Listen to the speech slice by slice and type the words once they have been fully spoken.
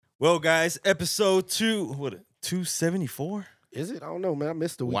Well, guys, episode 274? Is it? I don't know, man. I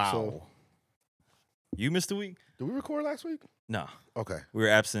missed the week. Wow. So. You missed a week? Did we record last week? No, Okay. we were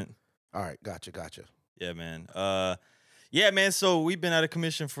absent. All right. Gotcha. Yeah, man. So we've been out of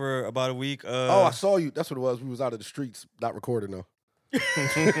commission for about a week. I saw you. That's what it was. We was out of the streets, not recording though.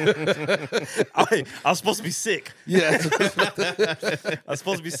 I was supposed to be sick. Yeah. I was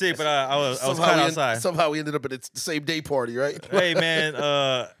supposed to be sick, but I was kind of outside. Somehow we ended up at the same day party, right? Hey, man.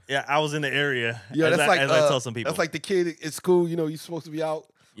 I was in the area. Yeah, as that's I tell some people. That's like the kid at school. You know, you're supposed to be out.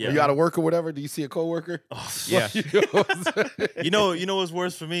 Yeah. Or you got to work or whatever. Do you see a coworker? Oh, Yeah. you know what's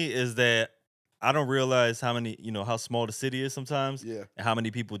worse for me is that I don't realize how small the city is sometimes, Yeah. and how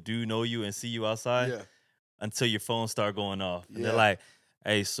many people do know you and see you outside. Yeah. Until your phone start going off. And they're Yeah. like,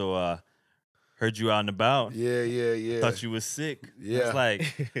 hey, so heard you out and about. Yeah. Thought you was sick. Yeah. It's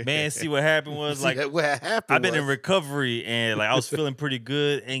like, man, see what happened was See, like what happened? I've been in was, recovery and like I was feeling pretty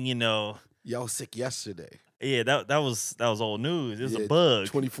good. And y'all was sick yesterday. yeah, that was old news. It was Yeah, a bug.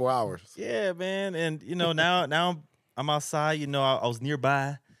 24 hours. Yeah, man. And now I'm outside, I was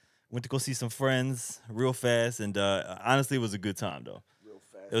nearby. Went to go see some friends real fast. And honestly, it was a good time though. Real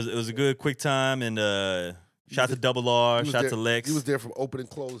fast. It was a good quick time and shout to Double R, shout to Lex. He was there from open and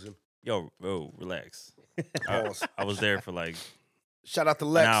closing. Yo, relax. Pause. I was there for like Shout out to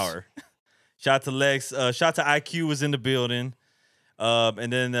Lex. an hour. Shout out to Lex. Shout to IQ was in the building.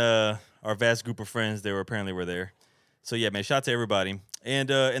 And then our vast group of friends were there. So yeah, man, shout out to everybody. And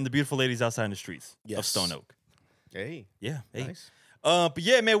the beautiful ladies outside in the streets of Yes. Stone Oak. Hey. Yeah. Hey. Nice. But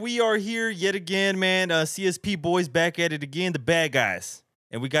yeah, man, we are here yet again, man. CSP boys back at it again, the bad guys.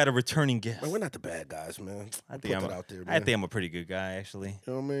 And we got a returning guest. Man, we're not the bad guys, man. I Put think that out there, man. I think I'm a pretty good guy, actually.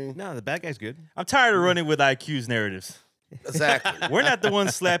 You know what I mean? No, the bad guy's good. I'm tired of running with IQ's narratives. Exactly. We're not the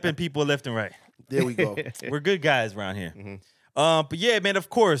ones slapping people left and right. There we go. We're good guys around here. Mhm. But yeah, man, of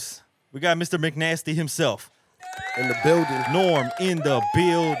course, we got Mr. McNasty himself. In the building. Norm in the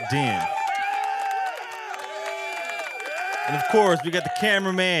building. And of course, we got the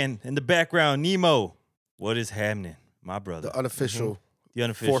cameraman in the background, Nemo. What is happening, my brother? The unofficial The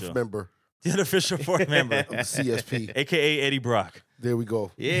unofficial. fourth member The unofficial fourth member, of the CSP. a.k.a. Eddie Brock. There we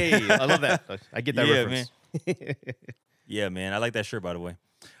go. Yay. I love that. I get that Yeah, reference. Yeah, man, I like that shirt, by the way.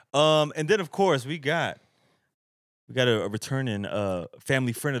 And then, of course, we got a returning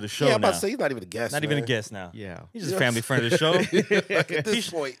family friend of the show Yeah, I'm now. about to say he's not even a guest. Not even a guest now. Yeah. He's just a Yeah. family friend of the show. Like at this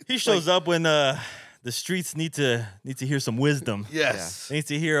point. He shows up when the streets need to hear some wisdom. Yes. They need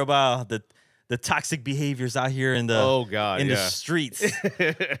to hear about the toxic behaviors out here in the Oh, God. in the yeah. streets.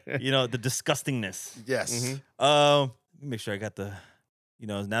 The disgustingness. Yes. Mhm. Let me make sure I got the.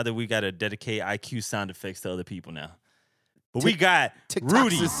 Now that we got to dedicate IQ sound effects to other people now. But we got TikTok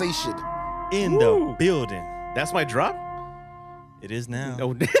Rudy sensation. in Woo. the building. That's my drop? It is now.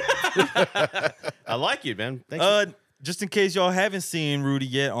 Oh. I like it, man. Thanks. Just in case y'all haven't seen Rudy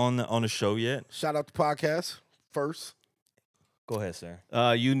yet on the show yet, Shout out the podcast first. go ahead, sir.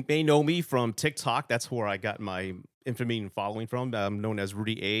 You may know me from TikTok. That's where I got my infamy and following from. I'm known as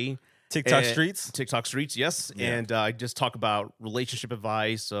Rudy A. TikTok And- streets. TikTok streets, yes. Yeah. And I just talk about relationship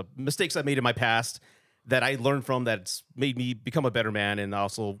advice, mistakes I made in my past that I learned from that's made me become a better man. And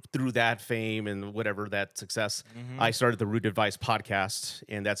also through that fame and whatever that success, Mm-hmm. I started the Root Advice podcast.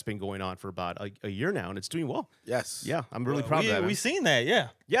 And that's been going on for about a year now. And it's doing well. Yes. Yeah, I'm really proud of that. We man. seen that, yeah.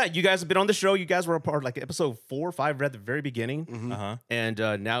 Yeah, you guys have been on the show. You guys were a part like episode 4 or 5 right at the very beginning. Mhm. Uh-huh.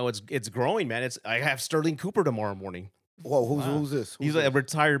 And now it's growing, man. I have Sterling Cooper tomorrow morning. Whoa, who's this? Who's He's this? a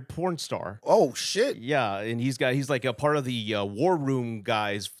retired porn star. Oh shit. Yeah, and he's like a part of the War Room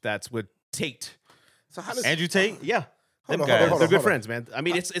guys that's with Tate. So how does Andrew Tate? Yeah, Hold on, guys. hold on, they're good hold on. friends, man. I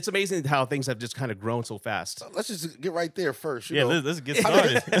mean, it's amazing how things have just kind of grown so fast. Let's just get right there first. You Yeah, know. let's get How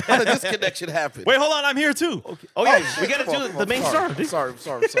did, started. how did this connection happen? Wait, hold on, I'm here too. Oh yeah, shit, we got to come on, do come the on, main sorry.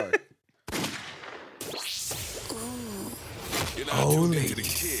 star. I'm sorry. Oh,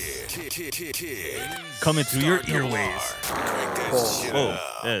 coming through your earways. Whoa,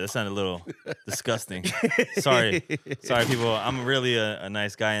 yeah, that sounded a little disgusting. Sorry, people. I'm really a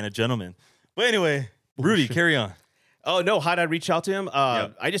nice guy and a gentleman. But anyway, Rudy, carry on. Oh no, how did I reach out to him?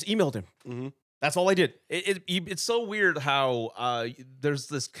 Yep. I just emailed him. Mhm. That's all I did. It's so weird how there's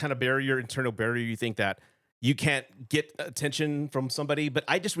this kind of internal barrier. You think that you can't get attention from somebody, but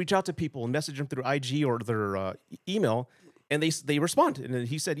I just reach out to people and message them through IG or their email, and they respond. And then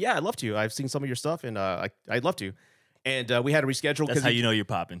he said, "Yeah, I'd love to. I've seen some of your stuff, and I'd love to." And we had to reschedule. That's how you know you're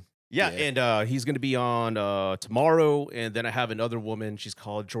popping. Yeah, Yeah. and he's going to be on tomorrow. And then I have another woman. She's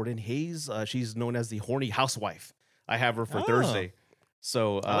called Jordan Hayes. She's known as the Horny Housewife. I have her for Oh. Thursday.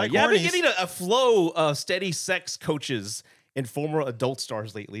 So I like I've been hornies. getting a flow of steady sex coaches and former adult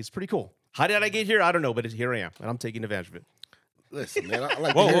stars lately. It's pretty cool. How did I get here? I don't know, but here I am, and I'm taking advantage of it. Listen, man, I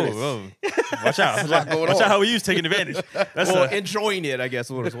like Whoa, to hear whoa, this. whoa! Watch out! lot going Watch on. out how we use taking advantage. That's Well, a, enjoying it, I guess,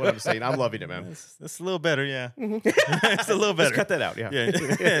 is what I'm saying. I'm loving it, man. that's a little better, yeah. It's a little better. Let's cut that out. Yeah.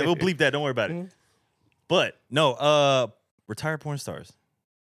 Yeah, we'll bleep that. Don't worry about it. But no, retired porn stars.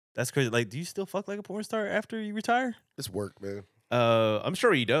 That's crazy. Like, do you still fuck like a porn star after you retire? It's work, man. I'm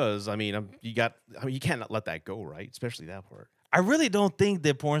sure he does. I mean, you can't let that go, right? Especially that part. I really don't think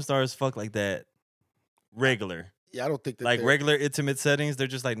that porn stars fuck like that regular. Yeah, I don't think that Like they're- regular intimate settings, they're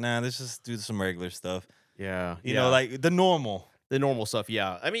just like, nah, let's just do some regular stuff. Yeah. You know, like the normal. the normal stuff.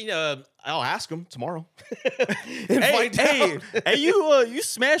 Yeah. I mean, I'll ask him tomorrow. And Hey, find hey, out. hey, you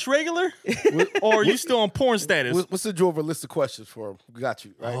smash regular, or are you still on porn status? What's the over a list of questions for him? We got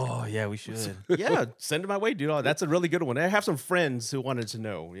you, right? Oh yeah, we should. Yeah, send it my way, dude. Oh, that's a really good one. I have some friends who wanted to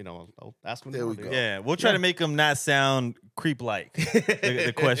know. You know, I'll ask them. There we tomorrow, go. Yeah, we'll try to make them not sound creep like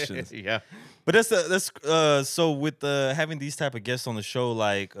the questions. Yeah. But that's so with having these type of guests on the show,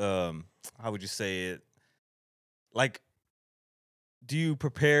 like how would you say it? Like, do you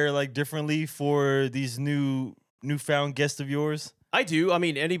prepare like differently for these newfound guests of yours? I do. I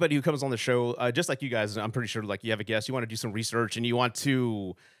mean, anybody who comes on the show, just like you guys, I'm pretty sure like you have a guest, you want to do some research and you want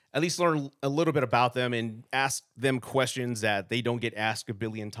to at least learn a little bit about them and ask them questions that they don't get asked a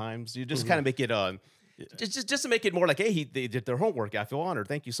billion times. You just kind of make it just to make it more like, hey, they did their homework. I feel honored.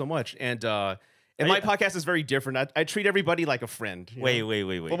 Thank you so much. And my podcast is very different. I treat everybody like a friend. you know?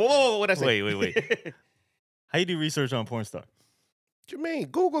 Wait. Whoa, what did I say? Wait. How you do research on porn star? What you mean?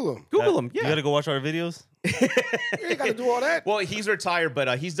 Google him. Google them. You Yeah. gotta go watch our videos. You ain't got to do all that. Well, he's retired,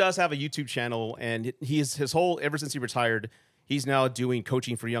 but he does have a YouTube channel, and he's his whole ever since he retired, he's now doing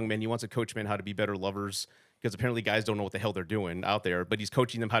coaching for young men. He wants to coach men how to be better lovers because apparently guys don't know what the hell they're doing out there. But he's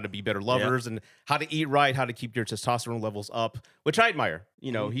coaching them how to be better lovers and how to eat right, how to keep your testosterone levels up, which I admire.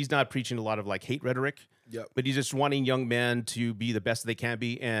 You know, he's not preaching a lot of like hate rhetoric. Yep. But he's just wanting young men to be the best they can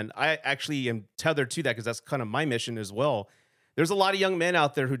be, and I actually am tethered to that because that's kind of my mission as well. There's a lot of young men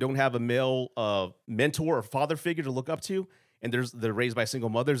out there who don't have a male mentor or father figure to look up to, and they're raised by single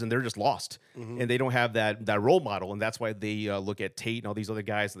mothers, and they're just lost, and they don't have that role model, and that's why they look at Tate and all these other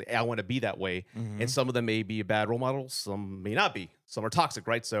guys. I want to be that way, and some of them may be a bad role model, some may not be, some are toxic,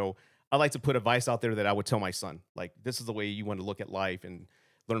 right? So I like to put advice out there that I would tell my son, like this is the way you want to look at life and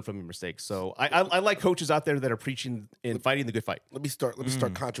learn from your mistakes. So I like coaches out there that are preaching and fighting the good fight. Let me start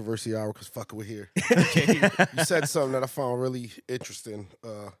controversy hour because fuck it, we're here. Okay. You said something that I found really interesting.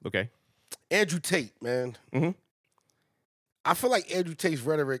 Okay. Andrew Tate, man. Mhm. I feel like Andrew Tate's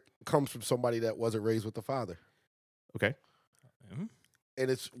rhetoric comes from somebody that wasn't raised with a father. Okay. And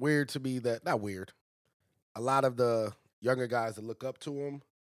it's weird to me that, not weird, a lot of the younger guys that look up to him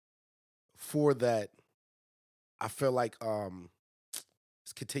for that, I feel like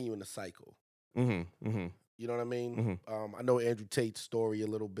it's continuing the cycle. Mm-hmm. Mm-hmm. You know what I mean? I know Andrew Tate's story a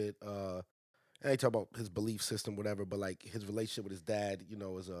little bit. I ain't talking about his belief system, whatever, but like his relationship with his dad, you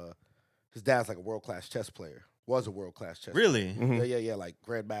know, his dad's like a world-class chess player. Was a world-class chess player. Really? Yeah, like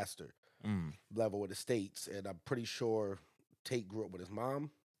grandmaster level with the States. And I'm pretty sure Tate grew up with his mom.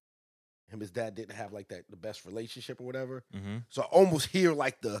 His dad didn't have like the best relationship or whatever. So I almost hear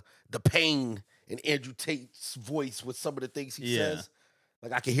like the pain in Andrew Tate's voice with some of the things he says.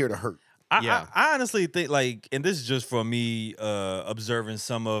 Like I can hear the hurt. I honestly think like, and this is just from me observing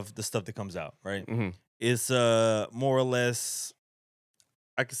some of the stuff that comes out, right? It's more or less,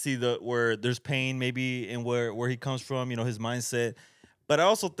 I can see where there's pain maybe in where he comes from, you know, his mindset. But I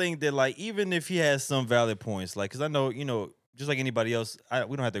also think that like, even if he has some valid points, like, because I know, you know, just like anybody else,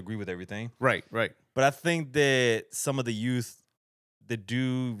 we don't have to agree with everything. Right. But I think that some of the youth that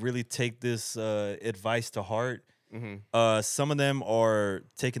do really take this advice to heart, some of them are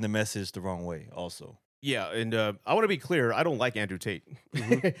taking the message the wrong way also. Yeah, and I want to be clear. I don't like Andrew Tate.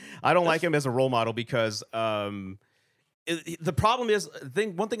 I don't like him as a role model because the problem is,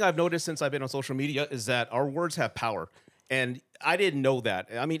 one thing I've noticed since I've been on social media is that our words have power. And I didn't know that.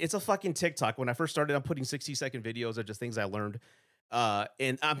 I mean, it's a fucking TikTok. When I first started, I'm putting 60-second videos of just things I learned.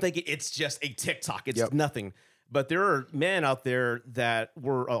 And I'm thinking it's just a TikTok. It's nothing. But there are men out there that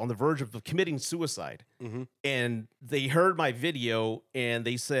were on the verge of committing suicide. And they heard my video and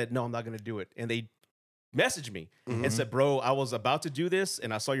they said, no, I'm not going to do it. And they messaged me and said, bro, I was about to do this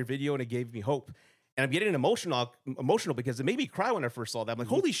and I saw your video and it gave me hope. And I'm getting emotional because it made me cry when I first saw that. I'm like,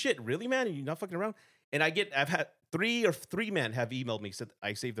 holy shit, really, man? You're not fucking around? And I've had three men have emailed me, said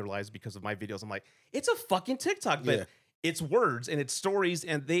I saved their lives because of my videos. I'm like, it's a fucking TikTok, but it's words and it's stories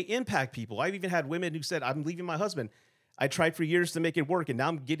and they impact people. I've even had women who said, I'm leaving my husband. I tried for years to make it work and now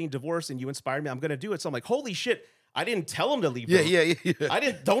I'm getting divorced and you inspired me. I'm going to do it. So I'm like, holy shit. I didn't tell them to leave. Yeah. I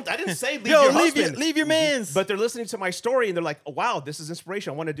didn't say leave Yo, your leave husband. leave your mans. But they're listening to my story and they're like, oh, wow, this is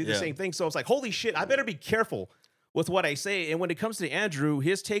inspiration. I want to do the Yeah. same thing. So it's like, holy shit, I better be careful with what I say. And when it comes to Andrew,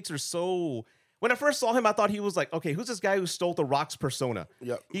 his takes are so. When I first saw him, I thought he was like, okay, who's this guy who stole The Rock's persona?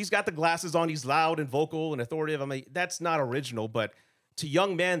 Yep. He's got the glasses on. He's loud and vocal and authoritative. I mean, that's not original. But to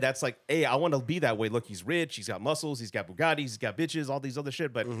young men, that's like, hey, I want to be that way. Look, he's rich. He's got muscles. He's got Bugattis. He's got bitches, all these other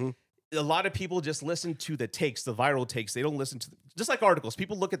shit. But a lot of people just listen to the takes, the viral takes. They don't listen to, just like articles.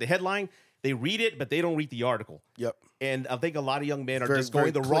 People look at the headline, they read it, but they don't read the article. Yep. And I think a lot of young men are Very- just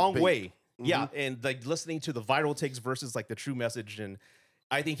going very the wrong clickbait. way. Yeah, and like listening to the viral takes versus like the true message. And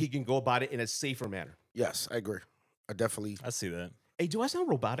I think he can go about it in a safer manner. Yes, I agree. I definitely. I see that. Hey, do I sound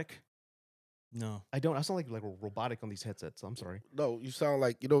robotic? No. I don't. I sound like robotic on these headsets. I'm sorry. No, you sound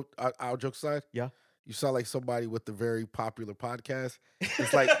like our joke aside. Yeah. You sound like somebody with a very popular podcast.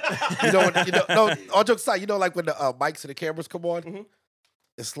 It's like no. All jokes aside, like when the mics and the cameras come on,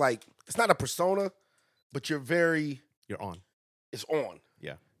 it's like it's not a persona, but you're on. It's on.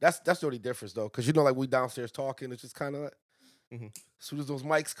 Yeah. That's the only difference though, because like we downstairs talking, it's just kind of like as soon as those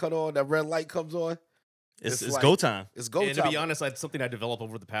mics cut on, that red light comes on. It's like- go time. It's go And time. to be honest, that's something I developed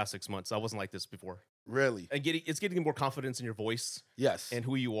over the past 6 months. I wasn't like this before. Really? It's getting more confidence in your voice Yes. and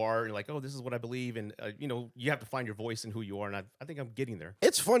who you are. You're like, oh, this is what I believe, and you have to find your voice and who you are. And I think I'm getting there.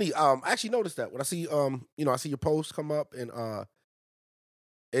 It's funny. I actually noticed that when I see I see your posts come up, and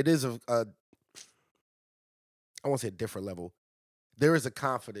it is a I won't say a different level. There is a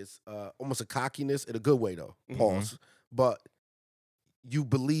confidence, almost a cockiness in a good way though. Pause. But you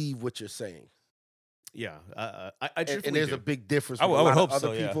believe what you're saying. Yeah, I And truthfully there's do. a big difference I with would- a I would lot of hope so,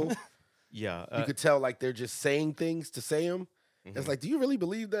 other yeah. people. Yeah, You could tell like they're just saying things to say them. It's like, do you really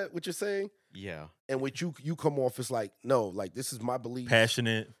believe that what you're saying? yeah, And what you come off as like, no, like this is my belief.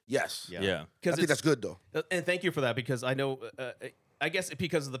 Passionate. Yes. yeah. Yeah. I think that's good though. And thank you for that, because I know, I guess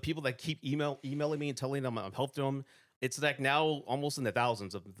because of the people that keep emailing me and telling them I've helped them, it's like now almost in the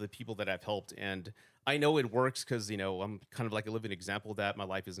thousands of the people that I've helped. And I know it works because, I'm kind of like a living example of that. My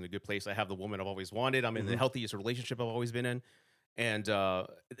life is in a good place. I have the woman I've always wanted. I'm in the healthiest relationship I've always been in. And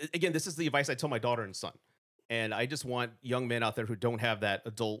again, this is the advice I tell my daughter and son. And I just want young men out there who don't have that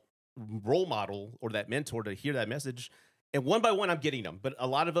adult role model or that mentor to hear that message. And one by one, I'm getting them. But a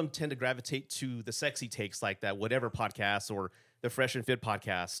lot of them tend to gravitate to the sexy takes like that, whatever podcast or the Fresh and Fit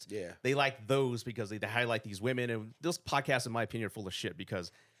podcast. Yeah. They like those because they highlight these women. And those podcasts, in my opinion, are full of shit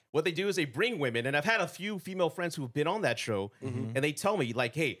because what they do is they bring women. And I've had a few female friends who have been on that show. And they tell me,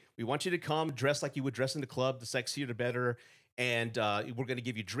 like, hey, we want you to come dress like you would dress in the club. The sexier, the better. And we're going to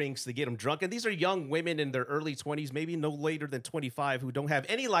give you drinks to get them drunk. And these are young women in their early 20s, maybe no later than 25, who don't have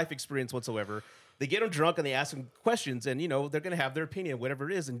any life experience whatsoever. They get them drunk and they ask them questions. And, they're going to have their opinion,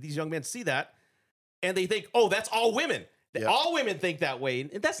 whatever it is. And these young men see that. And they think, oh, that's all women. Yep. All women think that way.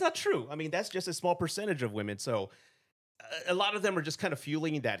 And that's not true. I mean, that's just a small percentage of women. So a lot of them are just kind of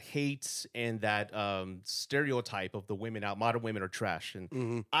fueling that hate and that stereotype of the women out. Modern women are trash.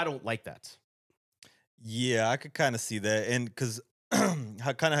 And I don't like that. Yeah, I could kind of see that, and because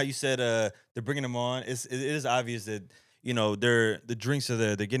how you said they're bringing them on, it is obvious that the drinks are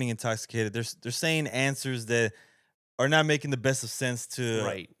there, they're getting intoxicated, they're saying answers that are not making the best of sense to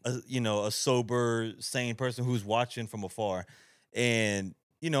Right. a sober, sane person who's watching from afar, and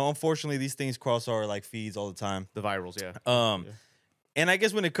unfortunately these things cross our like feeds all the time. The virals, yeah. Yeah. And I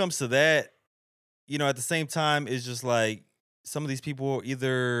guess when it comes to that, at the same time, it's just like some of these people,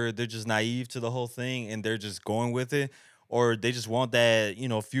 either they're just naive to the whole thing and they're just going with it, or they just want that,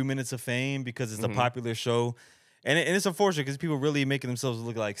 few minutes of fame because it's a popular show. And it's unfortunate because people really making themselves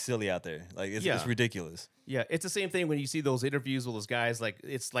look like silly out there. Like, it's ridiculous. Yeah, it's the same thing when you see those interviews with those guys. Like,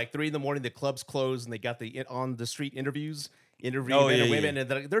 it's like 3 a.m, the club's closed, and they got the on the street interviews, interviewing men and women, and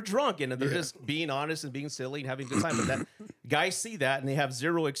they're drunk, and they're just being honest and being silly and having a good time. But that guys see that, and they have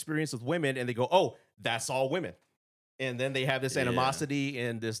zero experience with women, and they go, "Oh, that's all women." And then they have this animosity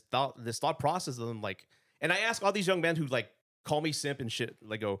and this thought process of them. Like, and I ask all these young men who like call me simp and shit.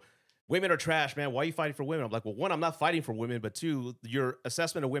 Like, go, women are trash, man. Why are you fighting for women? I'm like, well, one, I'm not fighting for women, but two, your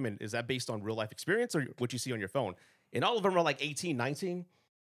assessment of women, is that based on real life experience or what you see on your phone? And all of them are like 18, 19.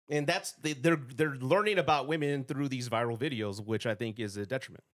 And that's they're learning about women through these viral videos, which I think is a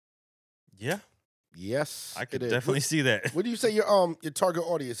detriment. Yeah, Yes. I could it is. definitely see that. What do you say your target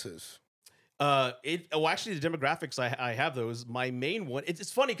audience is? Actually, the demographics, I have those. My main one,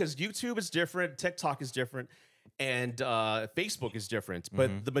 it's funny because YouTube is different, TikTok is different, and Facebook is different.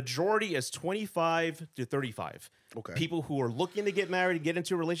 But the majority is 25 to 35. Okay. People who are looking to get married and get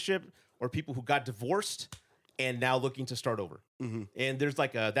into a relationship, or people who got divorced and now looking to start over. Mhm. And there's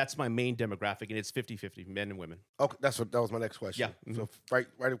like that's my main demographic, and it's 50-50, men and women. Okay, that was my next question. Yeah. So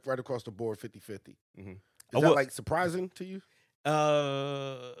right across the board, 50-50. Mhm. Is Oh, that well- like surprising to you?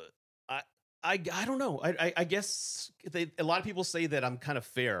 I don't know. I guess a lot of people say that I'm kind of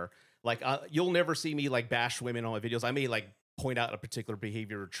fair. Like you'll never see me like bash women on my videos. I may like point out a particular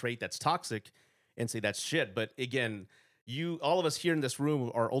behavior or trait that's toxic and say that's shit. But again, all of us here in this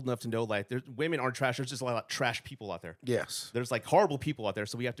room are old enough to know like women aren't trash. There's just a lot of trash people out there. Yes. There's like horrible people out there.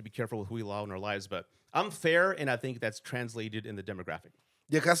 So we have to be careful with who we allow in our lives. But I'm fair, and I think that's translated in the demographic.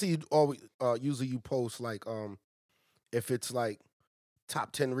 Yeah, 'cause I see you always usually you post like if it's like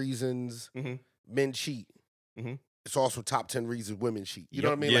top 10 reasons Mhm. men cheat. Mhm. It's also top 10 reasons women cheat. You know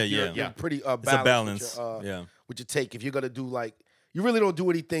Yep. what I mean? Yeah, like yeah. You're pretty It's a balanced balance. with your, Yeah. with your take. If you're gonna do like you really don't do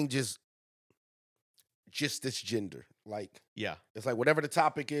anything just this gender. Like Yeah. it's like whatever the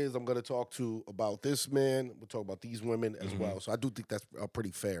topic is, I'm gonna talk about this man. We'll talk about these women as Mhm. well. So I do think that's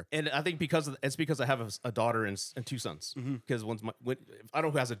pretty fair. And I think because I have a daughter and two sons. Mhm. Because I don't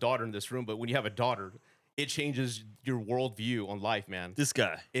know who has a daughter in this room, but when you have a daughter, it changes your worldview on life, man. This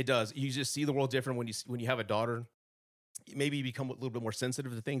guy. It does. You just see the world different when you have a daughter. Maybe you become a little bit more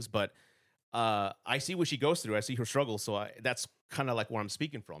sensitive to things, but I see what she goes through. I see her struggle, so that's kind of like where I'm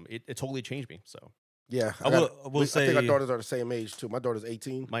speaking from. It totally changed me. So Yeah, I will I think our say- daughters are the same age too. My daughter's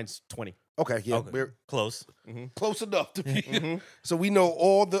 18. mine's 20. Okay, yeah, Okay. we're Close. close enough to be. Mhm. So we know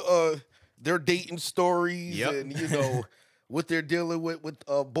all the their dating stories Yep. and you know what they're dealing with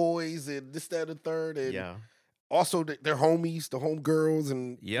boys and this, that, and the third. And Yeah, also their homies, the homegirls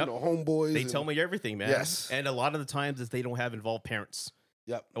and Yep. you know homeboys. they and, tell me everything, man. Yes. And a lot of the times is they don't have involved parents.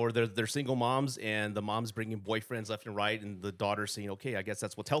 Yep. Or they're single moms, and the mom's bringing boyfriends left and right, and the daughter's saying, "Okay, I guess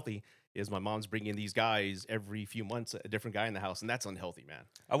that's what's healthy." Is my mom's bringing these guys every few months, a different guy in the house, and that's unhealthy, man.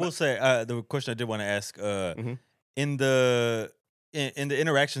 I will say the question I did want to ask Mhm. in the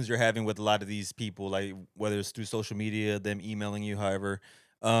interactions you're having with a lot of these people, like whether it's through social media, them emailing you, however,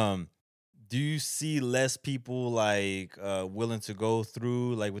 do you see less people like willing to go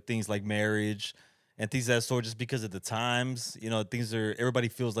through like with things like marriage and things of that sort just because of the times? You know, everybody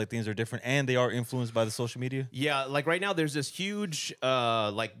feels like things are different and they are influenced by the social media. Yeah, like right now, there's this huge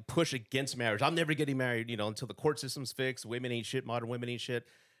like push against marriage. I'm never getting married, until the court system's fixed. Women ain't shit. Modern women ain't shit.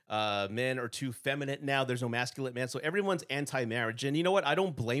 Men are too feminine now. There's no masculine man. So everyone's anti-marriage. And you know what? I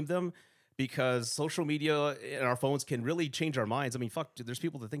don't blame them because social media and our phones can really change our minds. I mean, fuck, dude, there's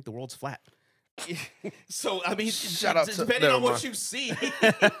people that think the world's flat. So, I mean, Shout out to- depending never on what mind. you see,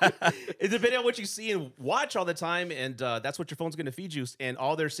 depending on what you see and watch all the time, and that's what your phone's going to feed you. And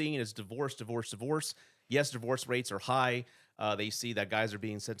all they're seeing is divorce, divorce, divorce. Yes, divorce rates are high. They see that guys are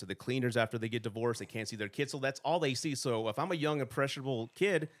being sent to the cleaners after they get divorced. They can't see their kids, so that's all they see. So if I'm a young, impressionable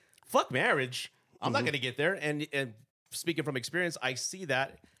kid, fuck marriage. I'm not going to get there. And speaking from experience, I see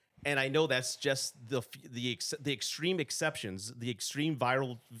that, and I know that's just the extreme exceptions, the extreme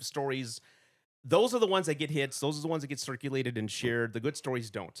viral stories. Those are the ones that get hits. Those are the ones that get circulated and shared. The good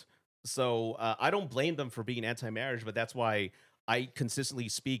stories don't. So I don't blame them for being anti-marriage, but that's why I consistently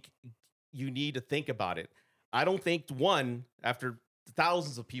speak. You need to think about it. I don't think after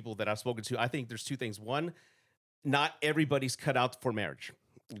thousands of people that I've spoken to, I think there's two things. One, not everybody's cut out for marriage.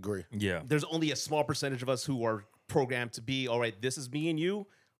 Agree. Yeah. There's only a small percentage of us who are programmed to be, all right, this is me and you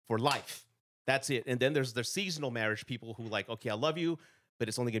for life. That's it. And then there's the seasonal marriage people who like, okay, I love you, but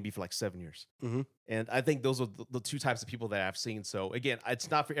it's only going to be for like 7 years. Mhm. And I think those are the two types of people that I've seen. So again,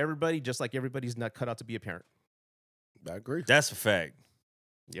 it's not for everybody, just like everybody's not cut out to be a parent. I agree. That's a fact.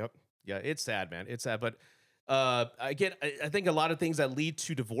 Yep. Yeah, it's sad, man. It's sad. But again, I think a lot of things that lead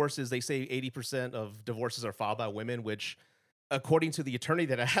to divorces, they say 80% of divorces are filed by women, which according to the attorney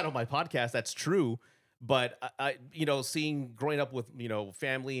that I had on my podcast, that's true. But I growing up with,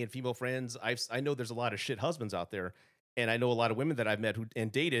 family and female friends, I know there's a lot of shit husbands out there. And I know a lot of women that I've met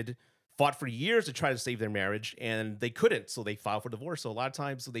and dated fought for years to try to save their marriage and they couldn't. So they filed for divorce. So a lot of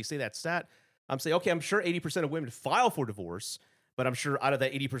times they say that stat. I'm saying, okay, I'm sure 80% of women file for divorce, but I'm sure out of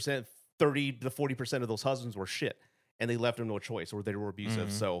that 80%, 30 to 40% of those husbands were shit and they left them no choice or they were abusive.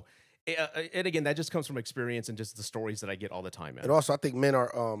 Mhm. So, and again, that just comes from experience and just the stories that I get all the time, man. And also, I think men are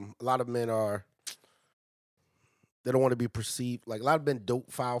a lot of men are. They don't want to be perceived like a lot of men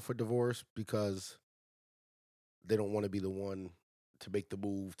don't file for divorce because they don't want to be the one to make the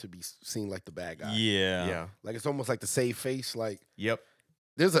move to be seen like the bad guy. Yeah. Yeah. Like it's almost like the save face. Like Yep.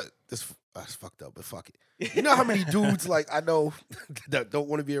 it's fucked up, but fuck it. You know how many dudes like I know that don't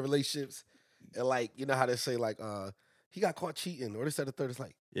want to be in relationships, and like you know how they say like he got caught cheating or this that, the third. It's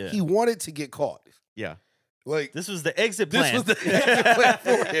like Yeah. he wanted to get caught. Yeah. Like This was the exit plan. this was the exit plan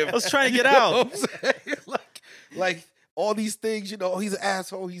for him. I was trying to get You know out. what I'm saying? Like like all these things, he's an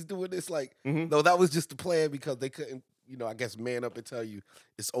asshole, he's doing this. Like, no, that was just the plan because they couldn't, I guess man up and tell you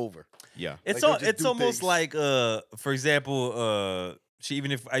it's over. Yeah. It's Like, they'll just it's do almost things. like for example,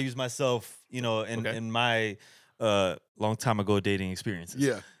 even if I use myself, Okay. in my long time ago dating experiences.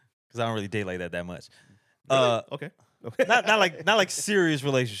 Yeah. Because I don't really date like that much. Really? Okay. Not like serious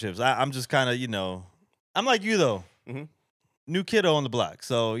relationships. I'm just kind of, I'm like you though. Mhm. New kiddo on the block.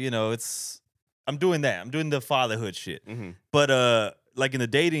 So, I'm doing that. I'm doing the fatherhood shit. Mhm. But like in the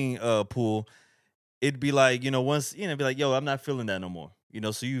dating pool, it'd be like, once, be like, yo, I'm not feeling that no more.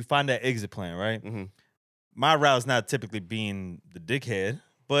 So you find that exit plan, right? Mhm. My route is not typically being the dickhead,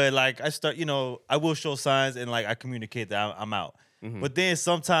 but like I start, I will show signs and like I communicate that I'm out. Mhm. But then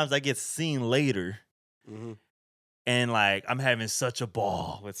sometimes I get seen later Mm-hmm. and like I'm having such a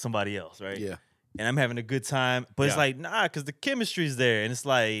ball with somebody else, right? Yeah. And I'm having a good time, but it's Yeah. like, nah, because the chemistry's there. And it's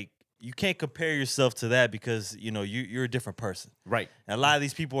like, you can't compare yourself to that because, you're a different person. Right. And a lot of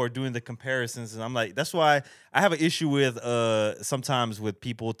these people are doing the comparisons, and I'm like, that's why I have an issue with sometimes with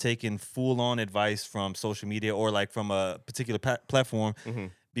people taking full-on advice from social media or like from a particular platform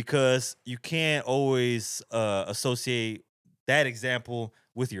Mhm. because you can't always associate that example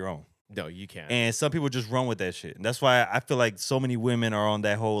with your own. No, you can't. And some people just run with that shit. And that's why I feel like so many women are on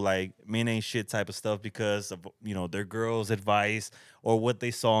that whole like men ain't shit type of stuff because of, their girls' advice or what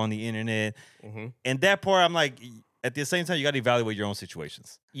they saw on the internet. Mhm. And that part, I'm like, at the same time, you got to evaluate your own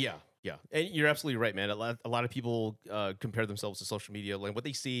situations. Yeah, yeah, and you're absolutely right, man. A lot of people compare themselves to social media, like what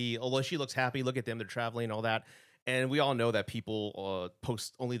they see. Although she looks happy, look at them, they're traveling, all that, and we all know that people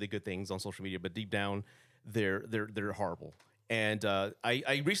post only the good things on social media, but deep down, they're horrible. And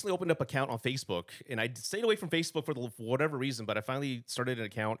I recently opened up an account on Facebook, and I stayed away from Facebook for whatever reason, but I finally started an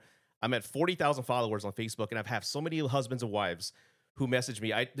account. I'm at 40,000 followers on Facebook, and I've had so many husbands and wives who message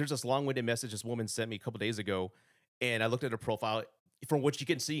me. There's this long-winded message this woman sent me a couple days ago, and I looked at her profile, from which you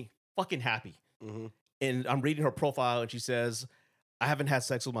can see fucking happy. Mm-hmm. And I'm reading her profile, and she says, I haven't had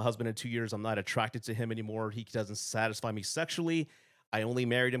sex with my husband in 2 years. I'm not attracted to him anymore. He doesn't satisfy me sexually. I only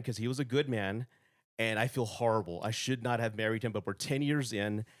married him because he was a good man, and I feel horrible. I should not have married him, but we're 10 years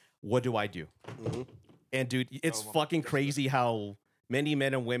in. What do I do? Mm-hmm. And dude, it's fucking crazy how many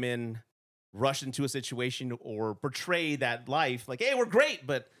men and women rush into a situation or portray that life like, hey, we're great,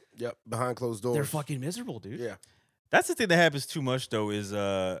 but Yep. Behind closed doors. they're fucking miserable, dude. Yeah. That's the thing that happens too much though is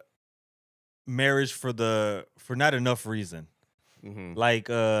marriage for not enough reason. Mm-hmm. Like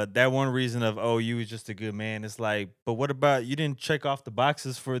that one reason of, oh, you was just a good man. It's like, but what about you didn't check off the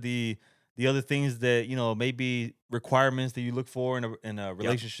boxes for the other things that, maybe requirements that you look for in a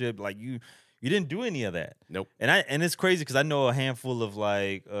relationship. Like you didn't do any of that. Nope. And it's crazy because I know a handful of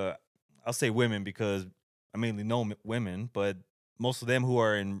like I'll say women because I mainly know women, but most of them who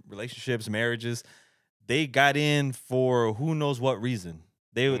are in relationships, marriages, they got in for who knows what reason.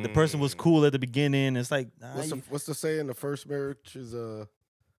 The person was cool at the beginning. It's like, nah, What's the saying? The first marriage is the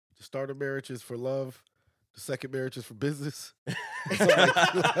start of marriage is for love. The second marriage is for business.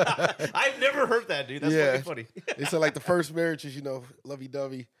 I've never heard that, dude. That's fucking funny. They said like the first marriage is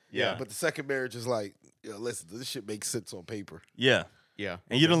lovey-dovey. Yeah. But the second marriage is like, listen, this shit makes sense on paper. yeah. Yeah.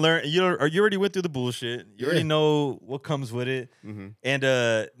 And you don't learn. You already went through the bullshit. You already know what comes with it. Mm-hmm. And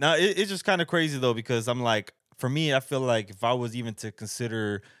now it's just kind of crazy though because I'm like, for me, I feel like if I was even to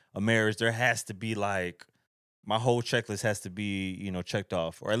consider a marriage, there has to be like my whole checklist has to be checked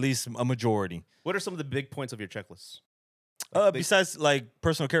off, or at least a majority. What are some of the big points of your checklist? Besides like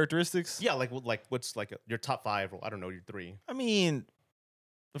personal characteristics. Yeah, like what's like your top 5 or I don't know, your 3. I mean,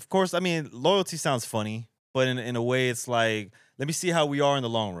 of course. I mean, loyalty sounds funny, but in a way, it's like, let me see how we are in the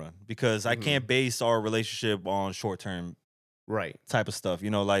long run because I can't base our relationship on short term Right. type of stuff.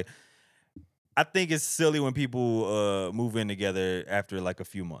 Like I think it's silly when people move in together after like a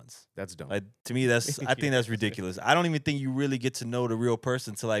few months. That's dumb. Like to me, I think that's ridiculous. I don't even think you really get to know the real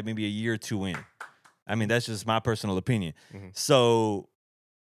person till like maybe a year or 2 in. I mean, that's just my personal opinion. Mm-hmm. So,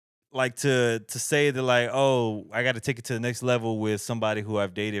 like to say that like, oh, I got to take it to the next level with somebody who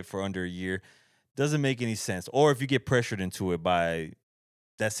I've dated for under a year doesn't make any sense. Or if you get pressured into it by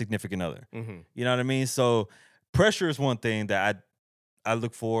that significant other, you know what I mean? So, pressure is one thing that I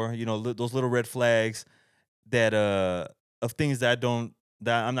look for. Those little red flags that of things that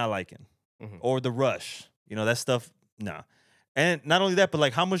I'm not liking, or the rush. That stuff. Nah. And not only that, but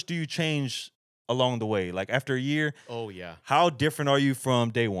like, how much do you change along the way? Like after a year, oh yeah, how different are you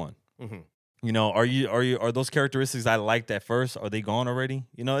from day one? Mm-hmm. Are those characteristics I liked at first, are they gone already?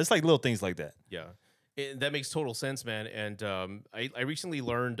 It's like little things like that. Yeah, that makes total sense, man. And I recently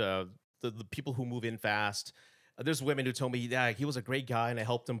learned the people who move in fast, There's women who told me, yeah, he was a great guy and I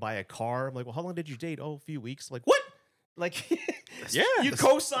helped him buy a car. I'm like, well, how long did you date? Oh, a few weeks. Like, what? Like, Yeah. you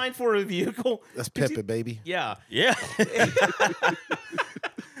co-signed for a vehicle. That's pimping, baby. Yeah. Yeah.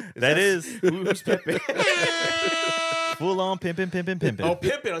 That is Who's Pepe? full on pimping. Oh,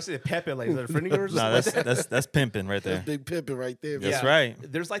 pimping. I said Pepe. Like, is that a friend of yours? No, that's pimping right there. That's big pimping right there. Man. That's right.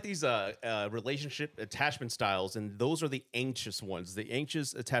 There's like these relationship attachment styles, and those are the anxious ones. The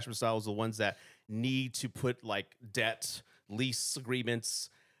anxious attachment styles are the ones that need to put like debt, lease agreements,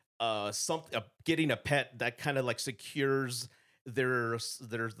 getting a pet that kind of like secures their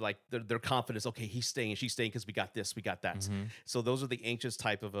confidence. Okay, he's staying, she's staying because we got this, we got that. Mm-hmm. So those are the anxious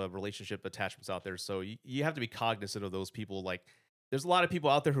type of relationship attachments out there. So you have to be cognizant of those people. Like, there's a lot of people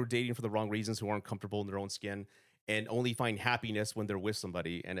out there who are dating for the wrong reasons, who aren't comfortable in their own skin, and only find happiness when they're with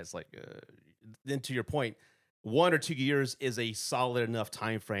somebody. And it's like, then to your point, 1 or 2 years is a solid enough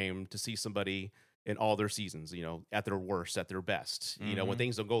time frame to see somebody in all their seasons, you know, at their worst, at their best, you know, when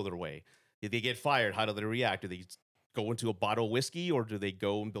things don't go their way. If they get fired, how do they react? Do they go into a bottle of whiskey, or do they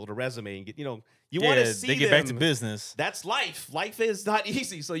go and build a resume and get, you know, you want to see they get them. back to business. That's life. Life is not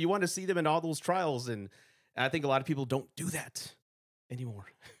easy. So you want to see them in all those trials. And I think a lot of people don't do that anymore.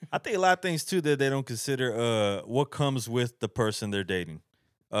 I think a lot of things too that they don't consider what comes with the person they're dating.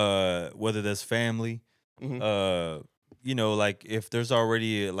 Whether that's family, you know, like if there's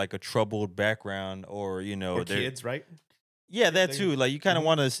already like a troubled background, or you know, Or kids, right? Yeah, that too. Like you kind of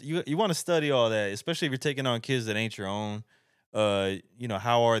want to you want to study all that, especially if you're taking on kids that ain't your own. You know,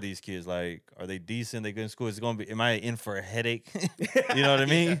 how are these kids? Like, are they decent? They good in school? Is it gonna be? Am I in for a headache? You know what I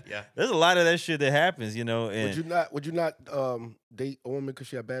mean? Yeah. There's a lot of that shit that happens. You know, and Would you not date a woman because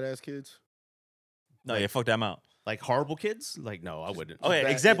she had badass kids? no, yeah, fuck them out. Like horrible kids? Like, no, I wouldn't. Okay,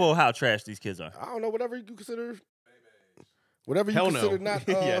 bad example of how trash these kids are. I don't know. Whatever you consider. Whatever you Hell consider no. not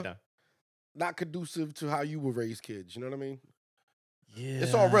No. not conducive to how you would raise kids. You know what I mean? Yeah,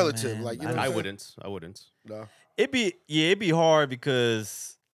 It's all relative, man. like, you know I what I'm saying? wouldn't. No. It'd be hard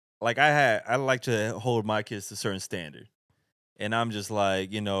because like I like to hold my kids to a certain standard. And I'm just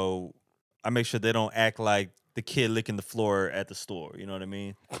like, you know, I make sure they don't act like the kid licking the floor at the store. You know what I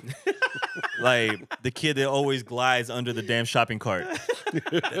mean? Like the kid that always glides under the damn shopping cart.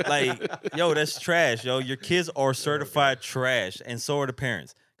 Like, yo, that's trash, yo. Your kids are certified trash, and so are the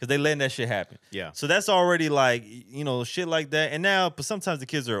parents, because they letting that shit happen. Yeah. So that's already like, you know, shit like that. And now, but sometimes the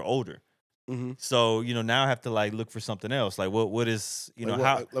kids are older. Mm-hmm. So, you know, now I have to like look for something else. Like what is, you know,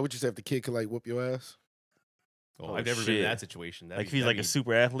 how like what you say if the kid could like whoop your ass? Oh, I've never been in shit. that situation. like if he's like a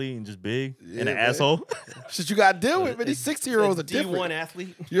super athlete and just big Yeah, and an man. asshole. Shit, you got to deal with, man. These 60-year-olds are D1 different.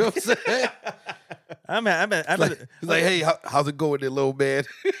 athlete. You know what I'm saying? I'm He's like, hey, how's it going there, little man?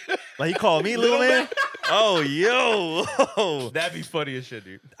 like he called me little man. Oh, yo. That'd be funny as shit,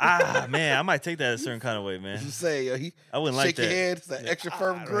 dude. Man, I might take that a certain kind of way, man. Just say, he I wouldn't like shake your that. hand. It's an extra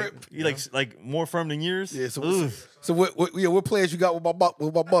firm grip. You like more firm than yours? Yeah. So, Oof. so what plans you got with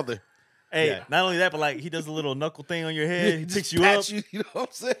my mother? Hey, Yeah. not only that, but like he does a little knuckle thing on your head. He Just picks you pat up. You know what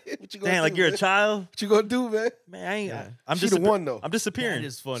I'm saying? What you gonna Damn, do, like you're man? a child. What you gonna do, man? Man, I ain't. Yeah. I'm She the one, though. I'm disappearing. That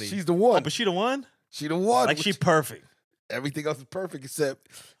is funny. She's the Oh, one. but she the one. She the one. Like she perfect. Everything else is perfect except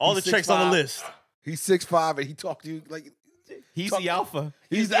All the he's checks on 6'5". the list. He's 6'5" and he talk to you like He's the alpha.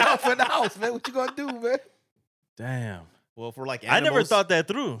 he's the alpha in the house, man. What you gonna do, man? Damn. Well, if we're like I animals, never thought that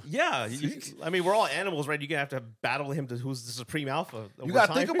through. Yeah, I mean, we're all animals, right? You're gonna have to battle him to who's the supreme alpha. You over gotta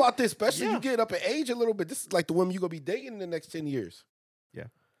time. think about this, especially Yeah. you get up in age a little bit. This is like the women you gonna be dating in the next 10 years. Yeah.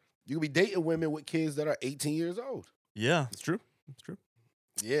 You gonna be dating women with kids that are 18 years old. Yeah. It's true. It's true.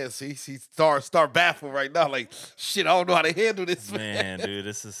 Yeah, see, start baffled right now. Like, shit, I don't know how to handle this, man. Man, dude,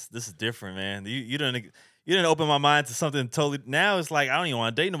 this is different, man. You didn't open my mind to something totally. Now it's like I don't even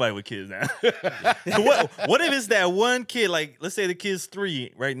want to date nobody with kids now. what if it's that one kid? Like, let's say the kid's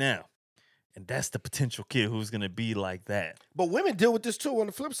 3 right now, and that's the potential kid who's gonna be like that. But women deal with this too on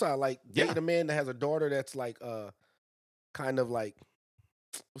the flip side. Like, Yeah. dating a man that has a daughter that's like, kind of like,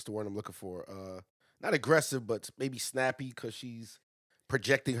 what's the word I'm looking for? Not aggressive, but maybe snappy because she's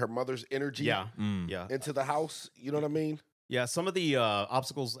projecting her mother's energy Yeah. Mm. Yeah. into the house. You know what I mean? Yeah, some of the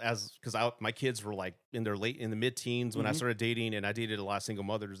obstacles, because my kids were like in the mid-teens when I Mhm. started dating, and I dated a lot of single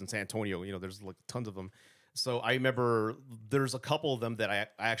mothers in San Antonio. You know, there's like tons of them. So I remember there's a couple of them that I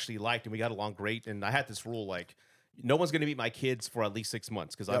actually liked, and we got along great. And I had this rule, like, no one's going to meet my kids for at least 6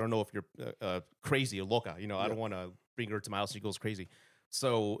 months, because I Yep. don't know if you're crazy or loca. You know, I Yep. don't want to bring her to my house and she goes crazy.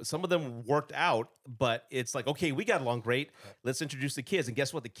 So some of them worked out, but it's like, okay, we got along great. Let's introduce the kids, and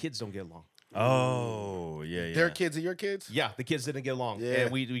guess what? The kids don't get along. Oh, yeah. Their kids and your kids? Yeah, the kids didn't get along. Yeah.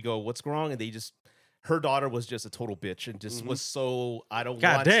 And we go, what's wrong? And they just her daughter was just a total bitch and just was so I don't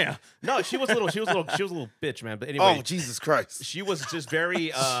God want. damn. No, she was a little bitch, man. But anyway, Oh, Jesus Christ. she was just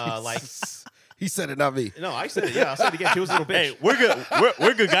very like. He said it, not me. No, I said it. Yeah, I'll say it again. She was a little bitch. Hey, we're good.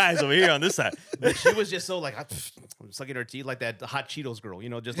 We're good guys over here on this side. But she was just so like I'm sucking her teeth like that hot Cheetos girl,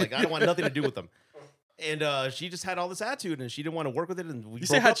 just like I don't want nothing to do with them. And she just had all this attitude, and she didn't want to work with it. And we You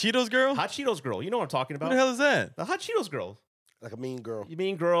say broke Hot up. Cheetos girl? Hot Cheetos girl. You know what I'm talking Who about? the hell is that? The Hot Cheetos girl. Like a mean girl. You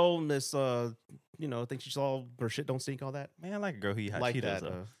mean girl, Miss? Think she's all her shit don't stink, all that. Man, I like a girl who eat Hot Like Cheetos. that.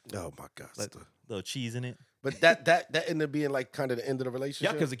 Though. Oh, my God. Little cheese in it. But that ended up being like kind of the end of the Yeah,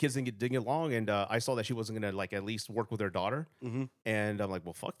 relationship. because the kids didn't get along, and I saw that she wasn't gonna like at least work with her daughter. Mhm. And I'm like,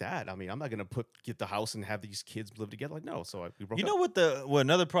 well, fuck that. I mean, I'm not gonna get the house and have these kids live together. Like, no. So we broke You up. know what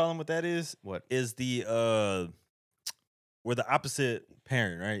another problem with that is? What? Is the we're the opposite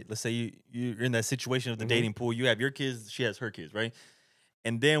parent, right? Let's say you're in that situation of the dating pool. You have your kids, she has her kids, right?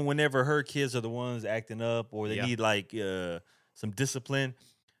 And then whenever her kids are the ones acting up or they Yeah. need like some discipline,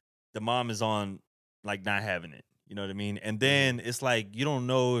 the mom is on like not having it. You know what I mean? And then it's like you don't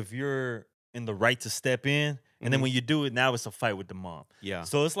know if you're in the right to step in. And then when you do it, now it's a fight with the mom. Yeah.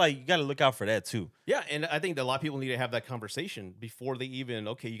 So it's like you got to look out for that too. Yeah, and I think that a lot of people need to have that conversation before they even,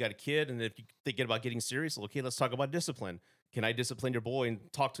 okay, you got a kid, and if you thinking about getting serious, okay, let's talk about discipline. Can I discipline your boy and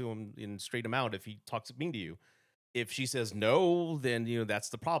talk to him and straighten him out if he talks mean to you? If she says no, then that's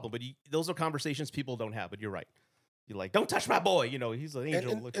the problem. But those are conversations people don't have. But you're right. You're like, don't touch my boy. He's an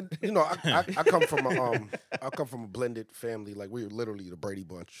angel. And I come from a blended family. Like we're literally the Brady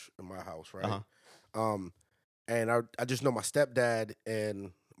Bunch in my house, right? And I just know my stepdad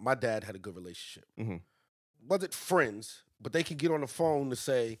and my dad had a good relationship. Wasn't friends, but they could get on the phone to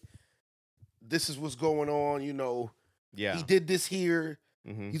say, "This is what's going on." Yeah. He did this here.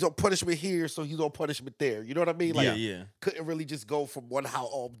 He's on punishment here, so he's on punishment there. You know what I mean? Like, Yeah. couldn't really just go from one house.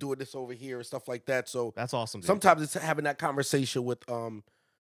 Oh, I'm doing this over here and stuff like that. So That's awesome. Dude. sometimes it's having that conversation with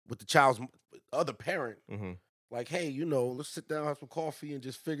the child's other parent. Like, hey, let's sit down, have some coffee, and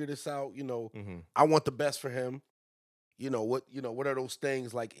just figure this out. I want the best for him. What are those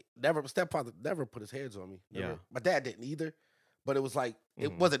things? Like, stepfather never put his hands on me. Never. Yeah. My dad didn't either. But it was like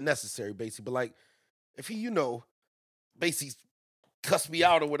it wasn't necessary, basically. But like, if he, basically cuss me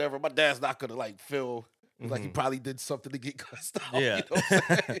out or whatever, my dad's not gonna like feel like he probably did something to get cussed out. Yeah. You know what I'm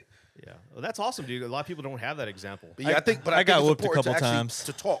saying? Yeah. Well, that's awesome, dude. A lot of people don't have that example. But yeah, I think I got it's whooped a important couple to actually- times.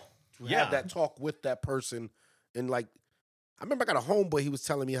 to talk. To Yeah. have that talk with that person. And like, I remember I got a homeboy, he was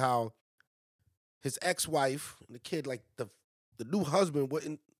telling me how his ex-wife and the kid, like the new husband was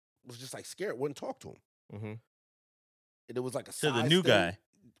just like scared, wouldn't talk to him. And it was like a To the size new thing. guy.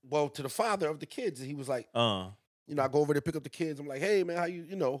 Well, to the father of the kids. And he was like, I I go over there, pick up the kids. I'm like, hey man, how you,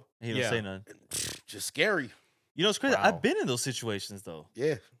 He don't Yeah. say nothing. just scary. It's crazy. Wow. I've been in those situations though.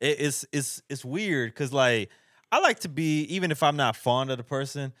 Yeah. It's weird because like I like to be, even if I'm not fond of the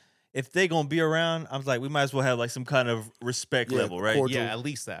person, if they gonna be around, I'm like, we might as well have like some kind of respect Yeah, level, right? cordial. Yeah, at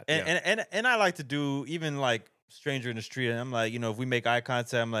least that. And, yeah. and I like to do even like stranger in the street, and I'm like, if we make eye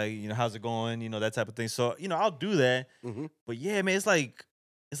contact, I'm like, how's it going? That type of thing. So, I'll do that. But yeah, man, it's like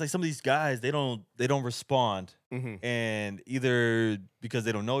some of these guys, they don't respond. And either because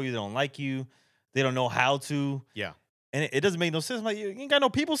they don't know you, they don't like you, they don't know how to. Yeah. And it doesn't make no sense. I'm like, you ain't got no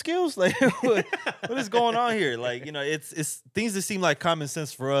people skills. Like, what is going on here? Like, it's things that seem like common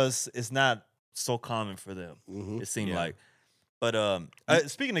sense for us. It's not so common for them. It seemed Yeah. like. But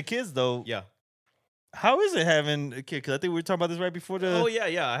speaking of kids, though, Yeah. how is it having a kid? Because I think we were talking about this right before the. Oh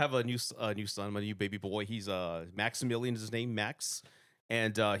yeah. I have a new son, my new baby boy. He's Maximilian is his name, Max,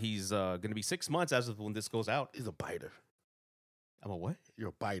 and he's gonna be 6 months as of when this goes out. He's a biter. I'm a what? You're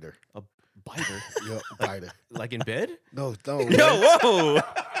a biter. A biter? You're a biter. Like in bed? No. Yo, whoa!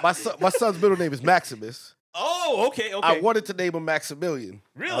 My son's middle name is Maximus. Oh, okay. I wanted to name him Maximilian.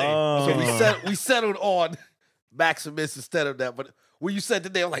 Really? Oh. So we settled on Maximus instead of that. But when you said the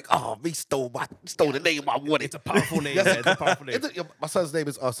name, I'm like, oh, me stole the name I wanted. It's a powerful name. Yes. Man. It's a powerful name. My son's name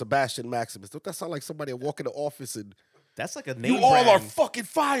is Sebastian Maximus. Don't that sound like somebody that walk in the office and That's like a name. you all are brand. fucking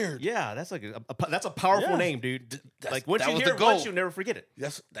fired? Yeah, that's like that's a powerful Yeah. name, dude. Like once that you was hear the it once, goal. you'll never forget it.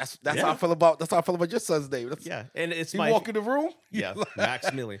 That's Yeah. how I feel about your son's name. That's, Yeah, and it's He my walk in the room. yeah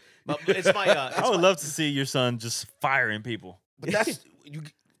Maximilian. But it's my I would love to see your son just firing people. But that's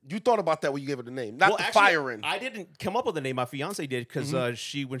you thought about that when you gave it a name, not Well, the actually, firing. I didn't come up with a name. My fiance did because when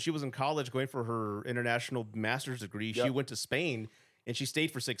she was in college going for her international master's degree, she Yep. went to Spain and she stayed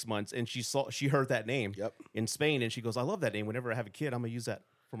for 6 months and she heard that name Yep. in Spain and she goes, I love that name. Whenever I have a kid, I'm gonna use that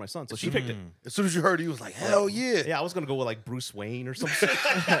for my son. So she picked it. As soon as you heard it, you was like, hell yeah. Yeah, I was gonna go with like Bruce Wayne or something.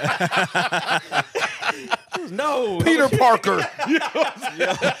 No, Peter Parker.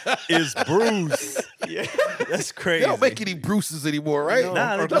 Is Bruce. Yeah. That's crazy. They don't make any Bruces anymore, right? No,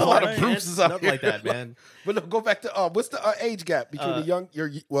 Nah, they or don't, a lot right? of Bruces out Nothing here. like that, man. But no, go back to what's the age gap between the young?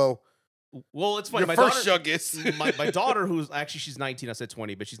 Well, it's funny. Your My first daughter, youngest. my daughter, who's actually she's 19. I said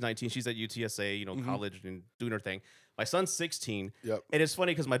 20, but she's 19. She's at UTSA, Mm-hmm. college and doing her thing. My son's 16. Yep. And it's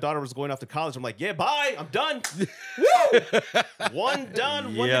funny because my daughter was going off to college. I'm like, yeah, bye. I'm done. Woo! One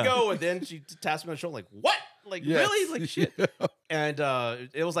done, one Yeah. to go. And then she taps me on the shoulder, like, what? Like, Yes. really? Like, shit. And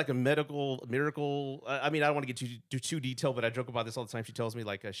it was like a miracle. I mean, I don't want to get too detailed, but I joke about this all the time. She tells me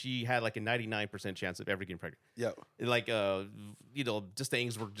like she had like a 99% chance of ever getting pregnant. Yep. Like just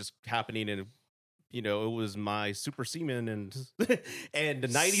things were just happening, and it was my super semen and and the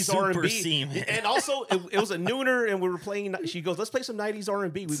 90s Super R&B, semen. and also it was a nooner, and we were playing. She goes, let's play some 90s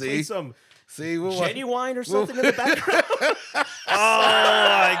R&B. We See? played some See, we'll Genuine or something in the background. Oh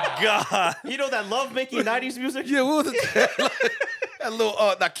my god. You know that love making 90s music. Yeah, what was it? That little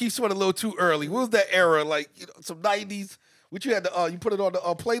now keep sweating a little too early. What was that era? Like some 90s. What you had to you put it on the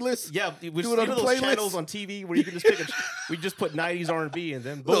playlist? Yeah, we Do it just on you the know those playlist? channels on TV where you can just pick. We just put 90s R&B and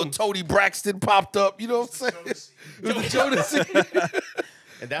then Little boom, Tony Braxton popped up. You know what I'm saying? It was Jodeci.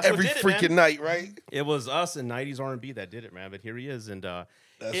 and that's Every what did freaking it, man. night, right? It was us and 90s R&B that did it, man. But here he is, and to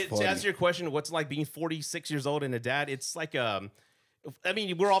funny. answer your question, what's it like being 46 years old and a dad? It's like I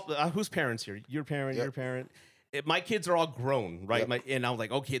mean, we're all whose parents here? Your parent, Yep. your parent. My kids are all grown, right? Yep. And I'm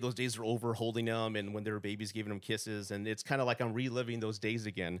like, okay, those days are over, holding them, and when they were babies, giving them kisses, and it's kind of like I'm reliving those days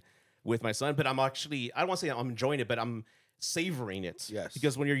again with my son. But I'm actually, I don't want to say I'm enjoying it, but I'm savoring it. Yes.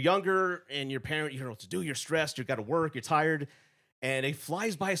 Because when you're younger and your parent, you don't know what to do, you're stressed, you got to work, you're tired, and it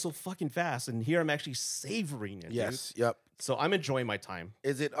flies by so fucking fast. And here I'm actually savoring it. Dude. Yes. Yep. So I'm enjoying my time.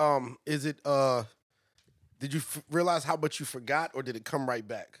 Is it did you realize how much you forgot, or did it come right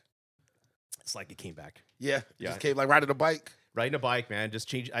back? It's like it came back. Yeah. Yeah. Just came like riding a bike. Riding a bike, man.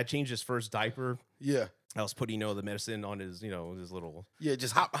 I changed his first diaper. Yeah. I was putting, the medicine on his, his little, Yeah,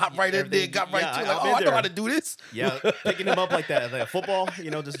 just hop right in there, everything. got right Yeah, to it. I've Like, been I know there. how to do this. yeah, picking him up like that football,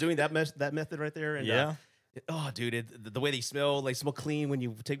 just doing that method right there. And Yeah. oh, dude, the way they smell clean when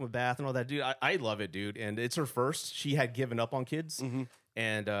you take them a bath and all that, dude. I love it, dude. And it's her first. She had given up on kids. Mhm.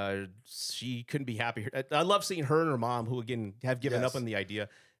 And she couldn't be happier. I love seeing her and her mom, who again have given Yes. up on the idea,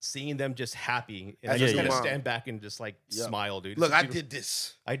 seeing them just happy, and I As just a kind of mom. stand back and just Yep. smile, dude. Look, It's I beautiful. did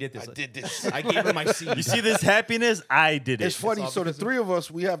this. I did this. I did this. I gave her my seed. You see this happiness? I did it. It's funny. all So the because of- three of us,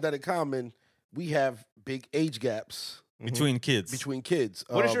 we have that in common. We have big age gaps Between kids. between kids.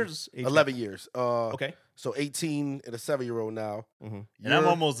 What is yours? age 11 years. Okay. So 18 and a 7-year-old now. Mhm. And I'm You're-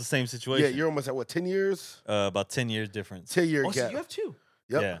 almost the same situation. Yeah, you're almost at what, 10 years? about 10 years difference. 10-year Oh, so gap. you have two.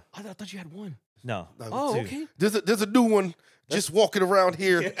 Yep. Yeah. I thought you had one. No. No, Oh, two. okay. There's a new one just walking around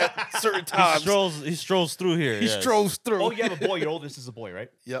here at certain He times. strolls through here. He yes. strolls through. Oh, you have a boy. Your oldest is a boy, right?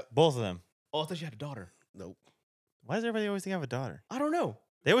 Yep. Both of them. Oh, I thought you had a daughter. Nope. Why does everybody always think I have a daughter? I don't know.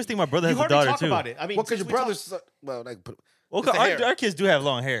 They always think my brother You has a hardly daughter talk too. about it. I mean, Well, because since your we brother's well, like, Well, It's the hair. our kids do have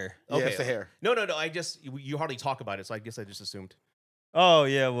long hair. yeah, Okay. it's the hair. No. I just you hardly talk about it, so I guess I just assumed. Oh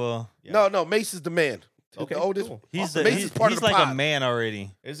yeah, well, Yeah. No, Mace is the man. Okay, The oldest. cool. he's Awesome. the, Mace he's, is part of he's the like pod. a man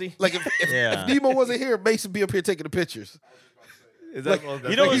already. Is he? Like if Yeah. Nemo wasn't here, Mace would be up here taking the pictures. Is like, well,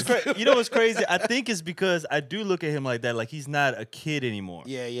 You know that's- what's you know what's crazy? I think it's because I do look at him like that, like he's not a kid anymore.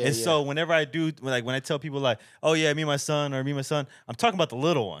 Yeah, yeah, And yeah. so whenever I do, like when I tell people like, "Oh yeah, me and my son," I'm talking about the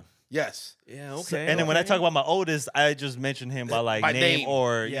little one. Yes. Yeah. So- Okay. and then when I okay. talk about my oldest, I just mention him by like By name name.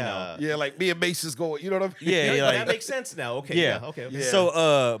 or Yeah. Yeah, like me and Mace is going. You know what I mean? Yeah, Yeah, like- that makes sense now. Okay. Yeah. Yeah. Okay. Yeah.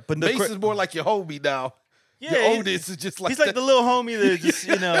 So but the Mace is more like your homie now. yeah, Your he's- oldest is just like he's like the little homie that just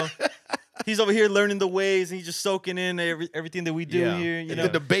he's over here learning the ways and he's just soaking in everything that we do Yeah. here. And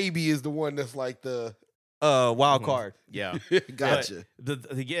then the baby is the one that's like the wild Mhm. card. Yeah. gotcha.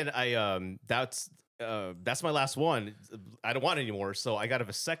 Again, that's my last one. I don't want it anymore, so I got a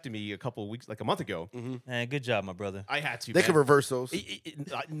vasectomy a month ago. Man, good job, my brother. I had to. They man. can reverse those.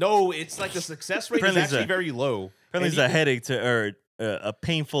 No, it's like the success rate is Apparently actually it's a- very low. Apparently, And it's a headache or a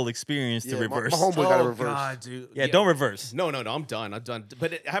painful experience to Yeah, my reverse. homeboy got to reverse. God, dude. yeah, don't reverse. No, I'm done.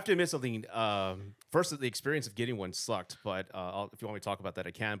 But I have to admit something. First, the experience of getting one sucked. But if you want me to talk about that,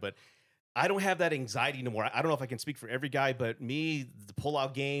 I can. But I don't have that anxiety anymore. I don't know if I can speak for every guy, but me, the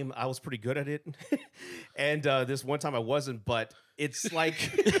pull-out game, I was pretty good at it. And this one time I wasn't. But it's like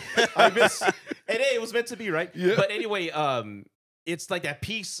I miss. And hey, it was meant to be, right? Yeah. But anyway, it's like that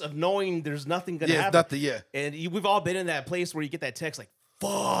peace of knowing there's nothing gonna Yeah, it's happen. nothing. Yeah. And we've all been in that place where you get that text like,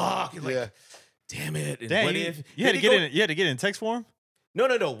 "Fuck!" You're like, Yeah. damn it. And Dang, what you, if you had then to you get go- in. You had to get in text form. No.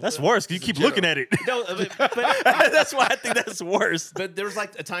 That's worse. 'Cause you keep looking at it. No, but That's why I think that's worse. but there's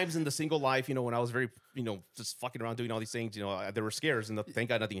like times in the single life, when I was very just fucking around doing all these things. There were scares, and thank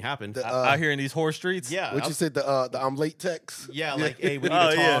God nothing happened. out here in these horror streets. Yeah, What you said, the I'm late text? Yeah, like, hey, we need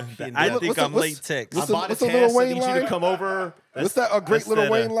Oh to yeah. talk. And, I What's think the- I'm what's- late text. I what's the- bought a what's the test. Lil I Wayne need you line? to come over. What's that? A great that's Little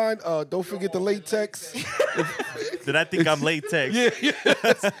that, Wayne line? Don't forget the late text. Did I think I'm late text? Yeah.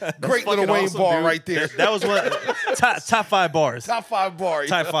 Great Little fucking Wayne awesome, bar dude. right there. That was one top 5 bars. Top 5 bar.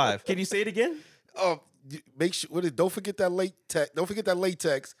 Top 5. Can you say it again? Make sure. Don't forget that late text. Don't forget that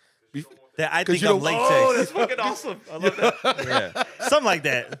latex. That I think you I'm don't- late Oh, text. that's fucking awesome. I love that. Yeah. Something like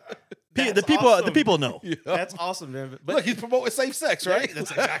that. That's The awesome. people know. That's awesome, man. But Look, he's promoting safe sex, right? that's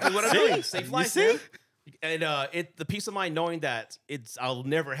exactly what I'm See? doing. Safe You life, see? man. And the peace of mind knowing that I'll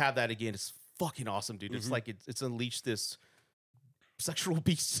never have that again is fucking awesome, dude. It's like it's unleashed this sexual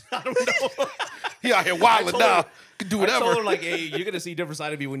beast. I don't know. He out here wilding told now. her- Can do I whatever. told her like, hey, you're gonna see a different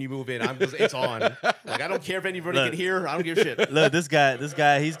side of me when you move in. It's on. Like I don't care if anybody Look. can hear. I don't give a shit. Look, this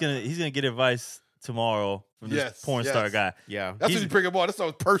guy, he's gonna get advice tomorrow from this Yes, porn star yes. guy. Yeah. That's He's- what you bring him on. That's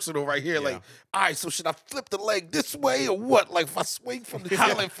so personal right here. Yeah. Like, all right, so should I flip the leg this way or what? Like, if I swing from the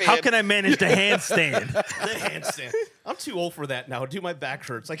ceiling fan. How can I manage the handstand? The handstand. I'm too old for that now. Dude, my back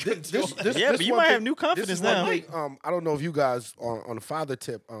hurts. I couldn't do it. Yeah, but you one might thing- have new confidence this is one now. thing, I don't know if you guys on the father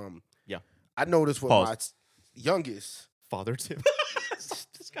tip. Yeah. I noticed with Pause. my youngest. Father tip.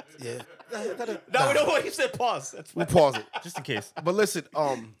 Yeah. No, no, you said pause. That's We'll fine. pause it. Just in case. But listen,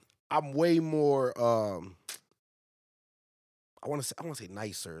 I'm way more. I want to say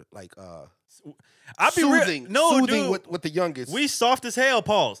nicer, like I'll be soothing. real. No, soothing dude. with the youngest. We soft as hell,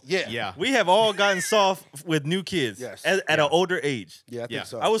 pause. yeah, Yeah. We have all gotten soft with new kids Yes. at an older age. yeah, I think Yeah.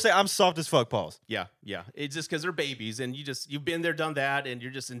 so. I would say I'm soft as fuck, pause. Yeah, yeah. It's just because they're babies, and you've been there, done that, and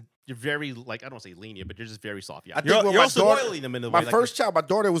you're very like I don't want to say lenient, but you're just very soft. Yeah, I think when you're my also daughter, spoiling them in the my way. first child, my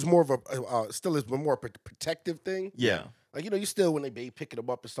daughter was more of a still is more of a protective thing. Yeah. Like you still when they be picking them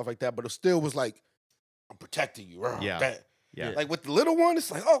up and stuff like that, but it still was like I'm protecting you. Yeah. That. Yeah. Like with the little one,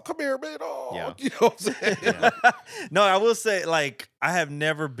 it's like, oh, come here, man. Oh, Yeah. you know what I'm saying? No, I will say, like, I have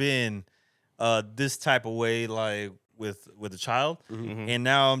never been this type of way, like, with a child. Mhm. And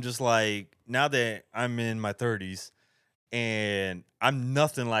now I'm just like, now that I'm in my 30s and I'm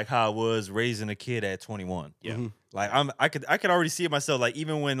nothing like how I was raising a kid at 21. Yeah. Mhm. Like I could already see it myself. Like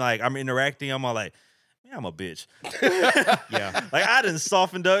even when like I'm interacting, I'm all like, man, I'm a bitch. Yeah. Like I done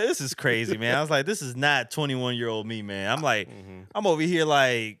softened up. This is crazy, man. I was like, this is not 21-year-old me, man. I'm like, I'm over here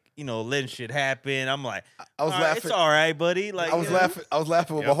like, letting shit happen. I'm like, I was all right, laughing. it's all right, buddy. Like I was laughing. I was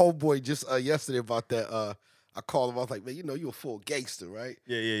laughing with Yep. my homeboy just yesterday about that. I called him. I was like, man, you a full gangster, right?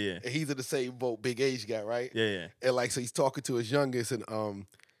 Yeah. And he's in the same boat, big age guy, right? Yeah. And like, so he's talking to his youngest, and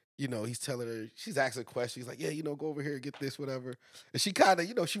he's telling her, she's asking questions. He's like, yeah, go over here and get this, whatever. And she kind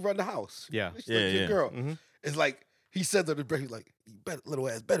of, she run the house. Yeah. She's like, your girl. Mhm. It's like he said to the break, he's like, you better, little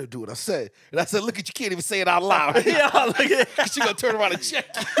ass, better do what I said. And I said, look at you, can't even say it out loud. Yeah, look at She gonna turn around and check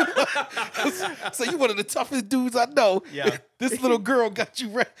you. So you one of the toughest dudes I know. Yeah. This little girl got you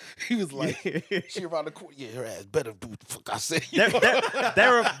right. He was like, she around the corner. Yeah, her ass better do what the fuck I said.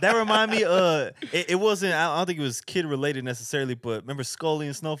 that remind me. It wasn't. I don't think it was kid related necessarily, but remember Scully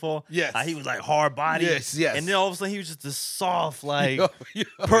in Snowfall? Yes. How he was like hard body. Yes. And then all of a sudden he was just a soft like Yeah.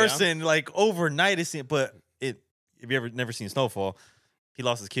 person. Like overnight it seemed. But if you ever never seen Snowfall, he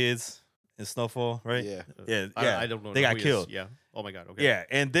lost his kids in Snowfall, right? Yeah. Yeah. I don't know. They who got he is. killed. Yeah. Oh my god. Okay. Yeah,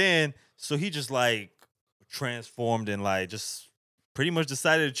 and then so he just like transformed and like just pretty much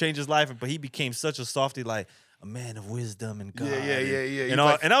decided to change his life, but he became such a softy, like a man of wisdom and God. Yeah. He's And,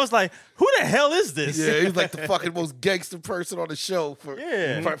 like, and I was like, who the hell is this? yeah, he's like the fucking most gangster person on the show for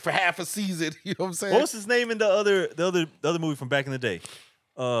Yeah. for half a season. You know what I'm saying? What was his name in the other movie from back in the day?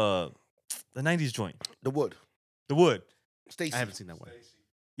 The 90s joint. The Wood. The Wood. Stacy. I haven't seen that one.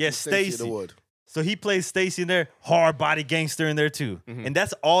 Yes, Stacy Stacy. The Wood. So he plays Stacy in there, hard body gangster in there too. And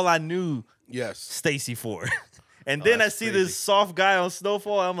that's all I knew Yes. Stacy for. And then I that's see crazy. this soft guy on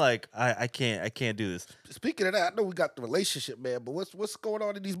Snowfall. I'm like, I can't do this. Speaking of that, I know we got the relationship, man, but what's going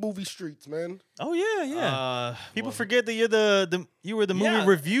on in these movie streets, man? Oh yeah. People Well, forget that you were the movie Yeah.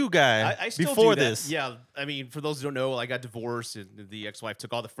 review guy I still before do that. this. Yeah, I mean, for those who don't know, I got divorced, and the ex-wife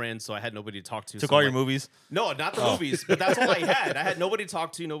took all the friends, so I had nobody to talk to. Took so all your like- movies. No, not the movies, but that's all I had. I had nobody to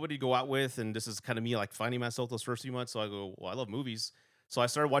talk to, nobody to go out with, and this is kind of me like finding myself those first few months. So I go, well, I love movies. So I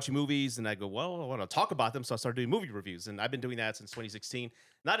started watching movies, and I go, well, I want to talk about them. So I started doing movie reviews, and I've been doing that since 2016.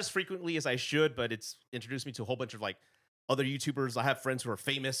 Not as frequently as I should, but it's introduced me to a whole bunch of like other YouTubers. I have friends who are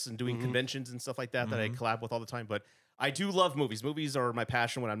famous and doing conventions and stuff like that that I collab with all the time. But I do love movies. Movies are my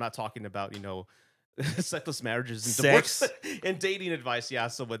passion when I'm not talking about, sexless marriages and Sex. divorce and dating advice. Yeah.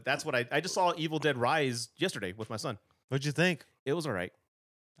 So, but that's what I just saw Evil Dead Rise yesterday with my son. What'd you think? It was all right.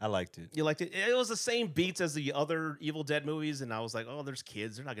 I liked it. You liked it? It was the same beats as the other Evil Dead movies, and I was like, oh, there's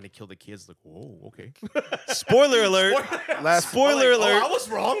kids. They're not going to kill the kids. Like, whoa, okay. Spoiler alert. Spoiler alert. Oh, I was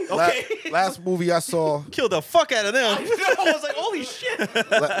wrong. La- Okay. last movie I saw. Killed the fuck out of them. I was like, holy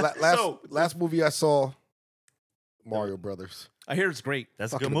shit. Last movie I saw. Mario Brothers. I hear it's great.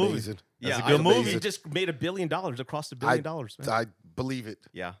 That's a Fucking good movie. amazing. That's Yeah, a good I- movie. It just made $1 billion. It crossed $1 billion, man. I believe it.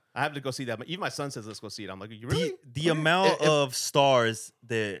 Yeah, I have to go see that. Even my son says, let's go see it. I'm like, you really? The amount of stars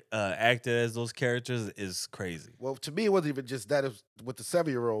that acted as those characters is crazy. Well, to me, it wasn't even just that. It was, with the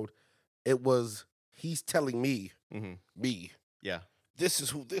 7-year-old, it was he's telling me, me, Yeah. this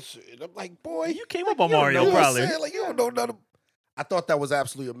is who this is. And I'm like, boy, You came up on you don't Mario, know what I'm probably. saying? Like, you don't know none of. I thought that was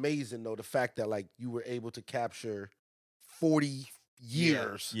absolutely amazing, though. The fact that like you were able to capture 40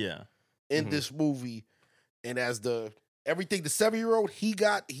 years Yeah. in this movie, and as the 7-year-old he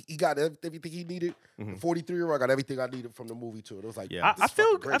got everything he needed. The 43-year-old got everything I needed from the movie too. It was like, Yeah. this I is fucking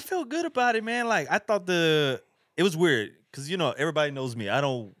feel great. I feel good about it, man. Like I thought it was weird because everybody knows me. I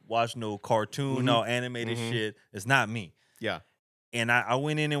don't watch no cartoon, no animated shit. It's not me. Yeah. And I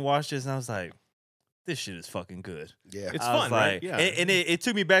went in and watched this, and I was like, this shit is fucking good. Yeah, It's I was fun, right? like- Yeah. And it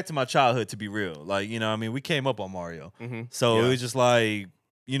took me back to my childhood, to be real. Like, I mean, we came up on Mario. Mm-hmm. So Yeah. it was just like,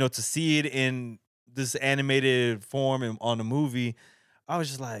 to see it in this animated form and on the movie, I was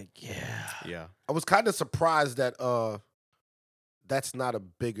just like, yeah. Yeah. I was kind of surprised that that's not a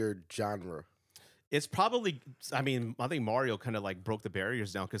bigger genre. It's probably, I think Mario kind of like broke the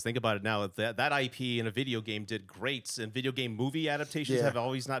barriers down because think about it now. That IP in a video game did great, and video game movie adaptations Yeah. have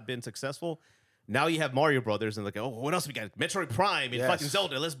always not been successful. Now you have Mario Brothers and like, oh, what else we got? Metroid Prime and Yes. fucking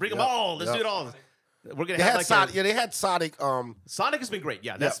Zelda. Let's bring them Yep. all. Let's Yep. do it all. We're gonna They have had like Sonic. a, Yeah, they had Sonic. Sonic has been great.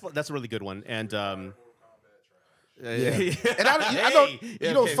 Yeah, that's a really good one. And And Hey, I don't.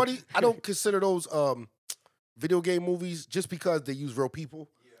 yeah, It's funny. I don't consider those video game movies just because they use real people.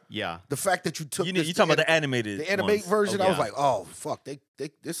 Yeah, The fact that you took You this, talking about the animated the animate ones. version, Oh, I was yeah. like, oh fuck,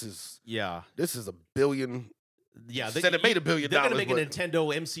 this is yeah. a billion. Yeah, Said it made $1 billion, They're gonna make a but-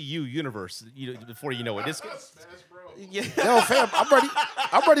 Nintendo MCU universe before you know it. It's, yeah, Yo, fam,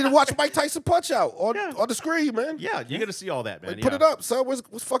 I'm ready to watch Mike Tyson punch out on the screen, man. yeah, you're gonna see all that, man. Like, put it up, son.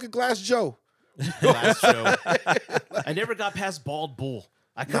 What's fucking Glass Joe? Last show. I never got past Bald Bull.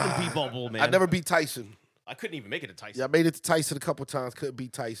 I couldn't beat Bald Bull, man. I never beat Tyson. I couldn't even make it to Tyson. Yeah, I made it to Tyson a couple times. Couldn't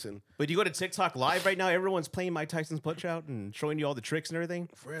beat Tyson. But you go to TikTok live right now, everyone's playing Mike Tyson's punch out and showing you all the tricks and everything.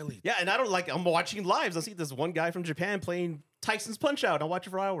 Really? Yeah, and I'm watching lives. I see this one guy from Japan playing Tyson's punch out. I'll watch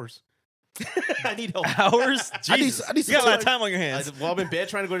it for hours. I need help. Hours? Jesus. I need You got a lot of some- time on your hands. Well, I'm in bed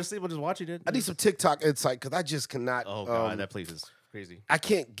trying to go to sleep. I'm just watching it. I need some TikTok insight because I just cannot. Oh god, that place is crazy. I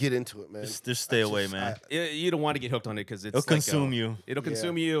can't get into it, man. Just stay away, man. You don't want to get hooked on it because it's It'll consume you. It'll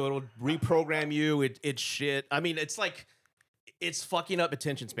consume you. It'll reprogram you. It's shit. I mean, it's like it's fucking up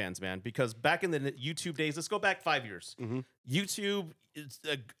attention spans, man. Because back in the YouTube days, let's go back 5 years. YouTube,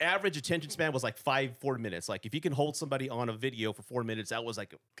 average attention span was like 4 minutes. Like if you can hold somebody on a video for 4 minutes, that was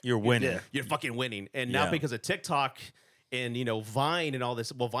like You're winning. you're fucking winning. And now Yeah. because of TikTok and Vine and all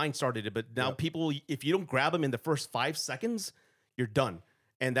this, well, Vine started it, but now people, if you don't grab them in the first 5 seconds, you're done.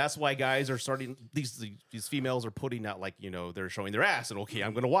 And that's why guys are starting, these females are putting out like, they're showing their ass and okay,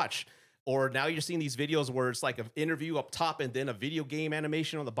 I'm going to watch. Or now you're seeing these videos where it's like an interview up top and then a video game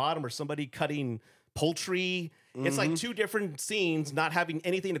animation on the bottom or somebody cutting poultry. It's like two different scenes not having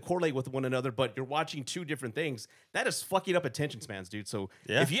anything to correlate with one another, but you're watching two different things. That is fucking up attention spans, dude. So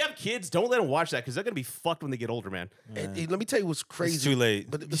Yeah. if you have kids, don't let them watch that because they're going to be fucked when they get older, man. And let me tell you what's crazy. It's too late.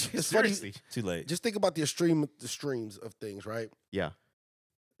 But it's funny. Seriously. Too late. Just think about the streams of things, right? Yeah.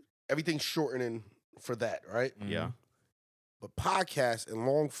 Everything's shortening for that, right? Yeah. But podcasts and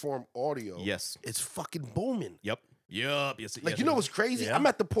long form audio, Yes. it's fucking booming. Yep. Yes. Like, yes, you know it what's is. crazy? Yeah. I'm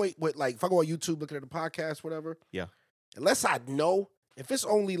at the point with, like, if I go on YouTube looking at a podcast, whatever, Yeah. unless I know, if it's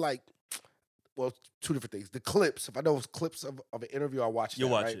only like, well, two different things. The clips, if I know it's clips of an interview, I'll watch You'll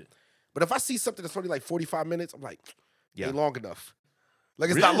that, watch right? it. But if I see something that's only like 45 minutes, I'm like, Yeah. ain't long enough. Like,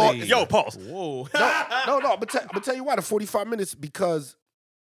 it's not long. Really? Yo, pause. Whoa. No, I'm gonna tell you why the 45 minutes, because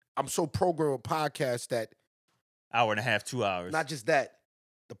I'm so programmed with podcasts that Hour and a half, 2 hours. not just that,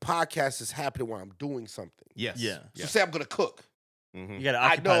 the podcast is happening while I'm doing something. Yes. Yeah. So say I'm gonna cook. Mhm. You got to I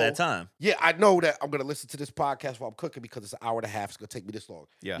occupy that know- time. Yeah, I know that I'm gonna listen to this podcast while I'm cooking because it's an hour and a half. It's gonna take me this long.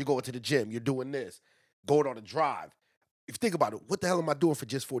 Yeah. You're going to the gym. You're doing this. Going on a drive. If you think about it, what the hell am I doing for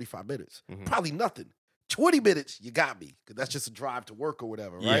just 45 minutes? Mhm. Probably nothing. 20 minutes, you got me, because that's just a drive to work or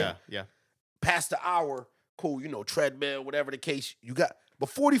whatever, right? Yeah. Yeah. Past the hour, cool, treadmill, whatever the case, you got. But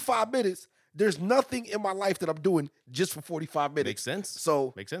 45 minutes, There's nothing in my life that I'm doing just for 45 minutes. Makes sense.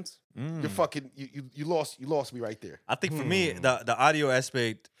 So Makes sense. you're fucking you lost me right there. I think for me, the audio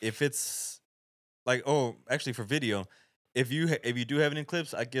aspect, if it's like, actually for video, if you do have any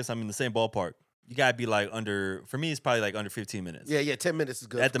clips, I guess I'm in the same ballpark. You gotta be like for me, it's probably like under 15 minutes. Yeah, 10 minutes is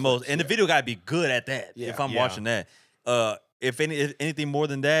good at the most, and the video gotta be good at that. Yeah. If I'm watching that, if anything more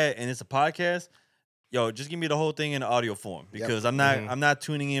than that, and it's a podcast, yo, just give me the whole thing in audio form because I'm not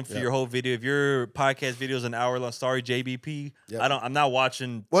tuning in for your whole video. If your podcast video is an hour long, sorry JBP, I'm not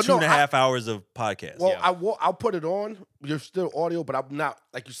watching 2.5 hours of podcast. Well, I'll put it on. You're still audio, but I'm not,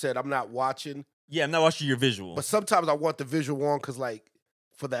 like you said, I'm not watching. Yeah, I'm not watching your visual. But sometimes I want the visual on because, like,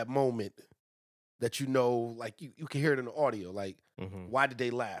 for that moment that like you can hear it in the audio. Like, why did they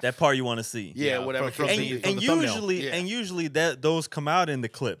laugh? That part you want to see. Yeah, whatever. And usually those come out in the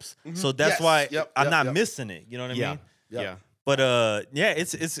clips. So that's why I'm not missing it. You know what I mean? Yeah. But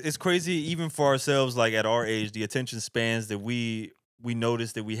it's crazy even for ourselves, like at our age, the attention spans that we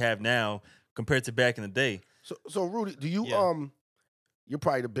notice that we have now compared to back in the day. So Rudy, do you you're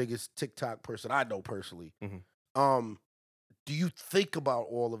probably the biggest TikTok person I know personally. Do you think about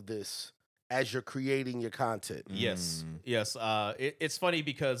all of this as you're creating your content? Yes. It's funny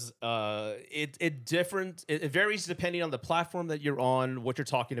because it varies depending on the platform that you're on, what you're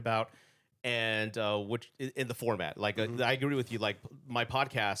talking about, and which in the format. Like I agree with you. Like my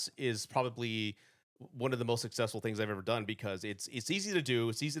podcast is probably one of the most successful things I've ever done because it's easy to do,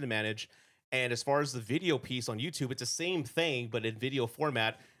 it's easy to manage. And as far as the video piece on YouTube, it's the same thing, but in video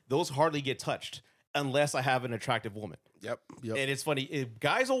format. Those hardly get touched unless I have an attractive woman. Yep. And it's funny,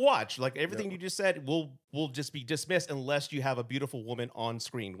 guys will watch. Like everything you just said will just be dismissed unless you have a beautiful woman on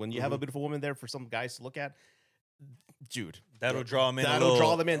screen. When you have a beautiful woman there for some guys to look at, dude, that'll draw them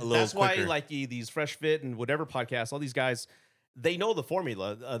in. That's why, like these Fresh Fit and whatever podcasts, all these guys, they know the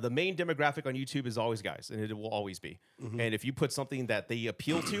formula. The main demographic on YouTube is always guys, and it will always be. And if you put something that they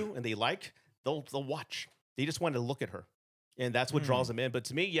appeal to and they like, they'll watch. They just want to look at her, and that's what draws them in. But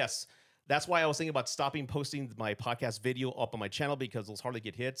to me, yes, that's why I was thinking about stopping posting my podcast video up on my channel because those hardly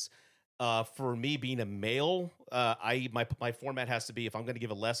get hits. For me, being a male, my format has to be, if I'm going to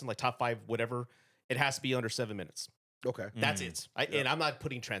give a lesson, like top 5, whatever, it has to be under 7 minutes. Okay. That's it. And I'm not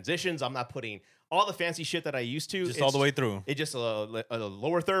putting transitions. I'm not putting all the fancy shit that I used to. Just all the way through. It just a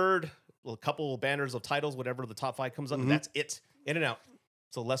lower third, a couple banners of titles, whatever the top 5 comes up, and that's it. In and out.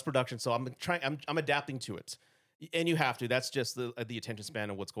 So less production. So I'm adapting to it. And you have to. That's just the attention span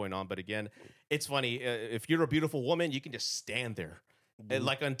of what's going on. But again, it's funny. If you're a beautiful woman, you can just stand there. And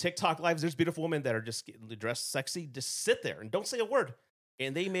like on TikTok lives, there's beautiful women that are just dressed sexy. Just sit there and don't say a word.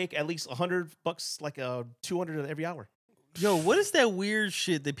 And they make at least $100, like 200 every hour. Yo, what is that weird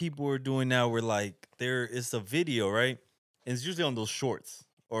shit that people are doing now where like there is a video, right? And it's usually on those shorts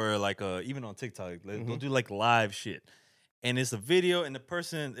or like even on TikTok. They'll do like live shit. And it's a video and the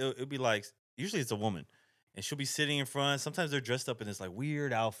person, it'll be like, usually it's a woman. And she'll be sitting in front. Sometimes they're dressed up in this like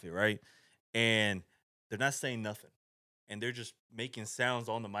weird outfit, right? And they're not saying nothing. And they're just making sounds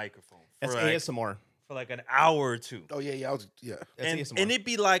on the microphone. That's ASMR. For like an hour or two. Oh, yeah. And it'd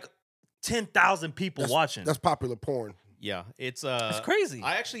be like 10,000 people watching. That's popular porn. Yeah. It's crazy.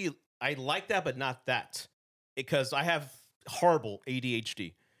 I like that, but not that. Because I have horrible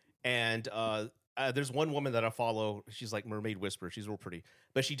ADHD. And there's one woman that I follow. She's like Mermaid Whisperer. She's real pretty.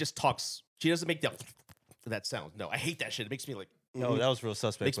 But she just talks. She doesn't make that sound. No, I hate that shit. It makes me like. No, that was real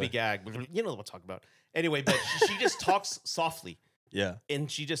suspect. Makes me gag. You know what I'm talking about. Anyway, but she just talks softly. Yeah. And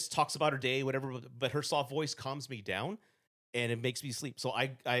she just talks about her day, whatever. But her soft voice calms me down, and it makes me sleep. So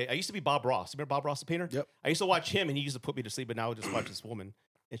I used to be Bob Ross. Remember Bob Ross, the painter? Yep. I used to watch him, and he used to put me to sleep. But now I just watch this woman,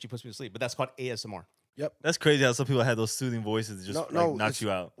 and she puts me to sleep. But that's called ASMR. Yep. That's crazy how some people have those soothing voices that just knock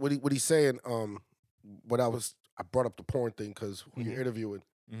you out. What he's saying, I brought up the porn thing because when you're interviewing,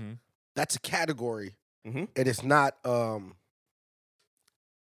 that's a category, and it's not,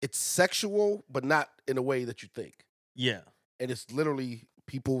 it's sexual, but not in a way that you think. Yeah. And it's literally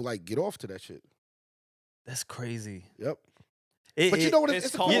people like get off to that shit. That's crazy. Yep. But you know what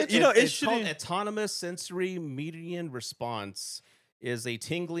it's called? It's called autonomous sensory median response. Is a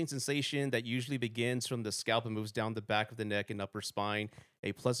tingling sensation that usually begins from the scalp and moves down the back of the neck and upper spine.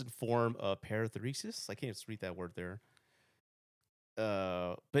 A pleasant form of paratheresis. I can't just read that word there.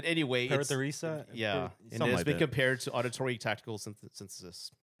 But anyway, paratheresa. Yeah, and it's been compared to auditory tactical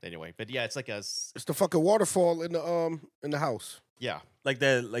synthesis. Anyway, but yeah, it's like it's the fucking waterfall in the house. Yeah, like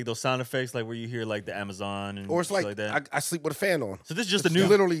that, like those sound effects, like where you hear like the Amazon and or it's like that. I sleep with a fan on. So this is just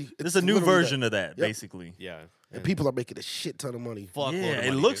a new version of that, basically. Yeah, and people are making a shit ton of money. Fuck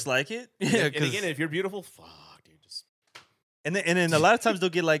it looks like it. Yeah, and again, if you're beautiful, fuck, dude, just And then a lot of times they'll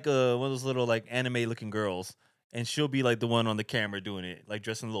get like one of those little like anime looking girls, and she'll be like the one on the camera doing it, like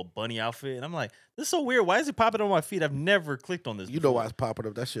dressed in a little bunny outfit. And I'm like, this is so weird. Why is it popping on my feed? I've never clicked on this. You know why it's popping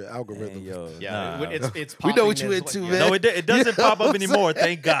up? That's your algorithm. Man, yo, Yeah, nah. it's We know what popping you as into, like- man. No, it doesn't pop up anymore.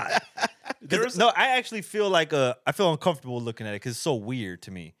 Thank God. There's No, I actually feel like I feel uncomfortable looking at it because it's so weird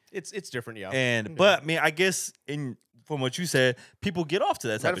to me. It's different, yeah. And but I mean, I guess from what you said, people get off to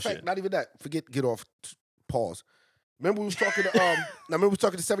that type Matter of of fact, shit. not even that. Forget get off. Pause. Remember we was talking to now remember we was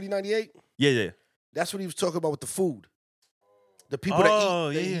talking to 7098? Yeah. That's what he was talking about with the food. The people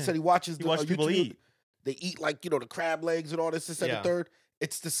Oh, that eat. yeah. He said he watches He watched people YouTube. eat. They eat like, the crab legs and all this and Yeah. the third.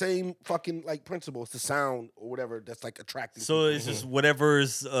 It's the same fucking like principle. It's the sound or whatever that's like attracting. So people. it's just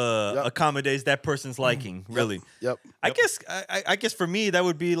whatever's accommodates that person's liking, really. Yep. I guess for me that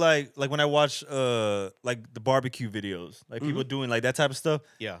would be like when I watch like the barbecue videos, like people doing like that type of stuff.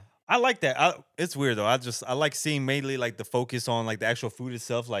 Yeah. I like that. It's weird though. I like seeing mainly like the focus on like the actual food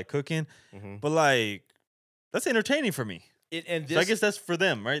itself, like cooking. But like that's entertaining for me. And this, So I guess that's for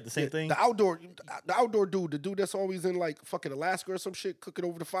them, right? The same thing. The outdoor dude, the dude that's always in like fucking Alaska or some shit cooking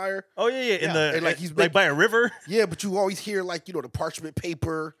over the fire. Oh yeah. In Yeah. the And, like, he's like by a river, Yeah, but you always hear like, the parchment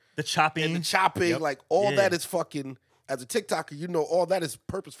paper the chopping. and the chopping, Yep. like all Yeah. that is fucking, as a TikToker, all that is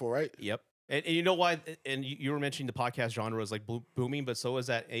purposeful, right? Yep. And you know why? And you were mentioning the podcast genre is like booming, but so is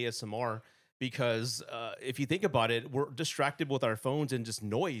that ASMR. Because if you think about it, we're distracted with our phones and just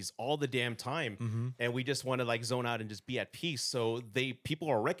noise all the damn time, and we just want to like zone out and just be at peace. So people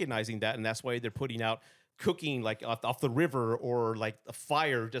are recognizing that, and that's why they're putting out cooking like off the river or like a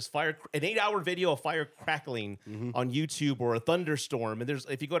fire, an 8-hour video of fire crackling on YouTube or a thunderstorm. And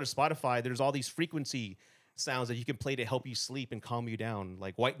if you go to Spotify, there's all these frequency sounds that you can play to help you sleep and calm you down,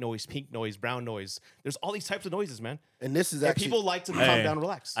 like white noise, pink noise, brown noise. There's all these types of noises, man. And this is And actually people like to calm Hey, down, and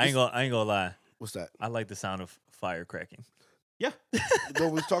relax. I ain't gonna lie. what's that? I like the sound of fire cracking. Yeah. You know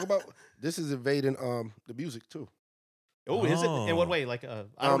what we was talking about? This is invading the music too. Oh, is it? In what Oh. way? Like, I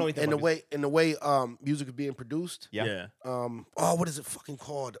don't know anything. in the about way music is being produced. Yeah. What is it fucking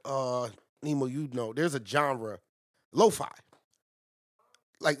called? Nemo, there's a genre, lo-fi.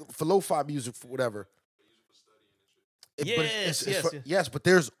 Like for lo-fi music, for whatever. But Yes. But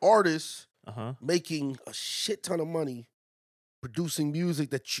there's artists Uh-huh. making a shit ton of money producing music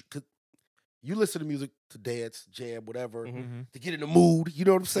that you listen to music to dance, jam, whatever, Mhm. to get in the mood. You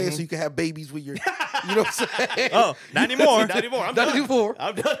know what I'm saying? Mhm. So you can have babies with your, you know what I'm saying? Oh, not anymore. Not anymore. I'm Not done. anymore.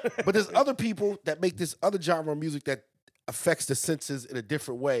 I'm done. But there's other people that make this other genre of music that affects the senses in a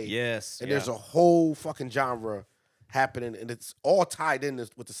different way. Yes. And there's a whole fucking genre happening, and it's all tied in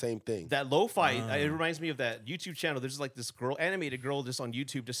with the same thing. that lo-fi. It reminds me of that YouTube channel. There's like this animated girl, just on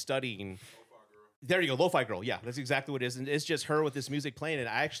YouTube, just studying. There you go, lo-fi girl. Yeah, that's exactly what it is, and it's just her with this music playing.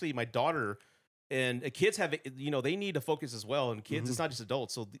 And my daughter and kids have, they need to focus as well. And kids, it's not just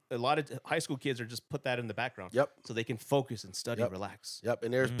adults. So a lot of high school kids are just put that in the background. Yep. So they can focus and study, and relax. Yep,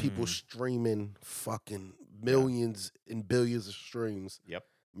 and there's people streaming fucking millions and billions of streams. Yep.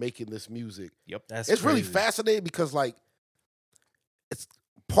 Making this music. Yep. That's It's really crazy. fascinating because like it's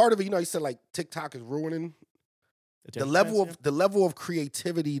part of it. You said like TikTok is ruining the level of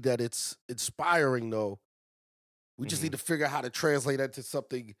creativity that it's inspiring. Though we just need to figure out how to translate that to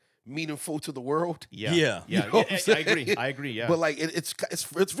something meaningful to the world. Yeah. Yeah. Yeah. You know what I'm I agree. saying? I agree. Yeah. But like it's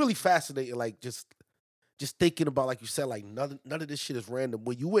really fascinating. Like just thinking about, like you said, like none of this shit is random.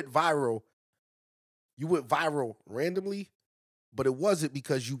 When you went viral randomly, but it wasn't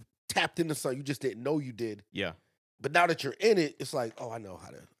because you tapped into something you just didn't know you did. yeah. But now that you're in it, it's like, oh, I know how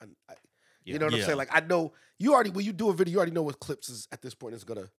to. You know what I'm Yeah. saying? Like I know when you do a video, you already know what clips is at this point is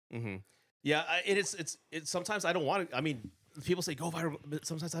gonna. Mm-hmm. Yeah, it's sometimes I don't want to. I mean, people say go viral, but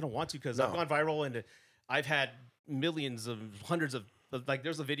sometimes I don't want to because I've No. gone viral and I've had hundreds of like.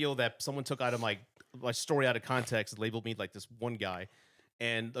 There's a video that someone took out of my story out of context and labeled me like this one guy,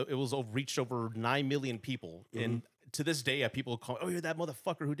 and it was reached over 9 million people. And to this day, people call, "Oh, you're that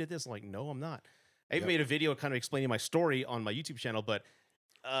motherfucker who did this." I'm like, no, I'm not. I even made a video kind of explaining my story on my YouTube channel, but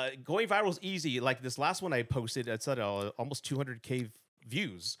going viral is easy. Like this last one I posted, it's at almost 200K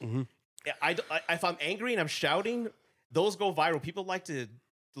views. If I'm angry and I'm shouting, those go viral. People like to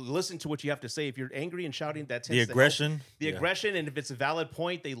listen to what you have to say. If you're angry and shouting, that tends The to help. aggression. The aggression, and if it's a valid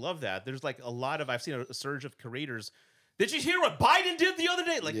point, they love that. There's like I've seen a surge of creators. Did you hear what Biden did the other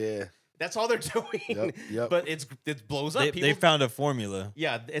day? Like, Yeah. that's all they're doing. Yep. But it blows up. They found a formula.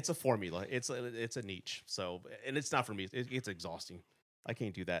 Yeah, it's a formula. It's a niche. So, and it's not for me. It's exhausting. I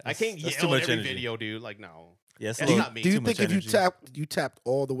can't do that. I can't that's yell too at much every energy. video, dude. Like, no. Yes. That's not me. Do you Too much think if energy. you tapped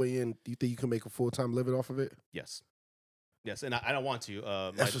all the way in, do you think you can make a full-time living off of it? Yes. Yes, and I don't want to.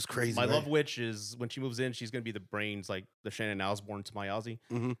 That's what's crazy. My man. love witch is when she moves in, she's gonna be the brains, like the Shannon Osborne to my Ozzy,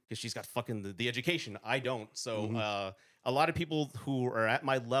 because she's got fucking the education. I don't. So a lot of people who are at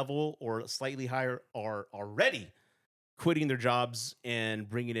my level or slightly higher are already quitting their jobs and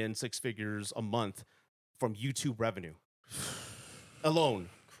bringing in 6 figures a month from YouTube revenue alone.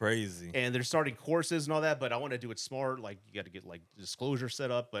 Crazy. And they're starting courses and all that, but I want to do it smart. Like you got to get like disclosure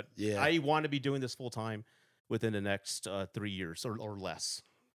set up. But Yeah. I want to be doing this full time within the next 3 years or less.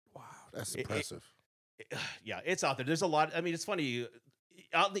 Wow, that's impressive. Yeah, it's out there. There's a lot. I mean, it's funny.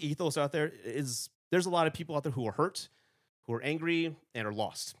 Out in the ethos out there there's a lot of people out there who are hurt, who are angry, and are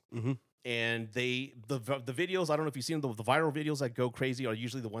lost. And the videos, I don't know if you've seen the viral videos that go crazy are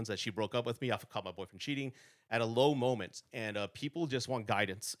usually the ones that she broke up with me. I caught my boyfriend cheating at a low moment. And people just want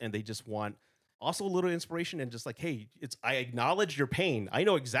guidance, and they just want also a little inspiration and just like, hey, I acknowledge your pain. I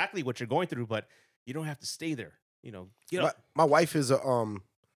know exactly what you're going through, but you don't have to stay there. You know, get up. My wife is a I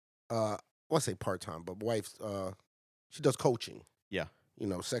want to say part-time, but my wife's she does coaching. Yeah. You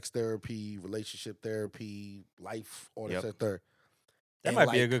know, sex therapy, relationship therapy, life, all that stuff there. That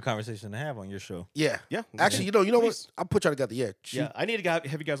might be a good conversation to have on your show. Yeah. Yeah. Actually, you know what? I'll put y'all together. Yeah. I need to have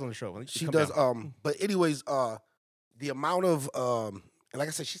you guys on the show. She does. But anyways, the amount of and like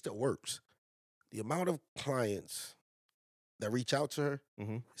I said, she still works. The amount of clients that reach out to her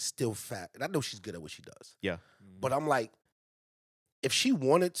is still fat, and I know she's good at what she does. Yeah. But I'm like, if she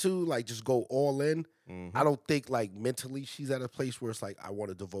wanted to, like, just go all in, I don't think like mentally she's at a place where it's like I want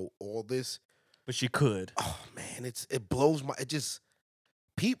to devote all this. But she could. Oh man, it blows my. It just.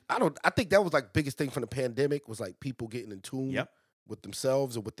 I think that was like biggest thing from the pandemic was like people getting in tune with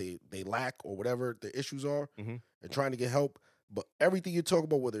themselves or what they lack or whatever their issues are and trying to get help. But everything you talk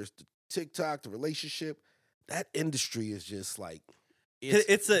about, whether it's the TikTok, the relationship, that industry is just like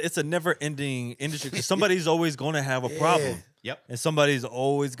it's a never ending industry because somebody's always going to have a problem. Yep. And somebody's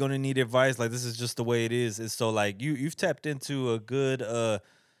always going to need advice. Like this is just the way it is. And so like you've tapped into a good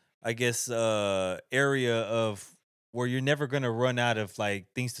I guess area of where you're never going to run out of like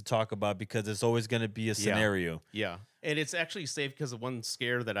things to talk about because there's always going to be a scenario. Yeah. And it's actually safe because the one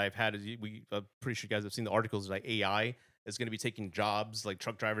scare that I've had is I'm pretty sure you guys have seen the articles like AI is going to be taking jobs like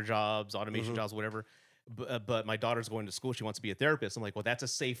truck driver jobs, automation jobs, whatever. But my daughter's going to school. She wants to be a therapist. I'm like, well, that's a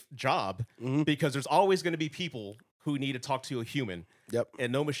safe job because there's always going to be people who need to talk to a human. Yep.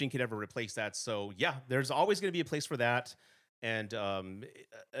 And no machine can ever replace that. So yeah, there's always going to be a place for that. And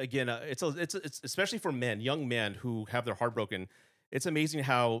again, it's especially for men, young men who have their heart broken. It's amazing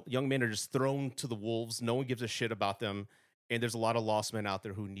how young men are just thrown to the wolves. No one gives a shit about them, and there's a lot of lost men out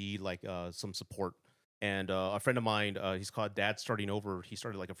there who need like some support. And a friend of mine, he's called Dad Starting Over. He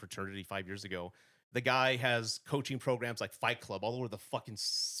started like a fraternity 5 years ago. The guy has coaching programs like Fight Club all over the fucking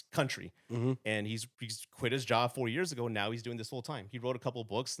country, and he's quit his job 4 years ago. And now he's doing this full time. He wrote a couple of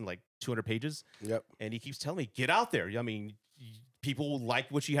books and like 200 pages. Yep. And he keeps telling me, get out there. I mean, people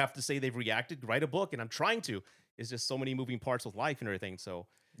like what you have to say. They've reacted. Write a book, and I'm trying to. It's just so many moving parts with life and everything. So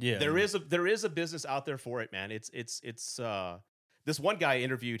yeah, there is a business out there for it, man. It's this one guy I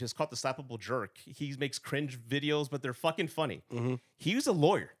interviewed is called The Slappable Jerk. He makes cringe videos, but they're fucking funny. He was a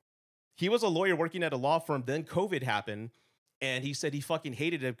lawyer. He was a lawyer working at a law firm. Then COVID happened, and he said he fucking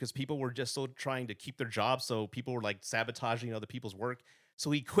hated it because people were just so trying to keep their jobs. So people were like sabotaging other people's work. So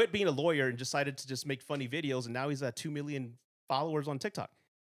he quit being a lawyer and decided to just make funny videos. And now he's at 2 million followers on TikTok.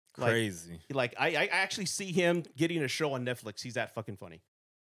 Crazy. Like I actually see him getting a show on Netflix. He's that fucking funny.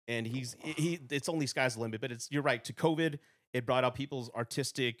 And it's only sky's the limit, but you're right. To COVID, it brought out people's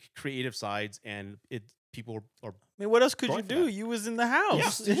artistic, creative sides, and people are. I mean, what else could you do? You was in the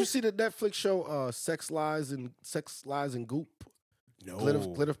house. Did you see the Netflix show Sex Lies and Goop? No.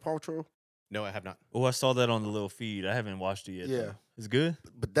 Gwyneth Paltrow? No, I have not. Oh, I saw that on the little feed. I haven't watched it yet. Yeah. Though. It's good?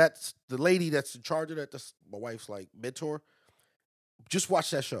 But that's the lady that's in charge of that. That's my wife's like mentor. Just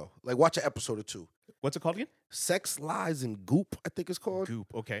watch that show. Like watch an episode or two. What's it called again? Sex, Lies, and Goop, I think it's called. Goop,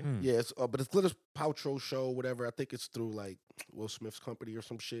 okay. Yeah, it's, but it's Gwyneth Paltrow show, whatever. I think it's through like Will Smith's company or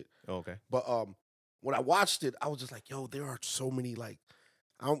some shit. Oh, okay. But when I watched it, I was just like, yo, there are so many like,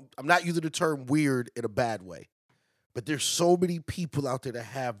 I'm not using the term weird in a bad way, but there's so many people out there that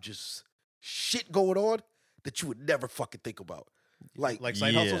have just shit going on that you would never fucking think about. Like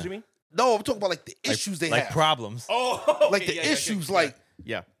side hustles, you mean? No, I'm talking about like the issues they have. Like problems. Oh, okay, like the issues, like,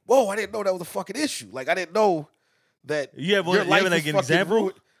 yeah. Whoa, I didn't know that was a fucking issue. Like, I didn't know that You have your life like is an fucking example?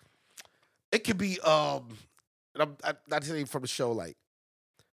 ruined. It could be, and I'm not saying from the show, like,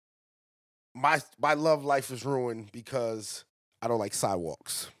 my love life is ruined because I don't like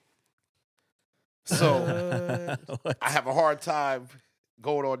sidewalks. So I have a hard time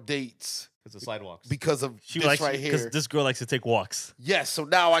going on dates Because the sidewalks. because of She this likes right because here. this girl likes to take walks. Yes, so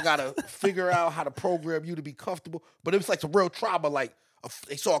now I gotta figure out how to program you to be comfortable. But it was like some real trauma. Like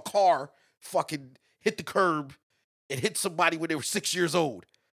they saw a car fucking hit the curb and hit somebody when they were 6 years old.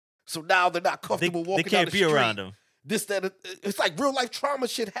 So now they're not They, comfortable they walking down can't the be street. around them. This, that, it's like real life trauma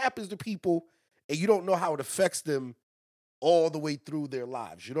shit happens to people, and you don't know how it affects them all the way through their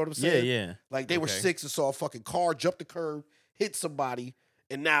lives. You know what I'm Yeah, saying? yeah. Like they were Okay. 6 and saw a fucking car jump the curb, hit somebody,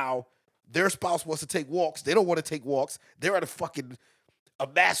 and now their spouse wants to take walks. They don't want to take walks. They're at a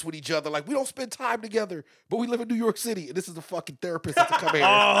mass with each other. Like, we don't spend time together, but we live in New York City, and this is the fucking therapist that's to come here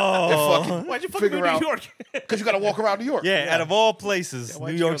and Oh, fucking Why'd you fucking figure go to out New York? because you got to walk around New York. yeah, out of all places, Yeah, why'd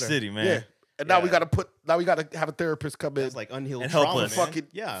New you go York there? City, man. Yeah. And now we Yeah. got to have a therapist come in That's like unhealed And help trauma, us. man. fucking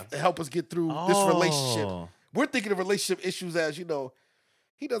Yeah. help us get through this relationship. Oh. We're thinking of relationship issues as,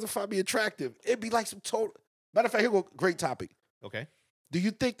 he doesn't find me attractive. It'd be like some total. Matter of fact, here go great topic. Okay. Do you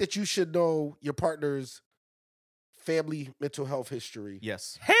think that you should know your partner's family mental health history?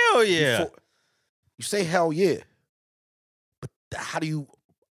 Yes. Hell yeah. before- You say hell yeah, but how do you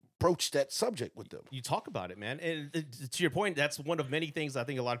broach that subject with them? You talk about it, man. And to your point, that's one of many things I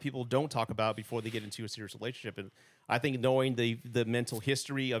think a lot of people don't talk about before they get into a serious relationship. And I think knowing the mental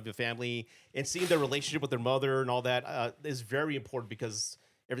history of the family and seeing their relationship with their mother and all that is very important because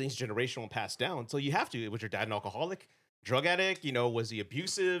everything's generational and passed down. So you have to. Was your dad an alcoholic, drug addict? Was he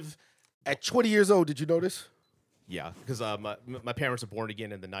abusive? At 20 years old, did you notice? Yeah, because my parents were born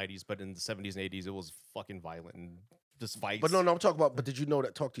again in the 90s, but in the 70s and 80s, it was fucking violent and just fights. But no, I'm talking about. But did you know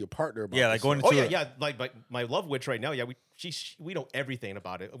that? Talk to your partner about. Yeah, like this going stuff. Oh into yeah, it. yeah. Like my love witch right now. Yeah, we know everything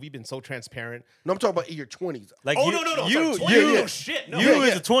about it. We've been so transparent. No, I'm talking about in your 20s. Like Oh you, no, you, sorry, you, yeah. shit. No, you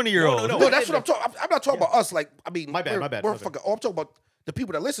yeah, as a 20-year-old. No, No, that's what I'm talking. I'm not talking about us. Like, I mean, My bad, my bad, We're my bad. fucking. Oh, I'm talking about the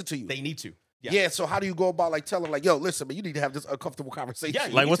people that listen to you. They need to. Yeah. So how do you go about like telling like, yo, listen, man, you need to have this uncomfortable conversation.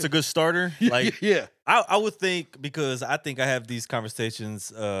 Yeah, Like, what's a good starter? Like, yeah. I would think, because I think I have these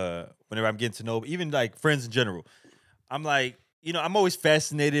conversations whenever I'm getting to know, even like friends in general. I'm like, I'm always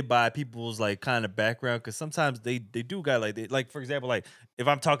fascinated by people's like kind of background, because sometimes they do got like for example, like if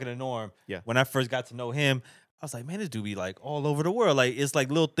I'm talking to Norm, Yeah. when I first got to know him, I was like, man, this dude be like all over the world. Like, it's like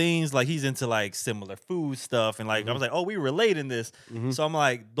little things, like he's into like similar food stuff. And like, I was like, oh, we relate in this. So I'm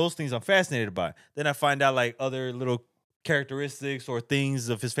like, those things I'm fascinated by. Then I find out like other little characteristics or things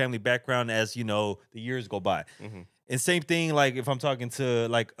of his family background as, the years go by. And same thing, like if I'm talking to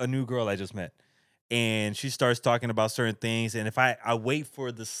like a new girl I just met and she starts talking about certain things. And if I wait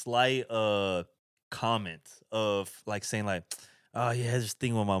for the slight comment of like saying like, oh yeah, this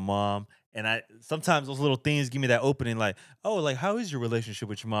thing with my mom. And sometimes those little things give me that opening, like, oh, like, how is your relationship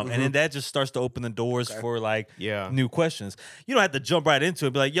with your mom? And then that just starts to open the doors for like Yeah. new questions. You don't have to jump right into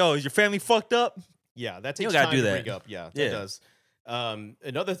it. Be like, yo, is your family fucked up? Yeah, that You takes gotta time do to that. bring up. Yeah, that Yeah. does.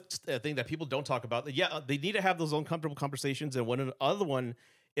 Another thing that people don't talk about, they need to have those uncomfortable conversations. And the other one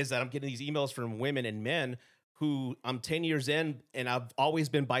is that I'm getting these emails from women and men who I'm 10 years in and I've always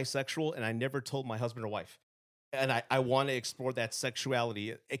been bisexual and I never told my husband or wife. And I want to explore that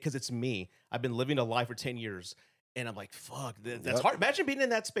sexuality because it's me. I've been living a lie for 10 years. And I'm like, fuck, that's Yep. hard. Imagine being in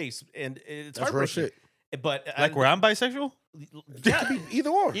that space. And it's That's real heartbreaking. shit. But Like where I'm bisexual? yeah, Either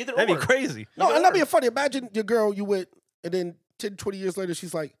or. either That'd or. be crazy. No, Either and that'd or. be funny. Imagine your girl you with, and then 10, 20 years later,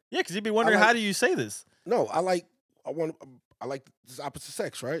 she's like, Yeah, because you'd be wondering, like- how do you say this? no, I like this opposite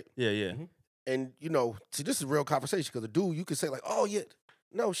sex, right? Yeah, yeah. And see, this is real conversation because a dude, you can say like, oh yeah,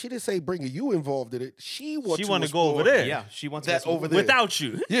 no, she didn't say bringing you involved in it. She wants She to wanna go over explore there. Yeah, she wants That to over there. Without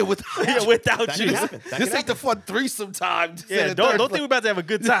you. Yeah, with Yeah, without That you. can happen. That this can ain't the fun threesome time. Yeah, don't think we're about to have a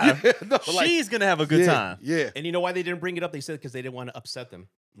good time. No, like- She's gonna have a good yeah, time. Yeah. And you know why they didn't bring it up? They said because they didn't want to upset them.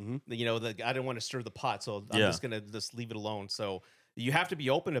 Mhm. I didn't want to stir the pot, so I'm Yeah. just gonna just leave it alone. So you have to be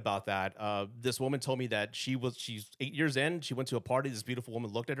open about that. This woman told me that she's 8 years in. She went to a party. This beautiful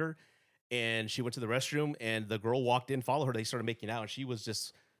woman looked at her, and she went to the restroom, and the girl walked in, followed her. They started making out, and she was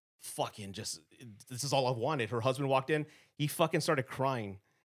just fucking this is all I wanted. Her husband walked in. He fucking started crying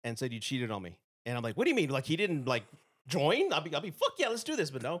and said, "You cheated on me." And I'm like, "What do you mean? Like he didn't like join? I'll be fuck yeah, let's do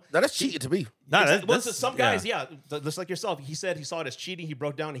this." But no. Now that's cheating to me. Nah, Exactly. Well, that's- some guys, just like yourself. He said he saw it as cheating. He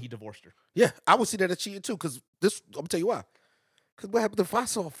broke down and he divorced her. Yeah, I would see that as cheating too. Because I'm gonna tell you why. Because what happened if I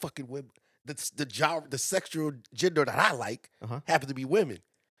saw fucking women, the sexual gender that I like happened to be women,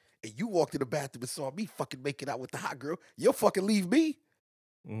 and you walked in the bathroom and saw me fucking making out with the hot girl, you'll fucking leave me.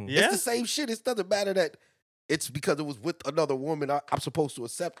 Yeah. It's the same shit. It doesn't matter that it's because it was with another woman. I'm supposed to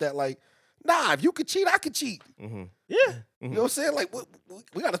accept that. Like, nah, if you could cheat, I could cheat. Mm-hmm. Yeah. You know what I'm saying? Like,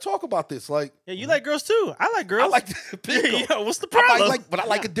 we got to talk about this. Like, Yeah, you like girls too. I like girls. I like yeah, what's the I problem? like, but I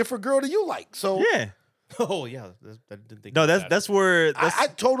like a different girl than you like. So yeah. Oh yeah, I didn't think. No, about that. that's where I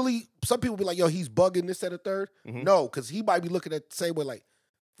totally some people be like, yo, he's bugging this at a third. Mhm. No, because he might be looking at the same way like,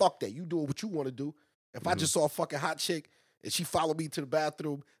 fuck that. You doing what you want to do. If I just saw a fucking hot chick and she followed me to the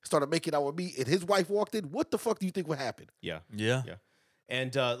bathroom, started making out with me, and his wife walked in, what the fuck do you think would happen? Yeah. Yeah. Yeah.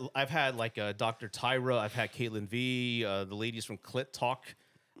 And I've had like Dr. Tyra, I've had Caitlin V, the ladies from Clit Talk.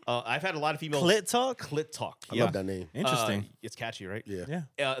 I've had a lot of females. Clit talk. Clit Talk. I Yeah. love that name. Interesting. It's catchy, right? Yeah.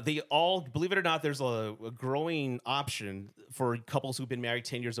 Yeah. They all, believe it or not, there's a growing option for couples who've been married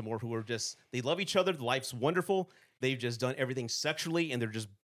 10 years or more who are just, they love each other. Life's wonderful. They've just done everything sexually and there's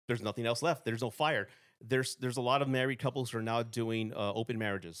nothing else left. There's no fire. There's a lot of married couples who are now doing open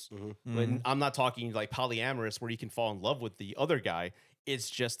marriages. And I'm not talking like polyamorous where you can fall in love with the other guy. It's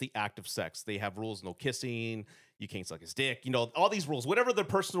just the act of sex. They have rules: no kissing, you can't suck his dick, all these rules, whatever their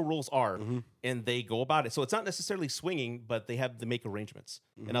personal rules are, and they go about it. So it's not necessarily swinging, but they have to make arrangements.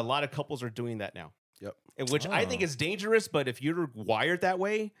 And a lot of couples are doing that now. Yep. And which I think is dangerous, but if you're wired that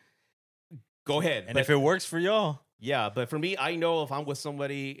way, go ahead. And But- if it works for y'all, yeah, but for me, I know if I'm with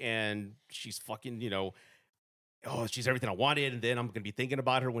somebody and she's fucking, oh, she's everything I wanted, and then I'm gonna be thinking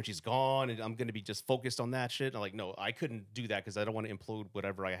about her when she's gone, and I'm gonna be just focused on that shit. I'm like, no, I couldn't do that because I don't want to implode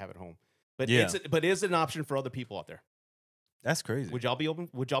whatever I have at home. But Yeah. is it an option for other people out there? that's crazy. Would y'all be open?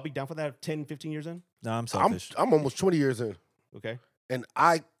 Would y'all be down for that 10, 15 years in? No, I'm I'm selfish. almost 20 years in. Okay. And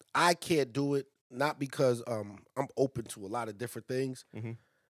I can't do it, not because I'm open to a lot of different things. Mhm.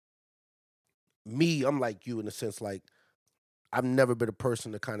 Me, I'm like you in the sense like I've never been a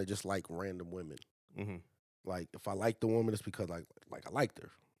person to kind of just like random women. Mm-hmm. Like if I like the woman, it's because like I liked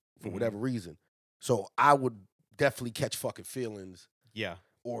her for Mhm. whatever reason. So I would definitely catch fucking feelings, Yeah.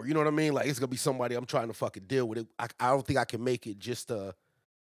 or you know what I mean. Like it's gonna be somebody I'm trying to fucking deal with. It. I don't think I can make it just the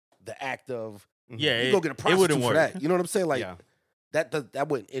act of Yeah, you go get a it prostitute wouldn't for work. that. You know what I'm saying? Like yeah. that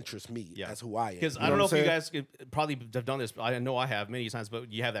wouldn't interest me. Yeah. That's who I am. Because You I don't know what if I'm you saying? guys could probably have done this. I know I have many times,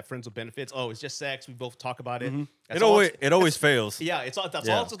 but you have that friends with benefits. Oh, it's just sex. We both talk about it. Mhm. That's It all always it's- it always fails. Yeah, that's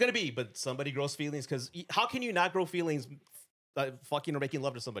Yeah. all it's going to be. But somebody grows feelings because how can you not grow feelings fucking or making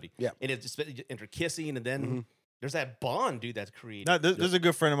love to somebody? Yeah. And it's just enter kissing and then Mhm. there's that bond, dude, that's created. No, there's a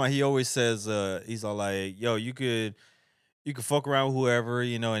good friend of mine. He always says, he's all like, "Yo, you could fuck around with whoever,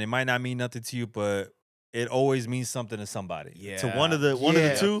 and it might not mean nothing to you, but it always means something to somebody. To one of the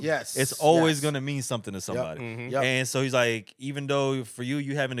Yeah, two, yes, it's always yes. gonna mean something to somebody. Mhm. Yep. And so he's like, even though for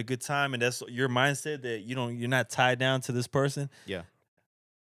you having a good time and that's your mindset that you're not tied down to this person, Yeah.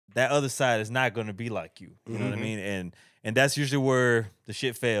 that other side is not gonna be like you. You know what I Mhm. mean? And that's usually where the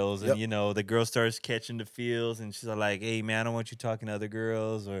shit fails. And Yep. the girl starts catching the feels and she's like, hey man, I don't want you talking to other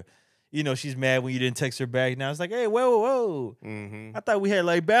girls, or she's mad when you didn't text her back. Now it's like, hey, whoa. Mm-hmm. I thought we had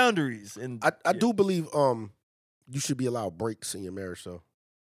like boundaries. And I do believe you should be allowed breaks in your marriage, though.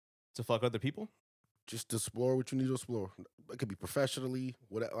 To fuck other people? Just explore what you need to explore. It could be professionally,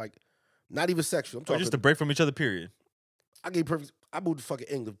 whatever, like not even sexual. I'm or talking just a break from each other, period. I moved to fucking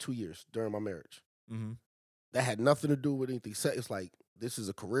England 2 years during my marriage. Mm-hmm. That had nothing to do with anything. It's like this is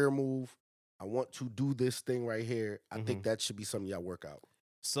a career move. I want to do this thing right here. I think that should be something y'all work out.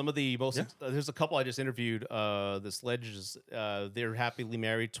 Some of the most Yeah. There's a couple I just interviewed. The Sledges, they're happily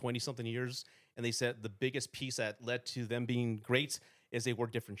married 20-something years, and they said the biggest piece that led to them being great is they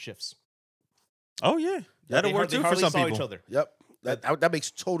work different shifts. Oh yeah, that'll They work hardly too for some saw people. each other. Yep, that makes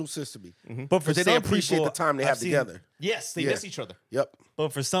total sense to me. But for Because then some they appreciate people, the time they I've have seen- together. Yes, they Yeah. miss each other. Yep.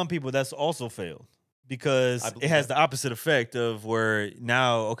 But for some people, that's also failed because I it believe has that. the opposite effect of where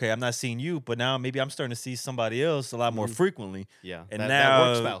now, okay, I'm not seeing you, but now maybe I'm starting to see somebody else a lot more frequently. Yeah, And that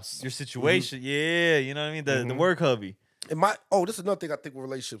now work spouse. your situation, yeah, you know what I mean? The Mhm. work hubby. And this is another thing I think with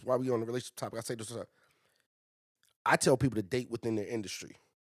relationships. While we on the relationship topic, I say this. I tell people to date within their industry,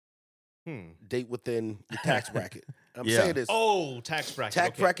 date within the tax bracket. I'm Yeah. saying this. Oh, tax bracket. tax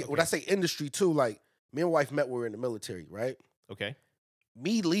Okay, bracket. Okay. When I say industry too, like me and wife met when we were in the military, right? Okay.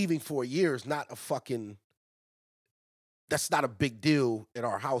 Me leaving for a year is not that's not a big deal in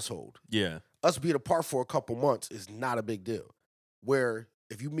our household. Yeah. Us being apart for a couple months is not a big deal. Where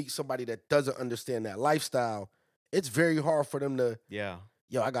if you meet somebody that doesn't understand that lifestyle, it's very hard for them to, Yeah.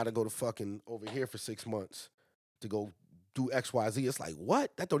 yo, I gotta go to fucking over here for 6 months to go do XYZ. It's like,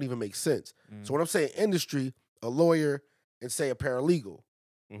 what? That don't even make sense. Mm. So when I'm saying industry, a lawyer and say a paralegal,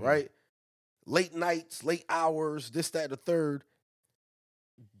 Mhm. right? Late nights, late hours, this, that, and the third.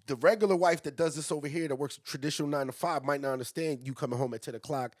 The regular wife that does this over here that works traditional 9 to 5 might not understand you coming home at 10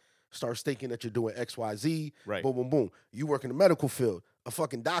 o'clock, starts thinking that you're doing XYZ. Right. Boom, boom, boom. You work in the medical field. A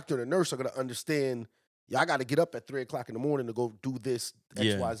fucking doctor and a nurse are gonna understand, yeah, I gotta get up at 3 o'clock in the morning to go do this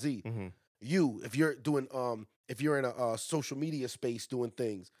Yeah. XYZ. Mhm. You, if you're doing if you're in a social media space doing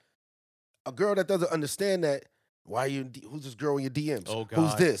things, a girl that doesn't understand that Why are you? Who's this girl in your DMs? Oh, Who's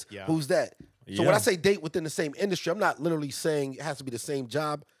God. this? Yeah. Who's that? So Yeah. when I say date within the same industry, I'm not literally saying it has to be the same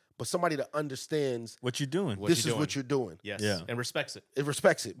job, but somebody that understands What you doing? What this you is what you're doing. Yes. Yeah. And respects it. It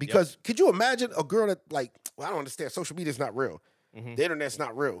respects it. Because could you imagine a girl that like, well, I don't understand. Social media is not real. The internet's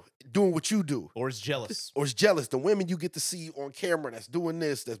not real. Doing what you do. Or is jealous. Or is jealous. The women you get to see on camera that's doing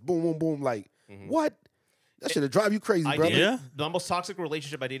this, that's boom, boom, boom. Like, what? That should have drive you crazy, I brother. dated Yeah. the most toxic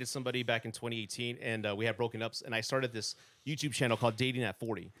relationship. I dated somebody back in 2018, and we had broken ups. And I started this YouTube channel called Dating at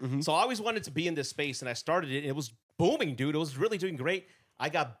 40. So I always wanted to be in this space, and I started it. And it was booming, dude. It was really doing great. I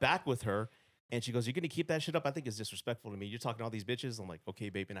got back with her, and she goes, "You're gonna keep that shit up? I think it's disrespectful to me. You're talking to all these bitches." I'm like, "Okay,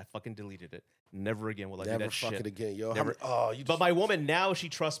 babe," and I fucking deleted it. Never again will I do Never that fuck shit. it again, yo. Never. You But my woman now, she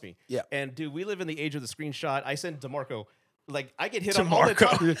trusts me. Yeah. And dude, we live in the age of the screenshot. I sent DeMarco, like I get hit on all the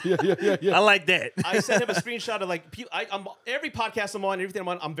time. I like that. I sent him a screenshot of like I'm every podcast I'm on, everything I'm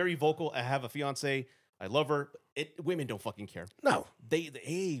on. I'm very vocal. I have a fiance. I love her. Women don't fucking care. No. They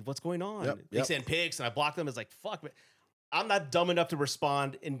hey, what's going on? Yep, They yep. send pics and I block them. It's like fuck. Man. I'm not dumb enough to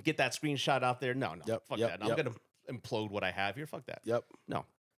respond and get that screenshot out there. No, Yep, fuck yep, that. I'm gonna implode what I have here. Fuck that. Yep. No.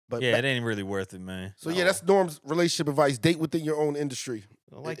 But Yeah, it ain't really worth it, man. so yeah, that's Norm's relationship advice. Date within your own industry.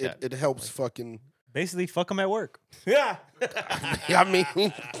 I like it, that. It helps fucking. Basically, fuck them at work. Yeah. I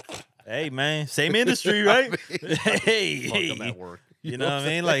mean, Hey, man, same industry, right? Hey, Fuck them at work. you know what I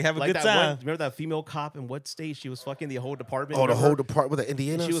mean? Like, have a Like good that time. one, remember that female cop in what state she was fucking the whole department? oh, the remember? whole department with the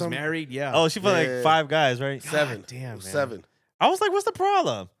Indiana. She or was something? married. Yeah. Oh, she put Yeah. like 5 guys, right? Seven. damn, man. 7. I was like, what's the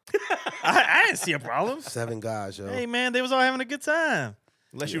problem? I didn't see a problem. 7 guys, yo. Hey, man, they was all having a good time.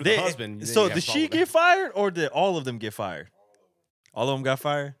 Unless you're They- the husband. then so you have did a she problem get fired or did all of them get fired? All of them got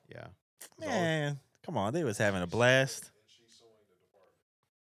fired? with that. Yeah. Man, come on. They was having a blast.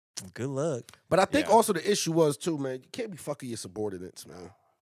 Good luck. But I think Yeah. also the issue was too, man. You can't be fucking your subordinates, man.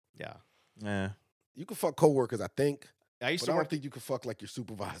 Yeah. Yeah. You can fuck coworkers, I think, I used but to I don't work. think you can fuck like your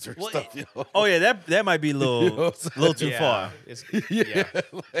supervisor and Well, stuff. Yo. Oh, yeah, that might be a You know little, what I'm little too yeah, far. It's, yeah, yeah.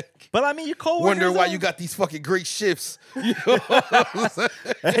 like, But I mean, your coworkers. wonder why though? you got these fucking great shifts. You know what I'm saying?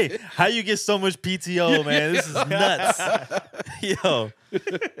 Hey, how you get so much PTO, man? This is nuts. Yo,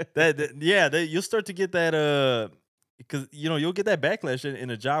 you'll start to get that because you'll get that backlash in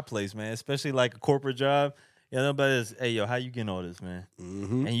a job place, man, especially like a corporate job. Nobody's, hey, yo, how you getting all this, man?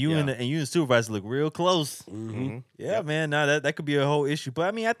 Mhm. And you and the supervisor look real close. Mhm. Yeah, man. Now that could be a whole issue. But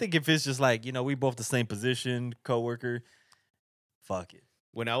I mean, I think if it's just like we both the same position, coworker, fuck it.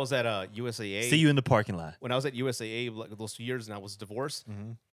 When I was at USAA, See you in the parking lot. when I was at USAA like those few years and I was divorced,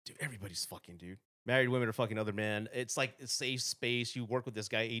 Mhm. dude, everybody's fucking, dude. Married women are fucking other men. It's like a safe space. You work with this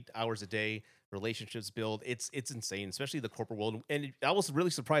guy 8 hours a day. Relationships build. It's insane, especially the corporate world. And I was really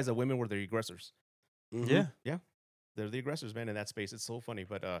surprised that women were the aggressors. Mhm. Yeah. They're the aggressors, man, in that space. It's so funny,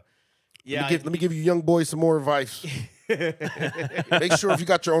 but Let yeah. me give you young boys some more advice. Make sure if you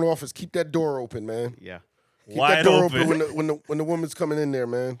got your own office, keep that door open, man. yeah. Keep Wide that door open. when the woman's coming in there,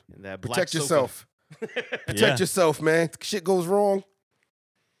 man. And that black Protect sofa. yourself. Protect yourself, man. Shit goes wrong,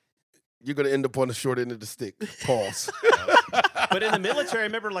 you're gonna end up on the short end of the stick. Pause. But in the military, I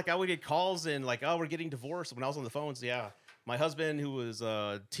remember like I would get calls and like, oh, we're getting divorced. When I was on the phones, yeah, my husband who was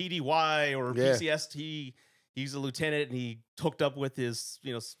TDY or Yeah. PCST, he's a lieutenant and he hooked up with his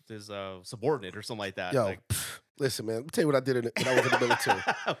subordinate or something like that. Yo, Like, listen, man. Let me tell you what I did when I was in the military.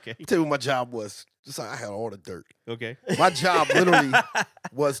 okay, Let me tell you what my job was. Just like I had all the dirt. okay. My job literally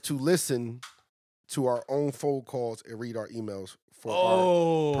was to listen to our own phone calls and read our emails for our.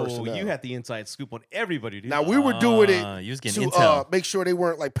 Oh, personnel. you had the inside scoop on everybody, dude. Now we were doing You it was getting to intel. make sure they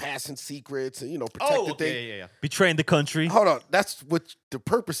weren't like passing secrets and protect oh, the okay, thing. yeah. Betraying the country. Hold on, that's what the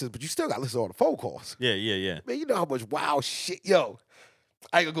purpose is, but you still got to listen to all the phone calls. Yeah. Man, you know how much wild shit, yo.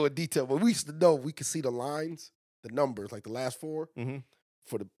 I ain't gonna go in detail, but we used to know we could see the lines, the numbers, like the last 4 Mhm.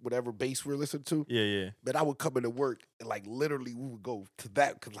 for the whatever base we're listening to. Yeah. But I would come into work and like literally we would go to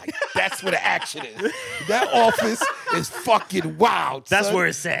that because like that's where the action is. That office is fucking wild. That's son. where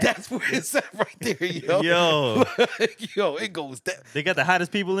it's at. That's where it's at right there, yo. Yo. Yo, it goes that. They got the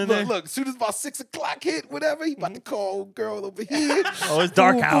hottest people in there. Look, as soon as about 6 o'clock hit, whatever, he about to call old girl over here. Oh, it's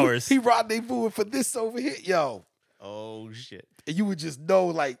dark Boom, boom. hours. He rendezvousing for this over here, yo. Oh shit. And you would just know,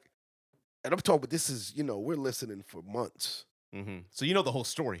 like, and I'm talking about this is, we're listening for months. Mm-hmm. So you know the whole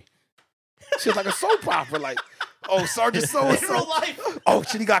story. Shit like a soap opera, like, oh, Sergeant so and In real so. life. Oh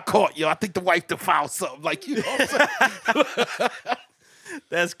shit, he got caught, yo. I think the wife to file something, like, you know what I'm saying?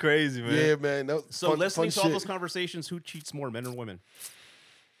 That's crazy, man. Yeah, man. That was So fun, listening fun to all shit. those conversations, who cheats more, men or women?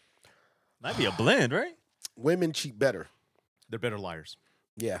 Might be a blend, right? Women cheat better. They're better liars.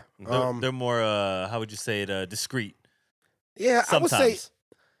 Yeah. They're more, how would you say it, discreet. Yeah, I would Sometimes. say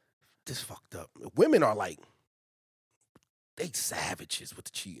this fucked up. Women are like they savages with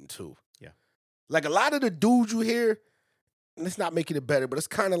the cheating too. Yeah. Like a lot of the dudes you hear, and it's not making it better, but it's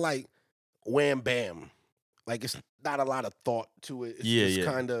kind of like wham bam. Like it's not a lot of thought to it. It's just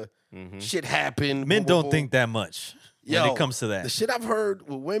kind of shit happened. Men boom, don't boom, think that much when it comes to that. The shit I've heard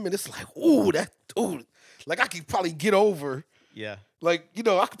with women, it's like, ooh, like I could probably get over. Yeah. Like, you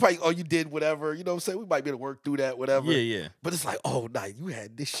know, I could probably, oh, you did whatever. You know what I'm saying? We might be able to work through that, whatever. Yeah. But it's like, oh, nah, you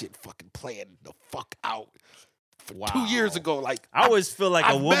had this shit fucking planned the fuck out. 2 years ago, like I always feel like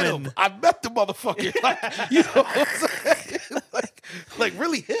a woman. I met the motherfucker. Like, you know what I'm saying? like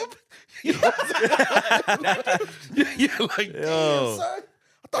really him? You know what I'm saying? Yeah, like, damn, son.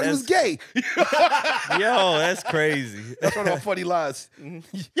 I thought he was gay. Yo, that's crazy. That's one of my funny lines.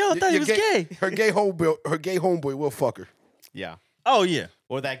 Yo, I thought he was gay. Her gay homeboy will fuck her. Yeah. Oh yeah.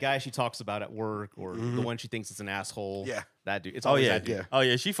 Or that guy she talks about at work, or the one she thinks is an asshole. Yeah. That dude. It's Oh always yeah. that dude. Yeah. Oh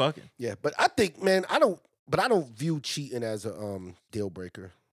yeah. She fucking. Yeah, but I think, man, I don't view cheating as a deal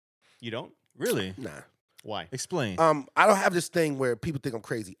breaker. You don't? Really? Nah. Why? Explain. I don't have this thing where people think I'm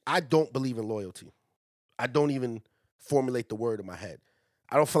crazy. I don't believe in loyalty. I don't even formulate the word in my head.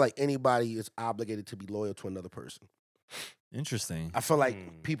 I don't feel like anybody is obligated to be loyal to another person. Interesting. I feel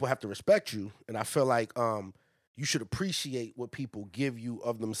like people have to respect you, and I feel like you should appreciate what people give you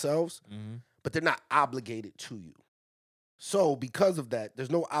of themselves, but they're not obligated to you. So because of that,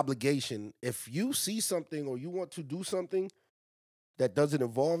 there's no obligation. If you see something or you want to do something that doesn't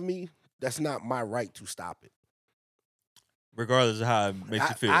involve me, that's not my right to stop it. Regardless of how it makes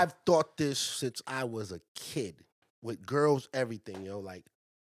you feel. I've thought this since I was a kid with girls, everything, yo. Like,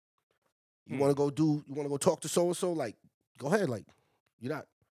 you want to go talk to so and so? Like, go ahead. Like, you're not.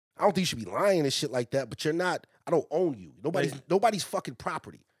 I don't think you should be lying and shit like that. But you're not. I don't own you. Nobody's fucking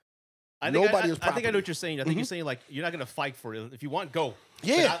property. I think I know what you're saying. I think you're saying like you're not gonna fight for it. If you want, go.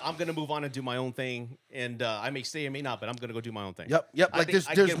 Yeah. I'm gonna move on and do my own thing, and I may stay, I may not, but I'm gonna go do my own thing. Yep. Like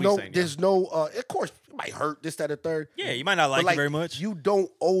there's no. Of course, it might hurt this, that, or third. Yeah, you might not like it very much. You don't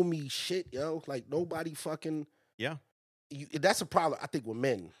owe me shit, yo. Like nobody fucking. Yeah. That's a problem. I think with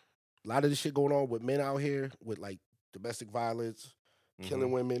men, a lot of this shit going on with men out here with like domestic violence,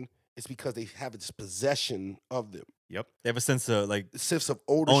 killing women. It's because they have this possession of them. Yep. They have a sense of like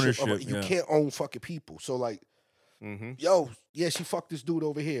ownership. You yeah. can't own fucking people. So like, yo, yeah, she fucked this dude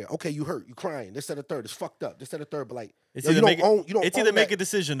over here. Okay, you hurt, you crying. This, that, or third. It's fucked up. This, that, or third. But like, it's yo, either make a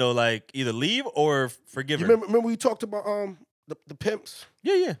decision though, like either leave or forgive her. Remember we talked about the pimps?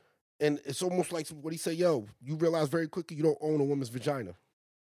 Yeah. And it's almost like what he said, yo, you realize very quickly you don't own a woman's vagina.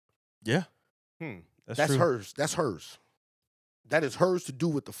 Yeah. That's hers. That's hers. That is hers to do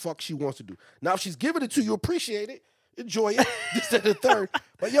what the fuck she wants to do. Now, if she's giving it to you, appreciate it, enjoy it, this, that, and the third.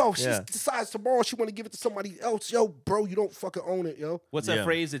 But yo, if she decides tomorrow she want to give it to somebody else, yo, bro, you don't fucking own it, yo. What's that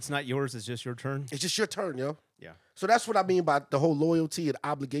phrase? It's not yours, it's just your turn? It's just your turn, yo. Yeah. So that's what I mean by the whole loyalty and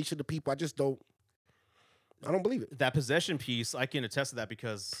obligation to people. I don't believe it. That possession piece, I can attest to that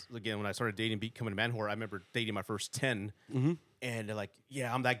because, again, when I started dating, becoming a man whore, I remember dating my first 10. And they're like,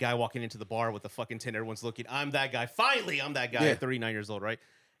 yeah, I'm that guy walking into the bar with the fucking 10. Everyone's looking. I'm that guy. Finally, I'm that guy at 39 years old, right?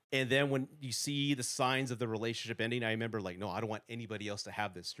 And then when you see the signs of the relationship ending, I remember like, no, I don't want anybody else to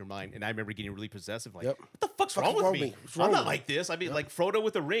have this. You're mine. And I remember getting really possessive. Like, what the fuck's wrong with me? I'm not like this. I mean, like Frodo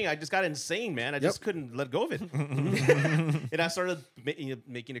with the ring. I just got insane, man. I just couldn't let go of it. And I started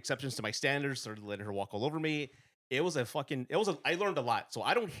making exceptions to my standards. Started letting her walk all over me. I learned a lot. So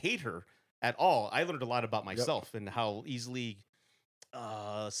I don't hate her at all. I learned a lot about myself and how easily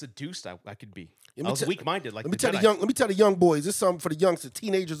seduced I could be. I was weak-minded. Like let me tell the young boys. This is something for the youngsters,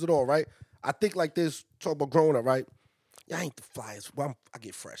 teenagers, and all. Right? I think like this. Talk about growing up, right? Yeah, I ain't the flyest. Well, I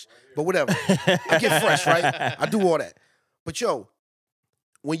get fresh, but whatever. I get fresh, right? I do all that. But yo,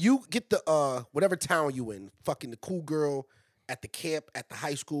 when you get the whatever town you in, fucking the cool girl at the camp, at the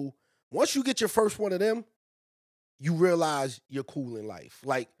high school. Once you get your first one of them, you realize you're cool in life.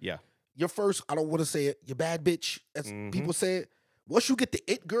 Like, your first. I don't want to say it. Your bad bitch, as people say it. Once you get the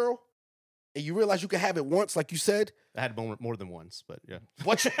it girl, and you realize you can have it once, like you said. I had more than once, but yeah.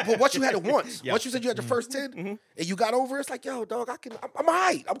 Once you had it once. Once you said you had your first 10, and you got over it, it's like, yo, dog, I'm all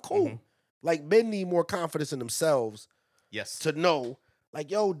right. I'm cool. Like, men need more confidence in themselves. Yes. To know, like,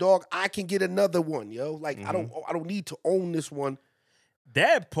 yo, dog, I can get another one, yo. Like, I don't need to own this one.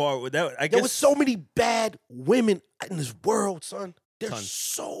 That part, I guess. There was so many bad women in this world, son. There's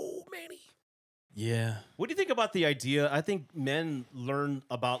so many. Yeah. What do you think about the idea? I think men learn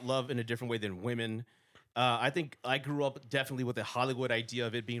about love in a different way than women. I think I grew up definitely with the Hollywood idea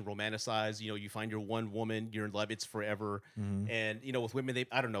of it being romanticized. You know, you find your one woman, you're in love, it's forever. And, you know, with women,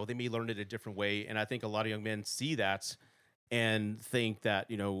 they may learn it a different way. And I think a lot of young men see that and think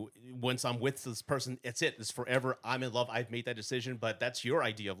that, once I'm with this person, it's it. It's forever. I'm in love. I've made that decision, but that's your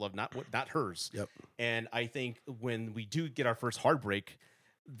idea of love, not hers. Yep. And I think when we do get our first heartbreak,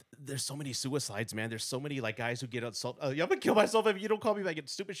 there's so many suicides, man. There's so many like guys who get assault. I'm gonna kill myself if you don't call me back.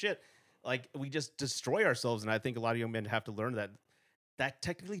 It's stupid shit. Like we just destroy ourselves, and I think a lot of young men have to learn that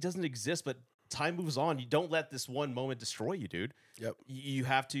technically doesn't exist, but time moves on. You don't let this one moment destroy you, dude. Yep. You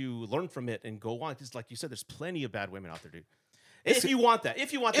have to learn from it and go on. Because like you said, there's plenty of bad women out there, dude. If you want that,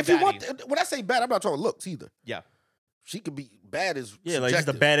 when I say bad, I'm not talking looks either. Yeah. She could be bad as like just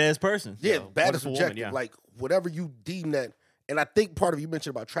a badass person. Yeah, bad as wonderful subjective. woman, yeah. Like whatever you deem that. And I think part of you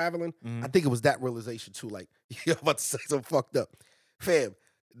mentioned about traveling. I think it was that realization too. Like, I'm about to say something fucked up. Fam,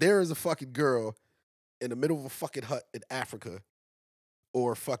 there is a fucking girl in the middle of a fucking hut in Africa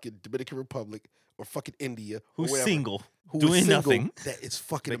or fucking Dominican Republic or fucking India. Who's or wherever, single, who is doing single, nothing. That is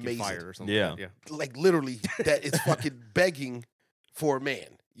fucking Making amazing. fire or something. Yeah. Like that. Yeah. Like literally, that is fucking begging for a man.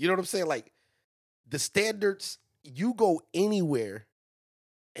 You know what I'm saying? Like the standards, you go anywhere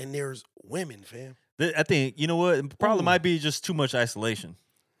and there's women, fam. I think you know what the problem might be just too much isolation.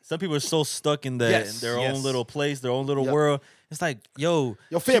 Some people are so stuck in their own little place, their own little world. It's like, yo,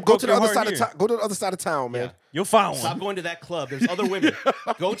 fam, go to the other side of town. Go to the other side of town, man. Yeah. You'll find Stop one. going to that club. There's other women.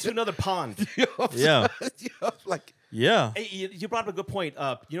 Go to another pond. Yeah. Like, Yeah. Hey, you brought up a good point.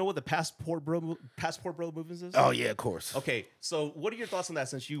 You know what the passport bro movement is? oh yeah, of course. Okay, so what are your thoughts on that?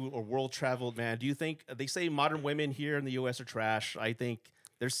 Since you are world traveled, man, do you think they say modern women here in the U.S. are trash? I think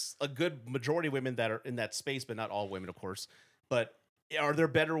there's a good majority of women that are in that space, but not all women, of course. But are there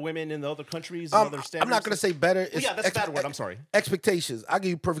better women in the other countries? And other standards? I'm not going to say better. Well, yeah, that's a bad word. I'm sorry. Expectations. I'll give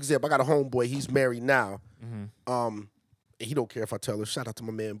you a perfect example. I got a homeboy. He's married now. And he don't care if I tell her. Shout out to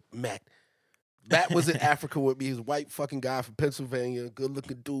my man, Matt. Matt was in Africa with me. He's a white fucking guy from Pennsylvania. Good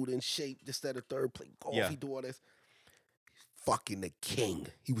looking dude in shape. This, that, or third. Play golf. Yeah. He do all this. He's fucking the king.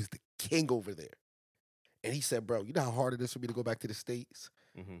 He was the king over there. And he said, bro, you know how hard it is for me to go back to the States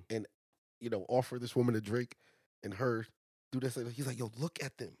and, offer this woman a drink and her do this. He's like, yo, look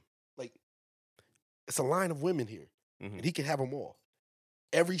at them. Like, it's a line of women here. And he can have them all.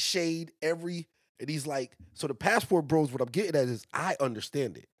 Every shade, and he's like, so the passport bros, what I'm getting at is I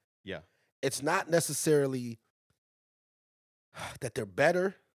understand it. Yeah. It's not necessarily that they're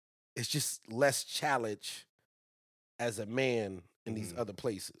better. It's just less challenge as a man in these other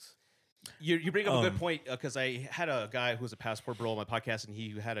places. You bring up a good point because I had a guy who was a passport bro on my podcast, and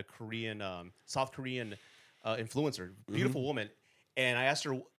he had a South Korean influencer, beautiful woman, and I asked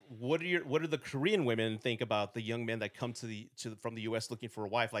her, what do the Korean women think about the young men that come from the U.S. looking for a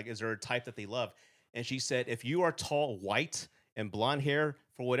wife? Like, is there a type that they love? And she said, if you are tall, white, and blonde hair,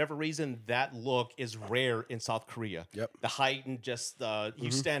 for whatever reason, that look is rare in South Korea. Yep. The height and just you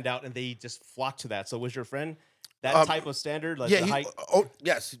stand out, and they just flock to that. So was your friend that type of standard? Like the height? Oh,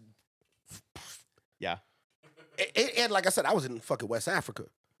 yes. Yeah. And like I said, I was in fucking West Africa.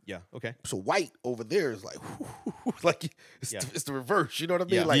 Yeah. Okay. So white over there is like, it's the reverse. You know what I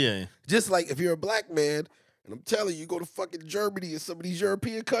mean? Yeah. Like, just like if you're a black man, and I'm telling you, go to fucking Germany and some of these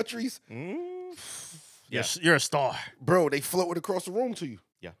European countries. Yeah. You're a star. Bro, they floating across the room to you.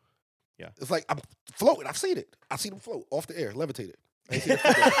 Yeah. Yeah. It's like, I'm floating. I've seen it. I've seen them float off the air, levitated. I ain't seen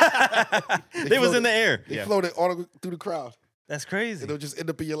it They was in the air. They floated all through the crowd. That's crazy. And they'll just end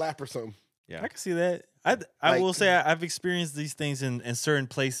up in your lap or something. Yeah. I can see that. I will say I've experienced these things in certain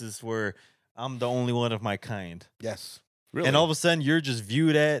places where I'm the only one of my kind. Yes. Really? And all of a sudden you're just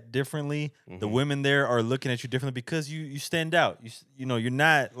viewed at differently. The women there are looking at you differently because you stand out. You're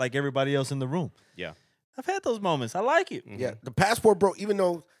not like everybody else in the room. Yeah. I've had those moments. I like it. Yeah. The passport bro, even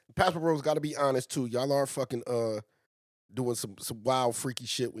though the passport bro's got to be honest too, y'all are fucking doing some wild freaky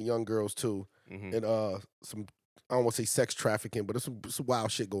shit with young girls too. And some, I don't want to say sex trafficking, but there's some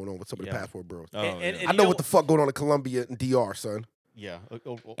wild shit going on with some of the passport bros. Oh, And I know what the fuck going on in Colombia and DR, son. Yeah.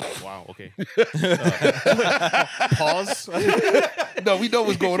 Oh, wow. Okay. Pause. No, we know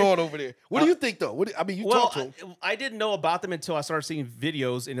what's going on over there. What do you think though? You talk to them. I didn't know about them until I started seeing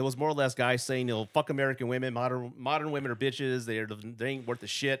videos, and it was more or less guys saying, fuck American women, modern women are bitches, they ain't worth the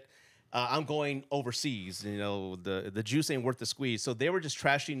shit. I'm going overseas, the juice ain't worth the squeeze. So they were just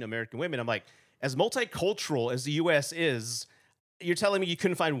trashing American women. I'm like, as multicultural as the U.S. is, you're telling me you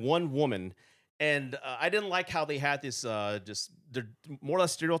couldn't find one woman. And I didn't like how they had this, they're more or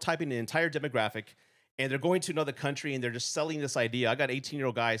less stereotyping the entire demographic. And they're going to another country and they're just selling this idea. I got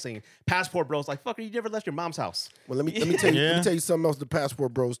 18-year-old guys saying, passport bros, like, fucker, you never left your mom's house. Well, let me tell you, let me tell you something else. The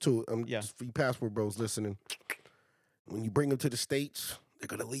passport bros too. Yeah. Just for you passport bros listening, when you bring them to the States, they're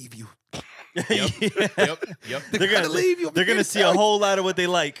gonna leave you. Yep. Yep. They're gotta leave you over They're here gonna to see tell a you. whole lot of what they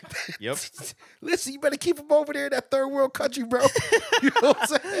like. Yep. Listen, you better keep them over there in that third world country, bro. You know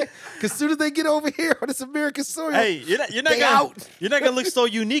what I'm saying? Because as soon as they get over here on this American soil, Hey, you're not they gonna out. you're not gonna look so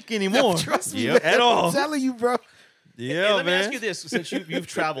unique anymore. Trust me, Yep. man. At all. I'm telling you, bro. Yeah, And let me man. ask you this: since you've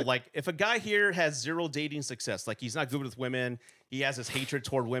traveled, like, if a guy here has zero dating success, like he's not good with women, he has this hatred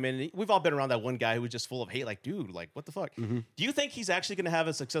toward women. We've all been around that one guy who was just full of hate. Like, dude, like, what the fuck? Do you think he's actually going to have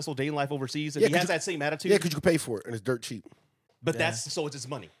a successful dating life overseas if Yeah, he 'cause has you- that same attitude? Yeah, because you can pay for it and it's dirt cheap. But that's so it's his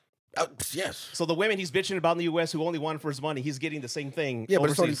money. Yes. So the women he's bitching about in the U.S. who only want it for his money, he's getting the same thing. Yeah, but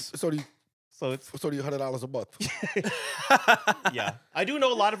overseas. it's only So it's $100 a month. yeah. I do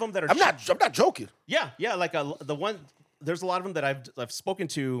know a lot of them that are. I'm not joking. Yeah, like there's a lot of them that I've spoken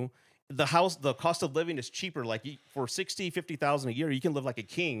to. The cost of living is cheaper. Like for 60, 50,000 a year, you can live like a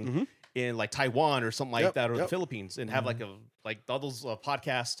king in like Taiwan or something like Yep, that, or the yep. Philippines, and have like all those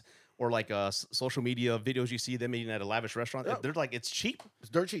podcasts or like social media videos you see them eating at a lavish restaurant. Yep. They're like, it's cheap. It's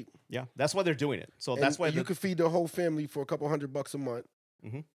dirt cheap. Yeah, that's why they're doing it. So And that's why you can feed the whole family for a couple $100 a month.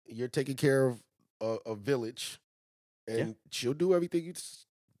 Mhm. You're taking care of a village, and Yeah. she'll do everything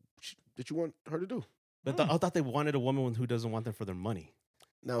that you want her to do. But I thought they wanted a woman who doesn't want them for their money.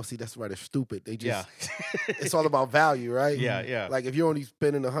 Now, see, that's why they're stupid. They just Yeah, it's all about value, right? yeah. Like if you're only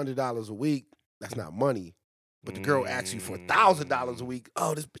spending $100 a week, that's not money. But the girl asks you for $1,000 a week.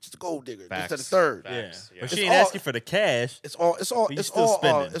 Oh, this bitch is a gold digger. This to the Facts. third. Yeah, Facts, yeah. but It's she ain't all- asking for the cash. It's all. But you still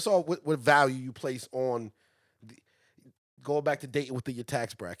spending. It's all what value you place on. Going back to dating within your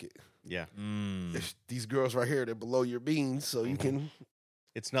tax bracket. Yeah, If these girls right here, they're below your means, so you can.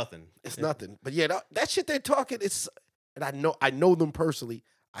 it's nothing. It's nothing. But yeah, that shit they're talking. It's and I know them personally.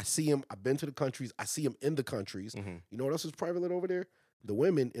 I see them. I've been to the countries. I see them in the countries. Mhm. You know what else is prevalent over there? The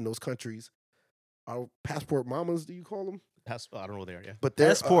women in those countries are passport mamas. Do you call them? I don't know there. Yeah. But they're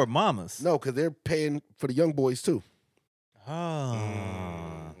Passport mamas. no, because they're paying for the young boys too.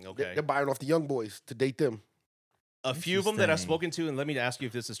 Oh. Okay. They're buying off the young boys to date them. A few of them that I've Interesting. spoken to, and let me ask you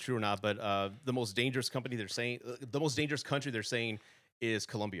if this is true or not. But the most dangerous country they're saying is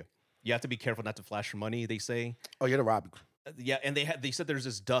Colombia. You have to be careful not to flash your money. They say, Oh, you're the robbie. yeah, and they said there's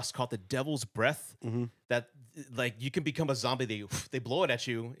this dust called the devil's breath that like you can become a zombie. They blow it at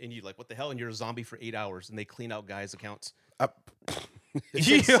you, and you like what the hell, and you're a zombie for 8 hours, and they clean out guys' accounts. It's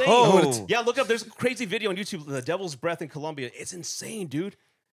insane. Yo. Yeah, look up. There's a crazy video on YouTube. The devil's breath in Colombia. It's insane, dude.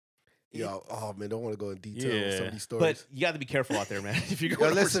 Yo, oh man, don't want to go in detail with some Yeah. of these stories. But you got to be careful out there, man. If you go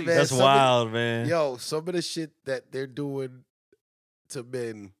Yo, listen, overseas. man. That's some of- wild, man. Yo, some of the shit that they're doing to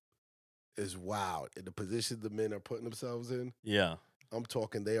men is wild. And the positions the men are putting themselves in, Yeah. I'm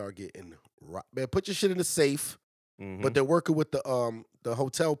talking they are getting man. Put your shit in the safe, Mhm. but they're working with the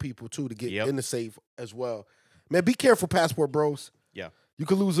hotel people too to get Yep. in the safe as well. Man, be careful, passport bros. Yeah. You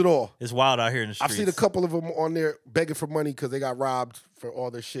can lose it all. It's wild out here in the I've streets. seen a couple of them on there begging for money because they got robbed for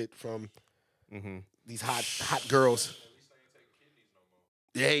all their shit from Mhm. these hot girls.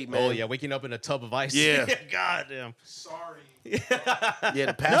 Hey man. Oh yeah, waking up in a tub of ice. Yeah. God damn. Yeah, the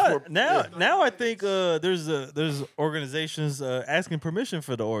No, passport. now, yeah. now I think there's organizations asking permission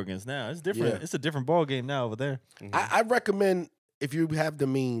for the organs. Now it's different. Yeah. It's a different ball game now over there. I recommend if you have the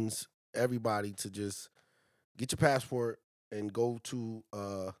means, everybody to just get your passport and go to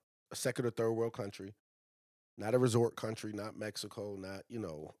a second or third world country, not a resort country, not Mexico, not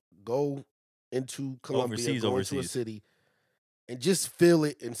go into Colombia, Overseas, go into a overseas. city, and just feel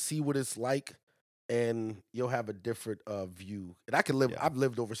it and see what it's like, and you'll have a different view. And I can live. Yeah. I've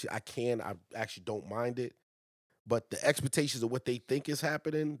lived overseas. I actually don't mind it. But the expectations of what they think is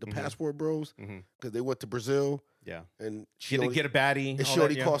happening, the Mhm. passport bros, Mhm. because they went to Brazil Yeah. and Get a baddie. and all she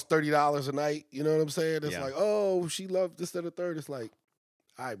only that, yeah. cost $30 a night. You know what I'm saying? It's Yeah. like, oh, she loved this, that, and the third. It's like,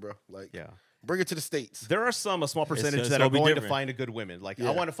 all right, bro. Like, Yeah. bring it to the States. There are a small percentage it's that gonna are be going to different. find a good woman. Like, I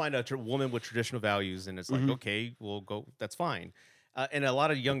Yeah. want to find a woman with traditional values, and it's like, Mhm. okay, we'll go. That's fine. And a lot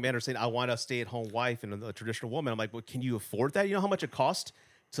of young men are saying, I want a stay-at-home wife and a traditional woman. I'm like, well, can you afford that? You know how much it costs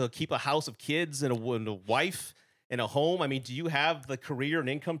to keep a house of kids and a wife and a home? I mean, do you have the career and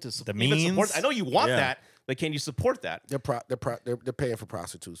income to The even support? means? I know you want Yeah. that, but can you support that? They're paying for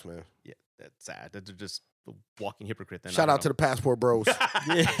prostitutes, man. Yeah, that's sad. They're just a walking hypocrite. Then Shout out to the passport bros.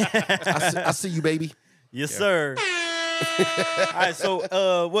 Yeah. I see you, baby. Yes, sir. All right,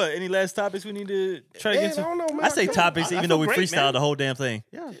 so what? Any last topics we need to try to Man, get to? I don't know, man. I say topics, I even feel though we great, freestyled man. the whole damn thing.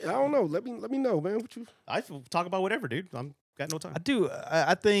 Yeah, I don't know. Let me know, man. What you? I talk about whatever, dude. I'm got no time. I do.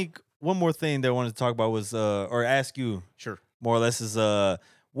 I think one more thing that I wanted to talk about was, or ask you Sure. more or less is,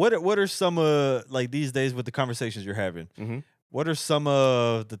 what are some like these days with the conversations you're having? Mhm. What are some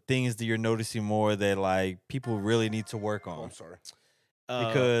of the things that you're noticing more that like people really need to work Oh, on? I'm sorry.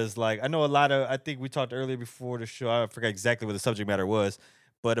 Because like I know a lot of, I think we talked earlier before the show, I forgot exactly what the subject matter was,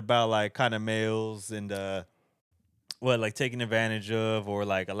 but about like kind of males and what, like taking advantage of, or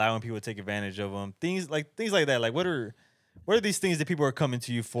like allowing people to take advantage of them, things like that. Like what are these things that people are coming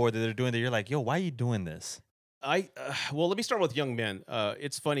to you for, that they're doing, that you're like, yo, why are you doing this? Well, let me start with young men.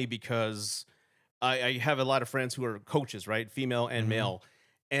 It's funny because I have a lot of friends who are coaches, right, female and male,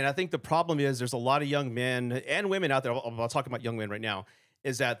 and I think the problem is there's a lot of young men and women out there. I'll talk about young men right now.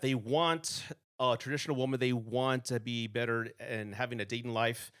 Is that they want a traditional woman, they want to be better and having a dating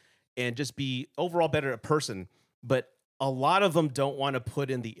life and just be overall better a person. But a lot of them don't want to put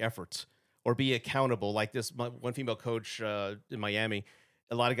in the effort or be accountable. Like this one female coach in Miami,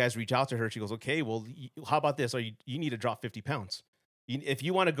 a lot of guys reach out to her. She goes, okay, well, how about this? You need to drop 50 pounds. If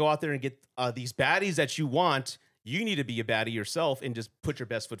you want to go out there and get these baddies that you want, you need to be a baddie yourself and just put your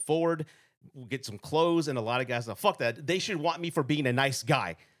best foot forward. We'll get some clothes. And a lot of guys are, fuck that. They should want me for being a nice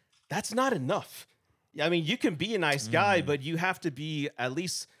guy. That's not enough. I mean, you can be a nice guy, but you have to be at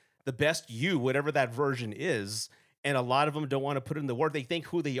least the best you, whatever that version is. And a lot of them don't want to put in the work. They think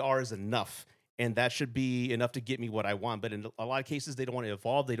who they are is enough. And that should be enough to get me what I want. But in a lot of cases, they don't want to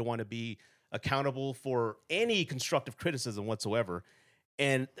evolve. They don't want to be accountable for any constructive criticism whatsoever.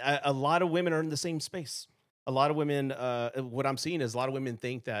 And a lot of women are in the same space. A lot of women, what I'm seeing is a lot of women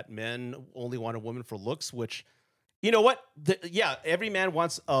think that men only want a woman for looks, which, you know what? Yeah, every man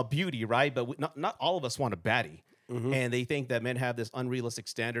wants a beauty, right? But not all of us want a baddie. And they think that men have this unrealistic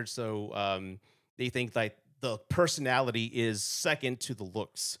standard. So they think like the personality is second to the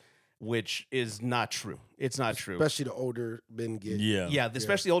looks, which is not true. It's not true. Especially the older men get. Yeah,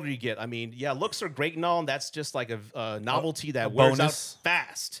 especially the older you get. I mean, yeah, looks are great and all, and that's just like a novelty that wears out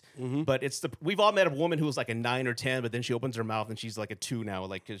fast. But we've all met a woman who was like a 9 or 10, but then she opens her mouth and she's like a 2 now,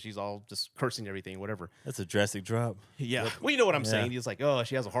 like because she's all just cursing everything, whatever. That's a drastic drop. Yeah, well, you know what I'm saying. He's like, oh,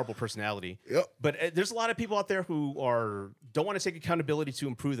 she has a horrible personality. Yep. But there's a lot of people out there who don't want to take accountability to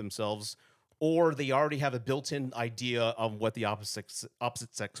improve themselves, or they already have a built-in idea of what the opposite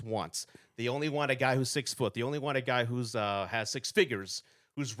sex wants. They only want a guy who's 6 foot. They only want a guy who's has 6 figures,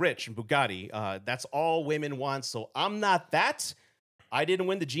 who's rich and Bugatti. That's all women want. So I'm not that. I didn't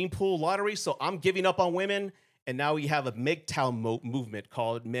win the gene pool lottery, so I'm giving up on women. And now we have a MGTOW movement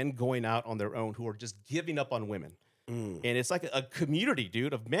called men going out on their own who are just giving up on women. And it's like a community,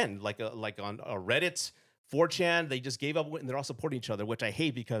 dude, of men, like on Reddit, 4chan. They just gave up and they're all supporting each other, which I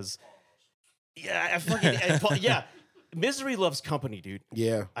hate because... Yeah, I fucking yeah. Misery loves company, dude.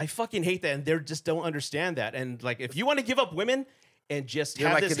 Yeah, I fucking hate that, and they just don't understand that. And like, if you want to give up women and just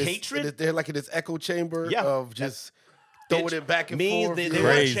have like this hatred, they're like in this echo chamber of just throwing it back and forth. They Crazy,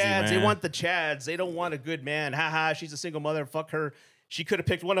 want Chads. man. They want the Chads. They don't want a good man. Haha, she's a single mother. Fuck her. She could have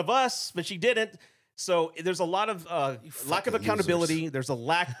picked one of us, but she didn't. So there's a lot of lack of accountability. Losers. There's a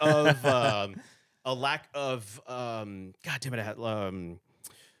lack of God damn it.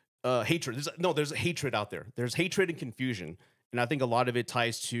 Hatred. There's hatred out there. There's hatred and confusion. And I think a lot of it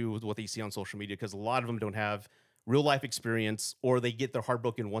ties to what they see on social media because a lot of them don't have real life experience or they get their heart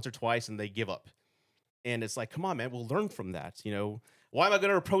broken once or twice and they give up. And it's like, come on, man, we'll learn from that. You know, why am I going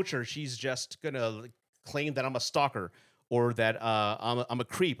to approach her? She's just going to claim that I'm a stalker or that I'm a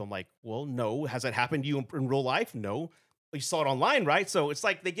creep. I'm like, well, no. Has that happened to you in real life? No. You saw it online, right? So it's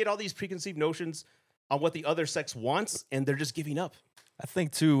like they get all these preconceived notions on what the other sex wants and they're just giving up. I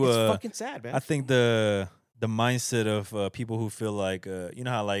think too. It's fucking sad, man. I think the mindset of people who feel like you know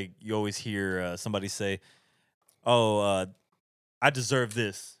how like you always hear somebody say, "Oh, I deserve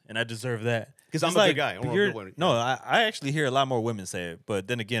this and I deserve that," because I'm a good guy. Or a good one. No, I actually hear a lot more women say it. But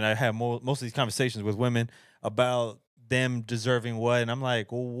then again, I have most of these conversations with women about them deserving what, and I'm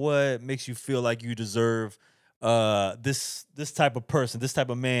like, well, what makes you feel like you deserve this type of person, this type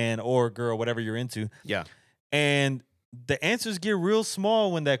of man or girl, whatever you're into? Yeah, and the answers get real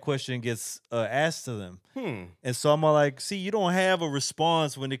small when that question gets asked to them. And so I'm all like, see, you don't have a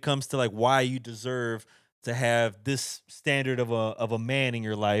response when it comes to like why you deserve to have this standard of a man in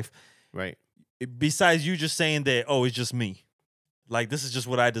your life. Right. Besides you just saying that, oh, it's just me. Like, this is just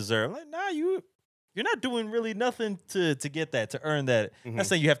what I deserve. Like, nah, you're not doing really nothing to get that, to earn that. I'm not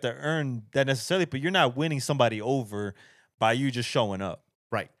saying you have to earn that necessarily, but you're not winning somebody over by you just showing up.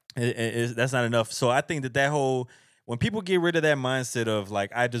 Right. That's not enough. So I think that whole... When people get rid of that mindset of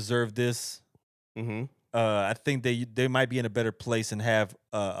like I deserve this, I think they might be in a better place and have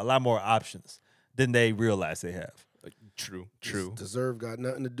a lot more options than they realize they have. True. Deserve got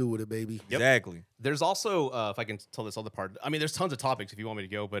nothing to do with it, baby. Yep. Exactly. There's also, if I can tell this other part, I mean, there's tons of topics if you want me to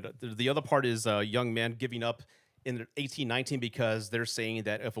go, but the other part is young men giving up in 18, 19 because they're saying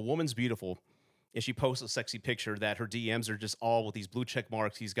that if a woman's beautiful, and she posts a sexy picture that her DMs are just all with these blue check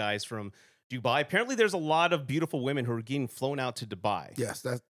marks. These guys from Dubai. Apparently, there's a lot of beautiful women who are getting flown out to Dubai. Yes,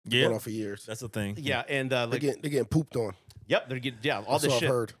 that's Yeah. going on for years. That's the thing. Yeah, and They're getting pooped on. yep, they're getting all That's this what shit.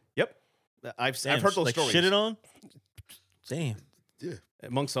 I've heard. Yep, I've Damn, heard those like stories. shitted on. Damn. Yeah.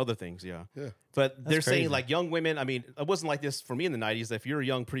 Amongst other things, yeah. Yeah. But they're That's saying crazy. like young women. I mean, it wasn't like this for me in the '90s. If you're a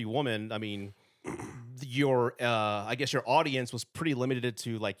young pretty woman, I mean, your I guess your audience was pretty limited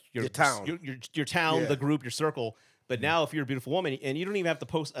to like Your town. your town, Yeah. the group, your circle. But now, if you're a beautiful woman, and you don't even have to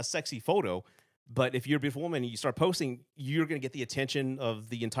post a sexy photo, but if you're a beautiful woman and you start posting, you're going to get the attention of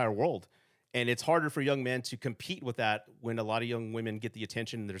the entire world. And it's harder for young men to compete with that when a lot of young women get the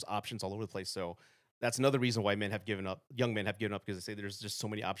attention. And there's options all over the place. So that's another reason why men have given up. Young men have given up because they say there's just so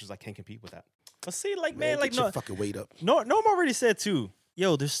many options. I can't compete with that. But see, like Man, man, like get your no, fucking weight up. Norm already said too.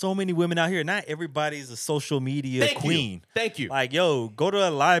 Yo, there's so many women out here. Not everybody's a social media queen. Thank you. Like, yo, go to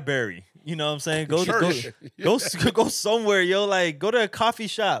a library. You know what I'm saying? Go Church. go somewhere, yo. Like, go to a coffee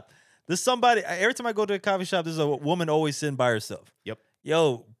shop. There's somebody. Every time I go to a coffee shop, there's a woman always sitting by herself. Yep.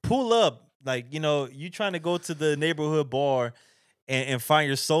 Yo, pull up. Like, you know, you trying to go to the neighborhood bar and find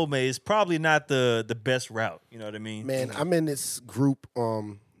your soulmate is probably not the best route. You know what I mean? Man, I'm in this group,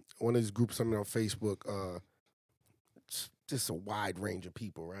 one of these groups I'm in on Facebook, just a wide range of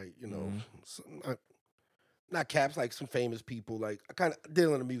people, right? You know, not caps, like some famous people. Like, I kind of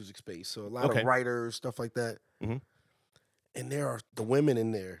deal in the music space, so a lot Okay. of writers, stuff like that. Mhm. And there are the women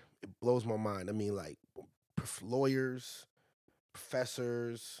in there. It blows my mind. I mean, like lawyers,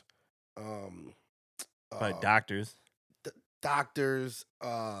 professors, Like doctors. doctors,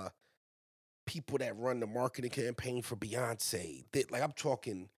 people that run the marketing campaign for Beyonce. Like, I'm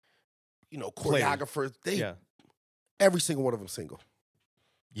talking, you know, Players. choreographers. Yeah. Every single one of them single.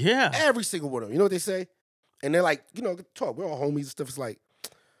 Yeah. Every single one of them. You know what they say? And they're like, you know, talk. We're all homies and stuff. It's like,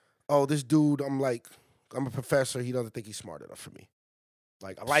 oh, this dude, I'm a professor. He doesn't think he's smart enough for me.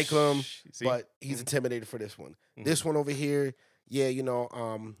 Like, I like him, See? but he's intimidated for this one. Mhm. This one over here, yeah, you know,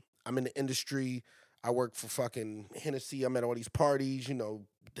 I'm in the industry. I work for fucking Hennessy. I'm at all these parties, you know,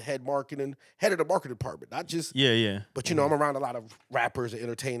 the head of the marketing department. Not just, Yeah. but you know, I'm around a lot of rappers and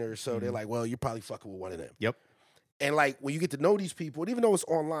entertainers. So they're like, well, you're probably fucking with one of them. Yep. And like, when you get to know these people, and even though it's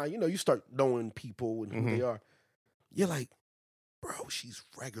online, you know, you start knowing people and who they are. You're like, bro, she's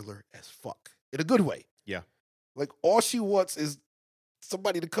regular as fuck. In a good way. Yeah. Like, all she wants is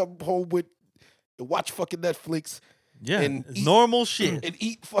somebody to come home with and watch fucking Netflix Yeah. And It's eat- normal shit. and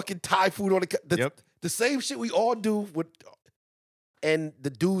eat fucking Thai food on the Yep. the same shit we all do with. And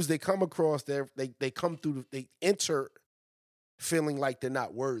the dudes they come across, they come through, they enter feeling like they're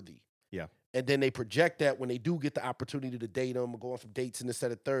not worthy. Yeah. And then they project that when they do get the opportunity to date them or go on some dates and this,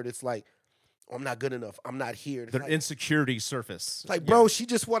 that, and third, it's like, oh, I'm not good enough. I'm not here. It's Their like, insecurities surface. it's like, bro, she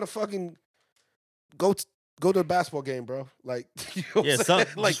just want to fucking go to a basketball game, bro. Like, you know what Yeah, I'm some saying?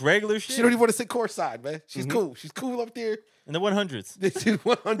 Like, just regular shit. she don't even want to sit courtside, man. She's Mhm. cool. She's cool up there. in the 100s. This is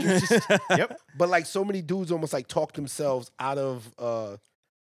 100. Yep. But like, so many dudes almost like talk themselves out of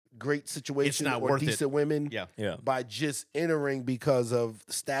great situations not or worth it. decent women Yeah. Yeah. by just entering because of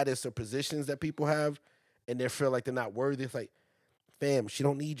status or positions that people have, and they feel like they're not worthy. It's like, fam, she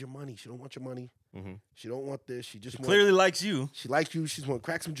don't need your money. She don't want your money. Mhm. She don't want this. She just Clearly likes you. she likes you. She's want to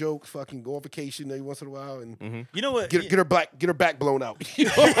crack some jokes, fucking go on vacation every once in a while, and You know what? get her back blown out. You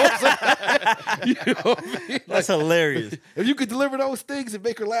know what I'm saying? You know what I mean? That's Like, hilarious. if you could deliver those things and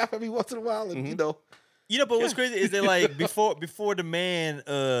make her laugh every once in a while, and you know, You know, but what's crazy is that like before the man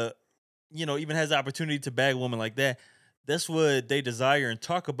you know, even has the opportunity to bag a woman like that, that's what they desire and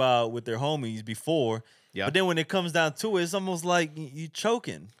talk about with their homies before. Yeah. But then when it comes down to it, it's almost like you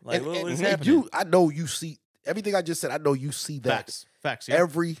choking. Like what is happening? I know you see everything I just said. I know you see that Facts. Yeah.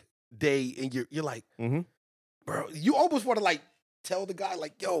 every day, and you're like, Mhm. bro, you almost want to like tell the guy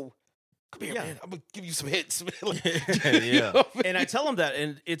like, yo, come here, Yeah. man. I'm gonna give you some hits. Man. Like, Yeah. you know what I mean? And I tell them that,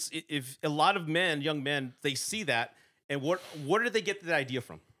 and if a lot of men, young men, they see that, and where did they get that idea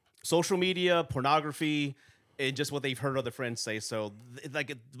from? Social media, pornography, and just what they've heard other friends say. So,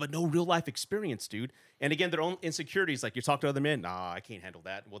 but no real life experience, dude. And again, their own insecurities. Like you talk to other men, nah, I can't handle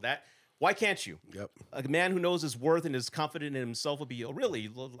that. Well, why can't you? Yep. A man who knows his worth and is confident in himself will be, oh, really?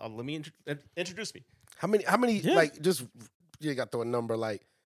 Let me introduce me. How many Yeah. like just you got to throw a number like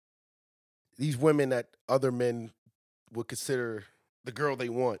these women that other men would consider the girl they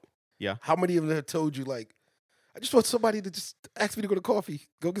want. Yeah. How many of them have told you like, I just want somebody to just ask me to go to coffee,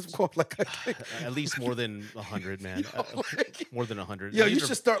 go get some coffee? Like, At least more than 100, man. like- More than 100. yo, you These are-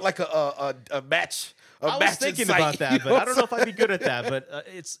 should start like a match. I was matching thinking site, about that, you but know I don't know if what I'd be good at that. But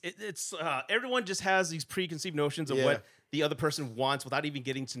it's everyone just has these preconceived notions of Yeah. what the other person wants without even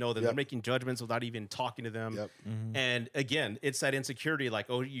getting to know them. Yep. They're making judgments without even talking to them. Yep. And again, it's that insecurity. Like,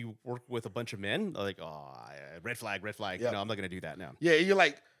 oh, you work with a bunch of men. Like, oh, red flag, red flag. Yep. No, I'm not gonna do that now. Yeah, you're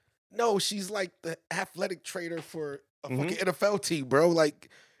like, no, she's like the athletic trainer for a Mhm. fucking NFL team, bro. Like,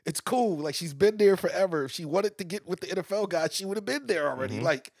 it's cool. Like, she's been there forever. If she wanted to get with the NFL guys, she would have been there already. Mhm.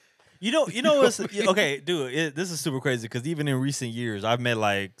 Like, You know what's okay, dude. This is super crazy because even in recent years, I've met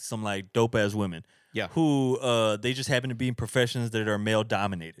like some like dope ass women, Yeah. who they just happen to be in professions that are male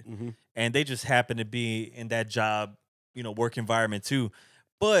dominated, Mhm. and they just happen to be in that job, work environment too.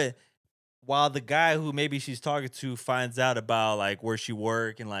 But while the guy who maybe she's talking to finds out about like where she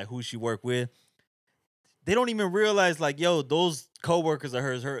work and like who she work with, they don't even realize like, yo, those coworkers of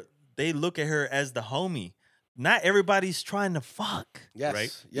hers, they look at her as the homie. Not everybody's trying to fuck. yes, Right?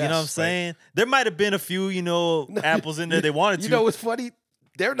 yes, You know what I'm saying? There might have been a few, apples in there they wanted to. You know what's funny?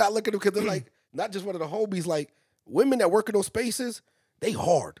 They're not looking because they're like, not just one of the homies, like women that work in those spaces, they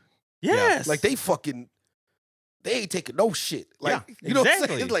hard. yes. Like they ain't taking no shit. Like, Yeah, you know what I'm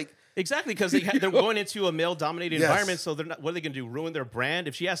exactly. saying? Like, Exactly, because they're going into a male-dominated Yes. environment, so they're not. What are they going to do? Ruin their brand?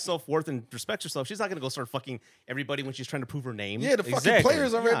 If she has self-worth and respects herself, she's not going to go start fucking everybody when she's trying to prove her name. yeah, the fucking Exactly.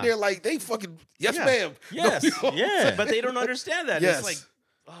 players are Yeah. in there like they fucking, yes, Yeah. ma'am. Yes, You know what I'm yeah. saying? But they don't understand that. Yes. It's like,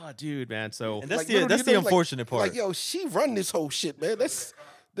 oh, dude, man. So And that's Like, the literally, that's you the know, like- unfortunate part. Like, yo, she run this whole shit, man.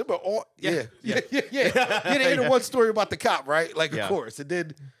 Them are all, yeah. Yeah. They had the one story about the cop, right? Like, Yeah. of course. And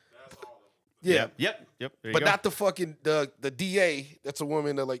then, yeah. yep. There you But go. not the fucking, the DA, that's a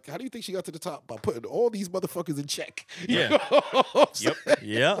woman that like, how do you think she got to the top? By putting all these motherfuckers in check. You Yeah. know what I'm Yep. saying?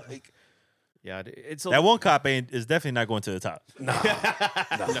 yeah. Like, Yeah, it's a, That one cop is definitely not going to the top.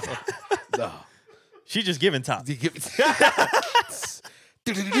 no. She just giving top. You give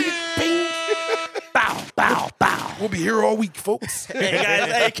Bing. Bow, bow, bow. We'll be here all week, folks. Hey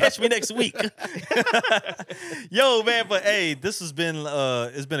guys, hey, catch me next week. Yo, man, but hey, this has been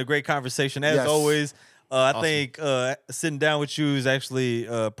it's been a great conversation as Yes. always. I Awesome. think sitting down with you is actually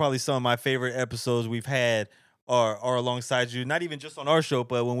probably some of my favorite episodes we've had are alongside you. Not even just on our show,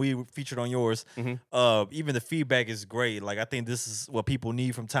 but when we featured on yours. Even the feedback is great. Like I think this is what people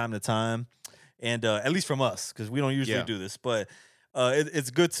need from time to time, and at least from us because we don't usually Yeah. do this, but.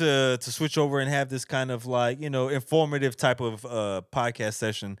 It's good to switch over and have this kind of like informative type of podcast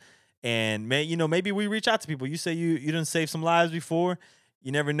session, and maybe we reach out to people. You say you didn't save some lives before.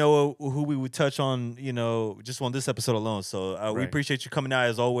 You never know who we would touch on. Just on this episode alone. So we Right. appreciate you coming out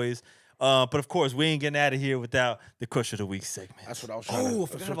as always. But of course, we ain't getting out of here without the Crush of the Week segment. That's what I was trying Oh, I to.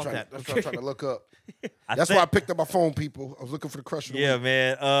 forgot that's what about I'm trying- that. That's what I'm trying to look up. I That's think- why I picked up my phone, people. I was looking for the crush of the Yeah, week.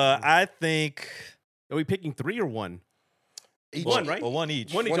 man. I think Are we picking 3 or 1? Each. One, right? well, one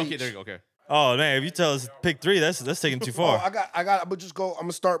each. One each. One Okay, each. there you go. Okay. Oh man, if you tell us pick 3, that's taking too Oh, far. I got. I'm gonna just go. I'm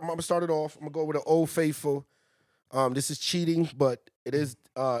gonna start it off. I'm gonna go with an Old Faithful. This is cheating, but it is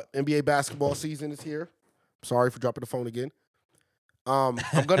NBA basketball season is here. Sorry for dropping the phone again. I'm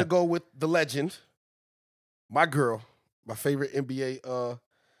gonna go with the legend, my girl, my favorite NBA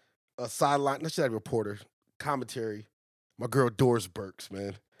sideline. Not that reporter, commentary. My girl Doris Burks,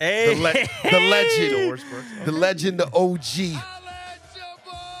 man. Hey, The legend, Doris Burks. the legend, the OG.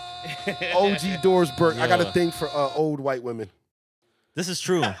 OG Doris Burke. I got a Yeah. thing for old white women. This is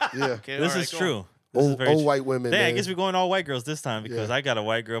true. Yeah. Okay, This all right, is go true. on. This is Old, very old true. white women. Dang, I man. guess we're going all white girls this time because Yeah. I got a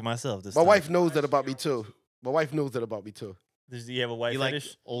white girl myself this My time. wife knows that about me too. My wife knows that about me too. Do you have a white You like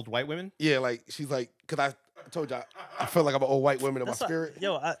fetish? old white women? Yeah, like she's like, cause I told you I feel like I'm an old white woman in my That's why- spirit.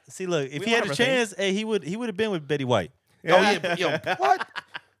 Yo, see, look, if We he all had a have our thing. chance, hey, he would have been with Betty White. Oh yeah, but yo, what?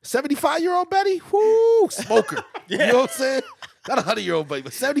 75-year-old Betty? Whoo, smoker. You know what I'm saying? Not a 100-year-old Betty,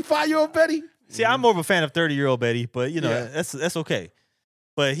 but 75-year-old Betty. See, I'm more of a fan of 30-year-old Betty, but Yeah. that's okay.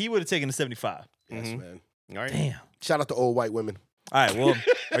 But he would have taken the 75. Yes, Mhm. man. All right. Damn. Shout out to old white women. All right, well,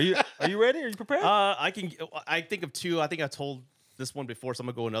 are you ready? Are you prepared? I think of 2. I think I told this one before, so I'm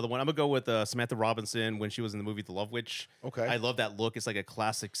gonna go another one. I'm gonna go with Samantha Robinson when she was in the movie The Love Witch. Okay. I love that look. It's like a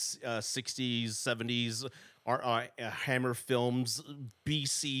classic 60s, 70s Hammer Films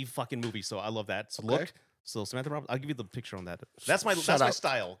BC fucking movie. So I love that Okay. look. So Samantha Robinson, I'll give you the picture on that. That's my Shout my out.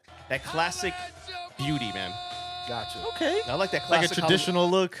 style. That classic beauty, man. Gotcha. okay. I like that Like classic a traditional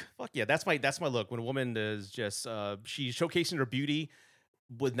look. Fuck yeah, that's my look. When a woman is just she's showcasing her beauty,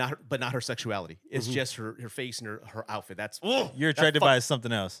 but not her sexuality. It's just her face and her outfit. That's You're attracted by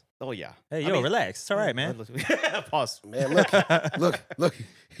something else. Oh yeah. Hey, I yo, mean- relax. It's all right, man. Pause. Man, look.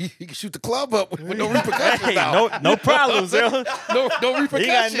 He can shoot the club up with no repercussions. Hey, now. no problems, yo. no You ain't repercussions.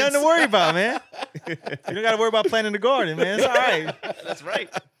 got nothing to worry about, man. You don't got to worry about planting the garden, man. It's all right. That's right.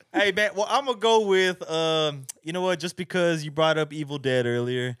 Hey, man. Well, I'm gonna go with you know what? Just because you brought up Evil Dead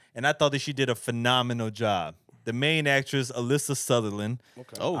earlier, and I thought that she did a phenomenal job. the main actress, Alyssa Sutherland.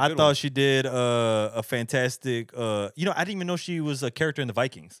 Okay. Oh, I good thought one. she did a fantastic. I didn't even know she was a character in the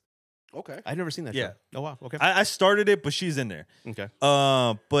Vikings. Okay. I've never seen that Yeah. show. Oh wow. Okay. I started it, but she's in there. Okay.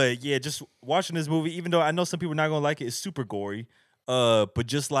 But yeah, just watching this movie, even though I know some people are not gonna like it, it's super gory. But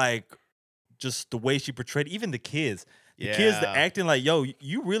just the way she portrayed, even the kids. The kids, the Yeah. acting like, yo,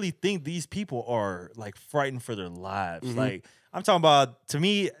 you really think these people are like frightened for their lives? Mhm. Like, I'm talking about. To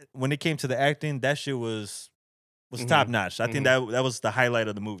me, when it came to the acting, that shit was Mhm. top notch. I think that was the highlight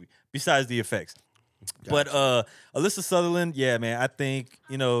of the movie, besides the effects. But Alyssa Sutherland, yeah, man, I think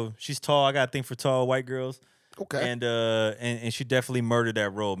she's tall. I got a thing for tall white girls, Okay. and she definitely murdered that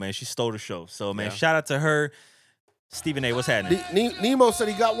role, man. She stole the show. So man, Yeah. shout out to her. Stephen A, what's happening? Nemo said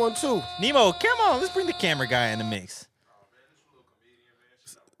he got one too. Nemo, come on, let's bring the camera guy in the mix.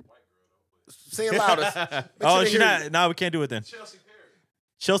 Say it louder. Make Oh, sure they she's hear you. not. No, we can't do it then.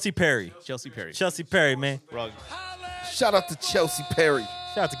 Chelsea Perry. Chelsea Perry. Man. Rug. Shout out to Chelsea Perry.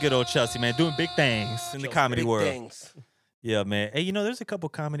 Shout out to good old Chelsea, man. Doing big things in the comedy Big world. things. Yeah, man. Hey, there's a couple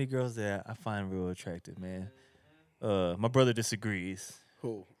comedy girls that I find real attractive, man. My brother disagrees.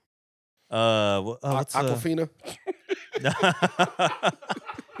 Who? What's Aquafina.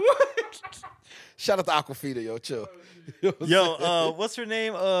 Shout out to Aquafina, yo. Chill. Yo, what's her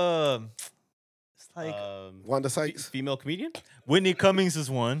name? It's like Wanda Sykes. Female comedian. Whitney Cummings is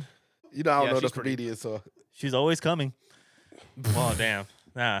one. You know I don't Yeah, know the she's pretty. comedian, so She's always coming. Oh damn.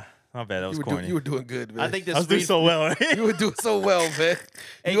 Nah, my bad. That was corny. you were doing good, man. I think this. I was doing so well. you were doing so well, man.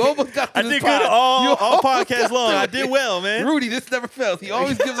 You almost got to I this did pod. good all You almost podcast got long. to I it. did well, man. Rudy, this never fails. He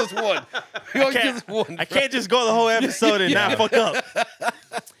always gives us one. He always gives us one. I can't just go the whole episode and not fuck up.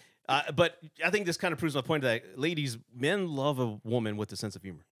 But I think this kind of proves my point that ladies, men love a woman with a sense of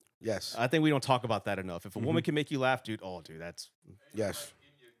humor. Yes. I think we don't talk about that enough. If a Mm-hmm. woman can make you laugh, dude, that's Yes.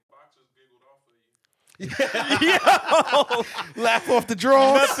 Yo, Laugh off the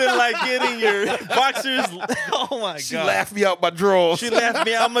drawers. nothing like getting your boxers. Oh my She god. laughed me out my drawers. She laughed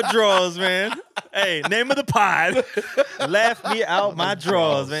me out my drawers, man. Hey, name of the pod. Laugh me out my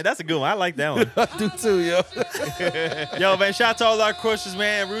drawers, man. That's a good one. I like that one. I do too, yo. Yo, man, shout out to all our crushers,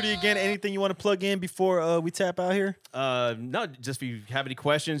 man. Rudy, again, anything you want to plug in before we tap out here? no, just if you have any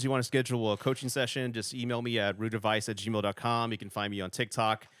questions, you want to schedule a coaching session, just email me at rudeadvice@gmail.com. You can find me on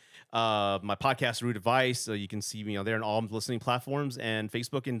TikTok. My podcast, Rude Advice. You can see me on there on all listening platforms and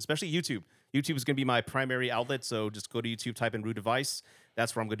Facebook and especially YouTube. YouTube is going to be my primary outlet. So just go to YouTube, type in Rude Advice.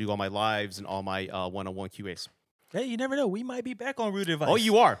 That's where I'm going to do all my lives and all my one-on-one QAs. Hey, you never know. We might be back on Rude Advice. Oh,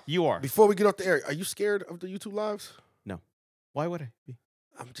 you are. You are. Before we get off the air, are you scared of the YouTube lives? No. Why would I be?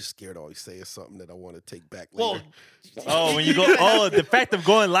 I'm just scared of always saying something that I want to take back Well, later. Oh, when you go, the fact of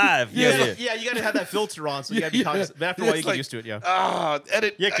going live. Yeah. you got to have that filter on, so you got to be Yeah. cognizant. But after a Yeah, while, you it's get like- used to it, yeah.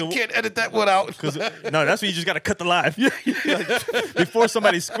 Edit. Yeah, I 'cause- can't edit that one out. No, that's when you just got to cut the live. Before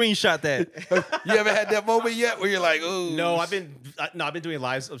somebody screenshot that. You ever had that moment yet where you're like, ooh. No, I've been doing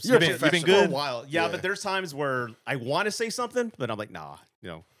lives of You're a you've been professional. for a while. Yeah, Yeah. but there's times where I want to say something, but I'm like, nah,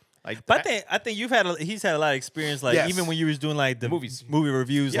 like. But I think he's had a lot of experience. Like Yes. even when you was doing like the Movies. movie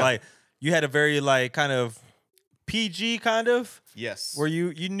reviews, Yeah. like you had a very like kind of PG kind of yes, where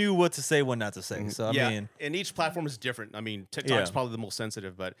you knew what to say, what not to say. So I yeah, mean, and each platform is different. I mean, TikTok's Yeah. probably the most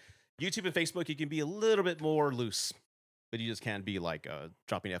sensitive, but YouTube and Facebook, you can be a little bit more loose, but you just can't be like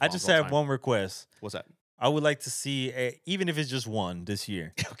dropping F-bombs I just all the have time. one request. What's that? I would like to see even if it's just one this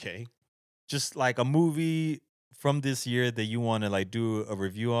year, Okay. just like a movie from this year that you want to like do a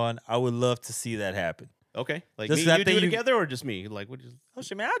review on. I would love to see that happen. Okay. Like This me is and that you do thing it you- together or just me? Like what is Oh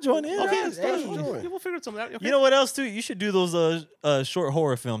shit, man, I'll join in. Okay, Hey, that's hey. fine. join. Yeah, we'll figure something out. Okay. You know what else too? You should do those short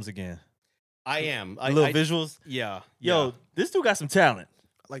horror films again. I am. Little visuals. Yeah. Yo, yeah. this dude got some talent.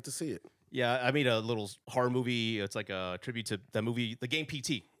 I'd like to see it. Yeah, I made a little horror movie. It's like a tribute to the movie, the game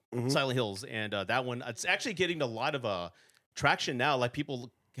PT, Mhm. Silent Hills, and that one it's actually getting a lot of traction now. Like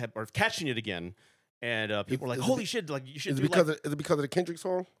people are catching it again, and people are like, is it "Holy be- shit!" Like you should Is it do because like is it because of the Kendrick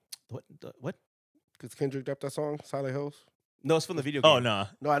song? what? Because Kendrick dropped that song, Silent Hills. No, it's from the video game. Oh no.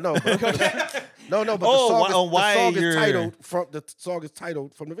 No, I know. But no, but Oh, why the song is you're-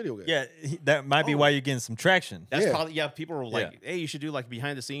 titled from the video game. Yeah, that might be Oh. why you're getting some traction. That's Yeah. probably people were like, "Hey, you should do like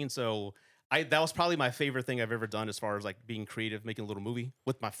behind the scenes." So that was probably my favorite thing I've ever done as far as like being creative, making a little movie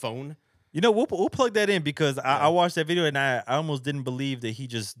with my phone. You know, we'll plug that in because I watched that video and I almost didn't believe that he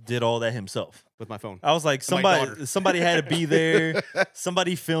just did all that himself. With my phone. I was like, And my daughter. somebody had to be there.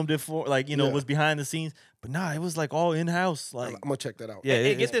 Somebody filmed it for, like, Yeah. was behind the scenes. But nah, it was like all in house. Like, I'm gonna check that out. yeah,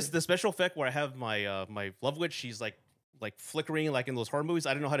 Hey, it- get this, the special effect where I have my my love witch. She's like flickering like in those horror movies.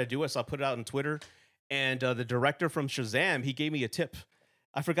 I didn't know how to do it, so I put it out on Twitter. And the director from Shazam, he gave me a tip.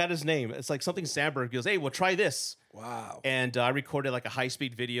 I forgot his name. It's like something Sandberg. He goes, hey, well, try this. Wow. And I recorded like a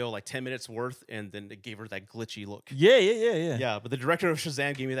high-speed video, like 10 minutes worth, and then it gave her that glitchy look. Yeah. Yeah, but the director of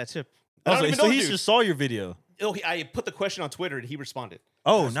Shazam gave me that tip. I don't Also, even so know, he dude. just saw your video. Oh, I put the question on Twitter, and he responded.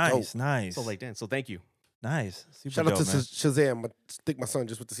 Oh, That's nice, dope. nice, So like, damn. So thank you. nice. Super Shout out to dope, man. Shazam. I think my son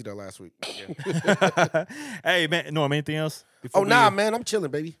just went to see that last week. Hey man, Norm, anything else? Oh, before nah, we- man. I'm chilling,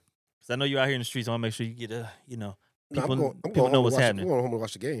 baby. 'cause I know you're out here in the streets. I want to make sure you get Nah, people, I'm going people home know to what's watch- happening. I'm going home to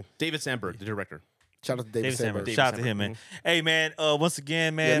watch the game. David Sandberg, the director. Shout out to David David Sandberg. Sandberg. Shout out to Sandberg. him, man. Hey man, once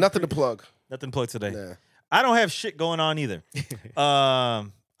again, man. Yeah, nothing to plug. Nothing to plug today. Nah. I don't have shit going on either.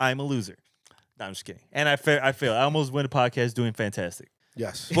 I'm a loser. No, I'm just kidding. And I failed. I almost win a podcast doing fantastic.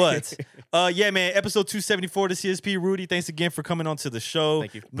 Yes. But yeah, man, episode 274 to CSP. Rudy, thanks again for coming onto the show.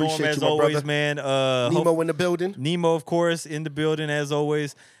 Thank you. Norm, Appreciate as you, my always, brother. man. Nemo in the building. Nemo, of course, in the building as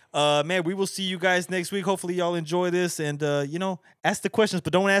always. Man, we will see you guys next week. Hopefully, y'all enjoy this and ask the questions,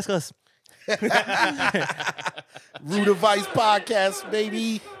 but don't ask us. Rude Advice Podcast,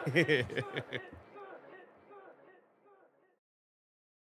 baby.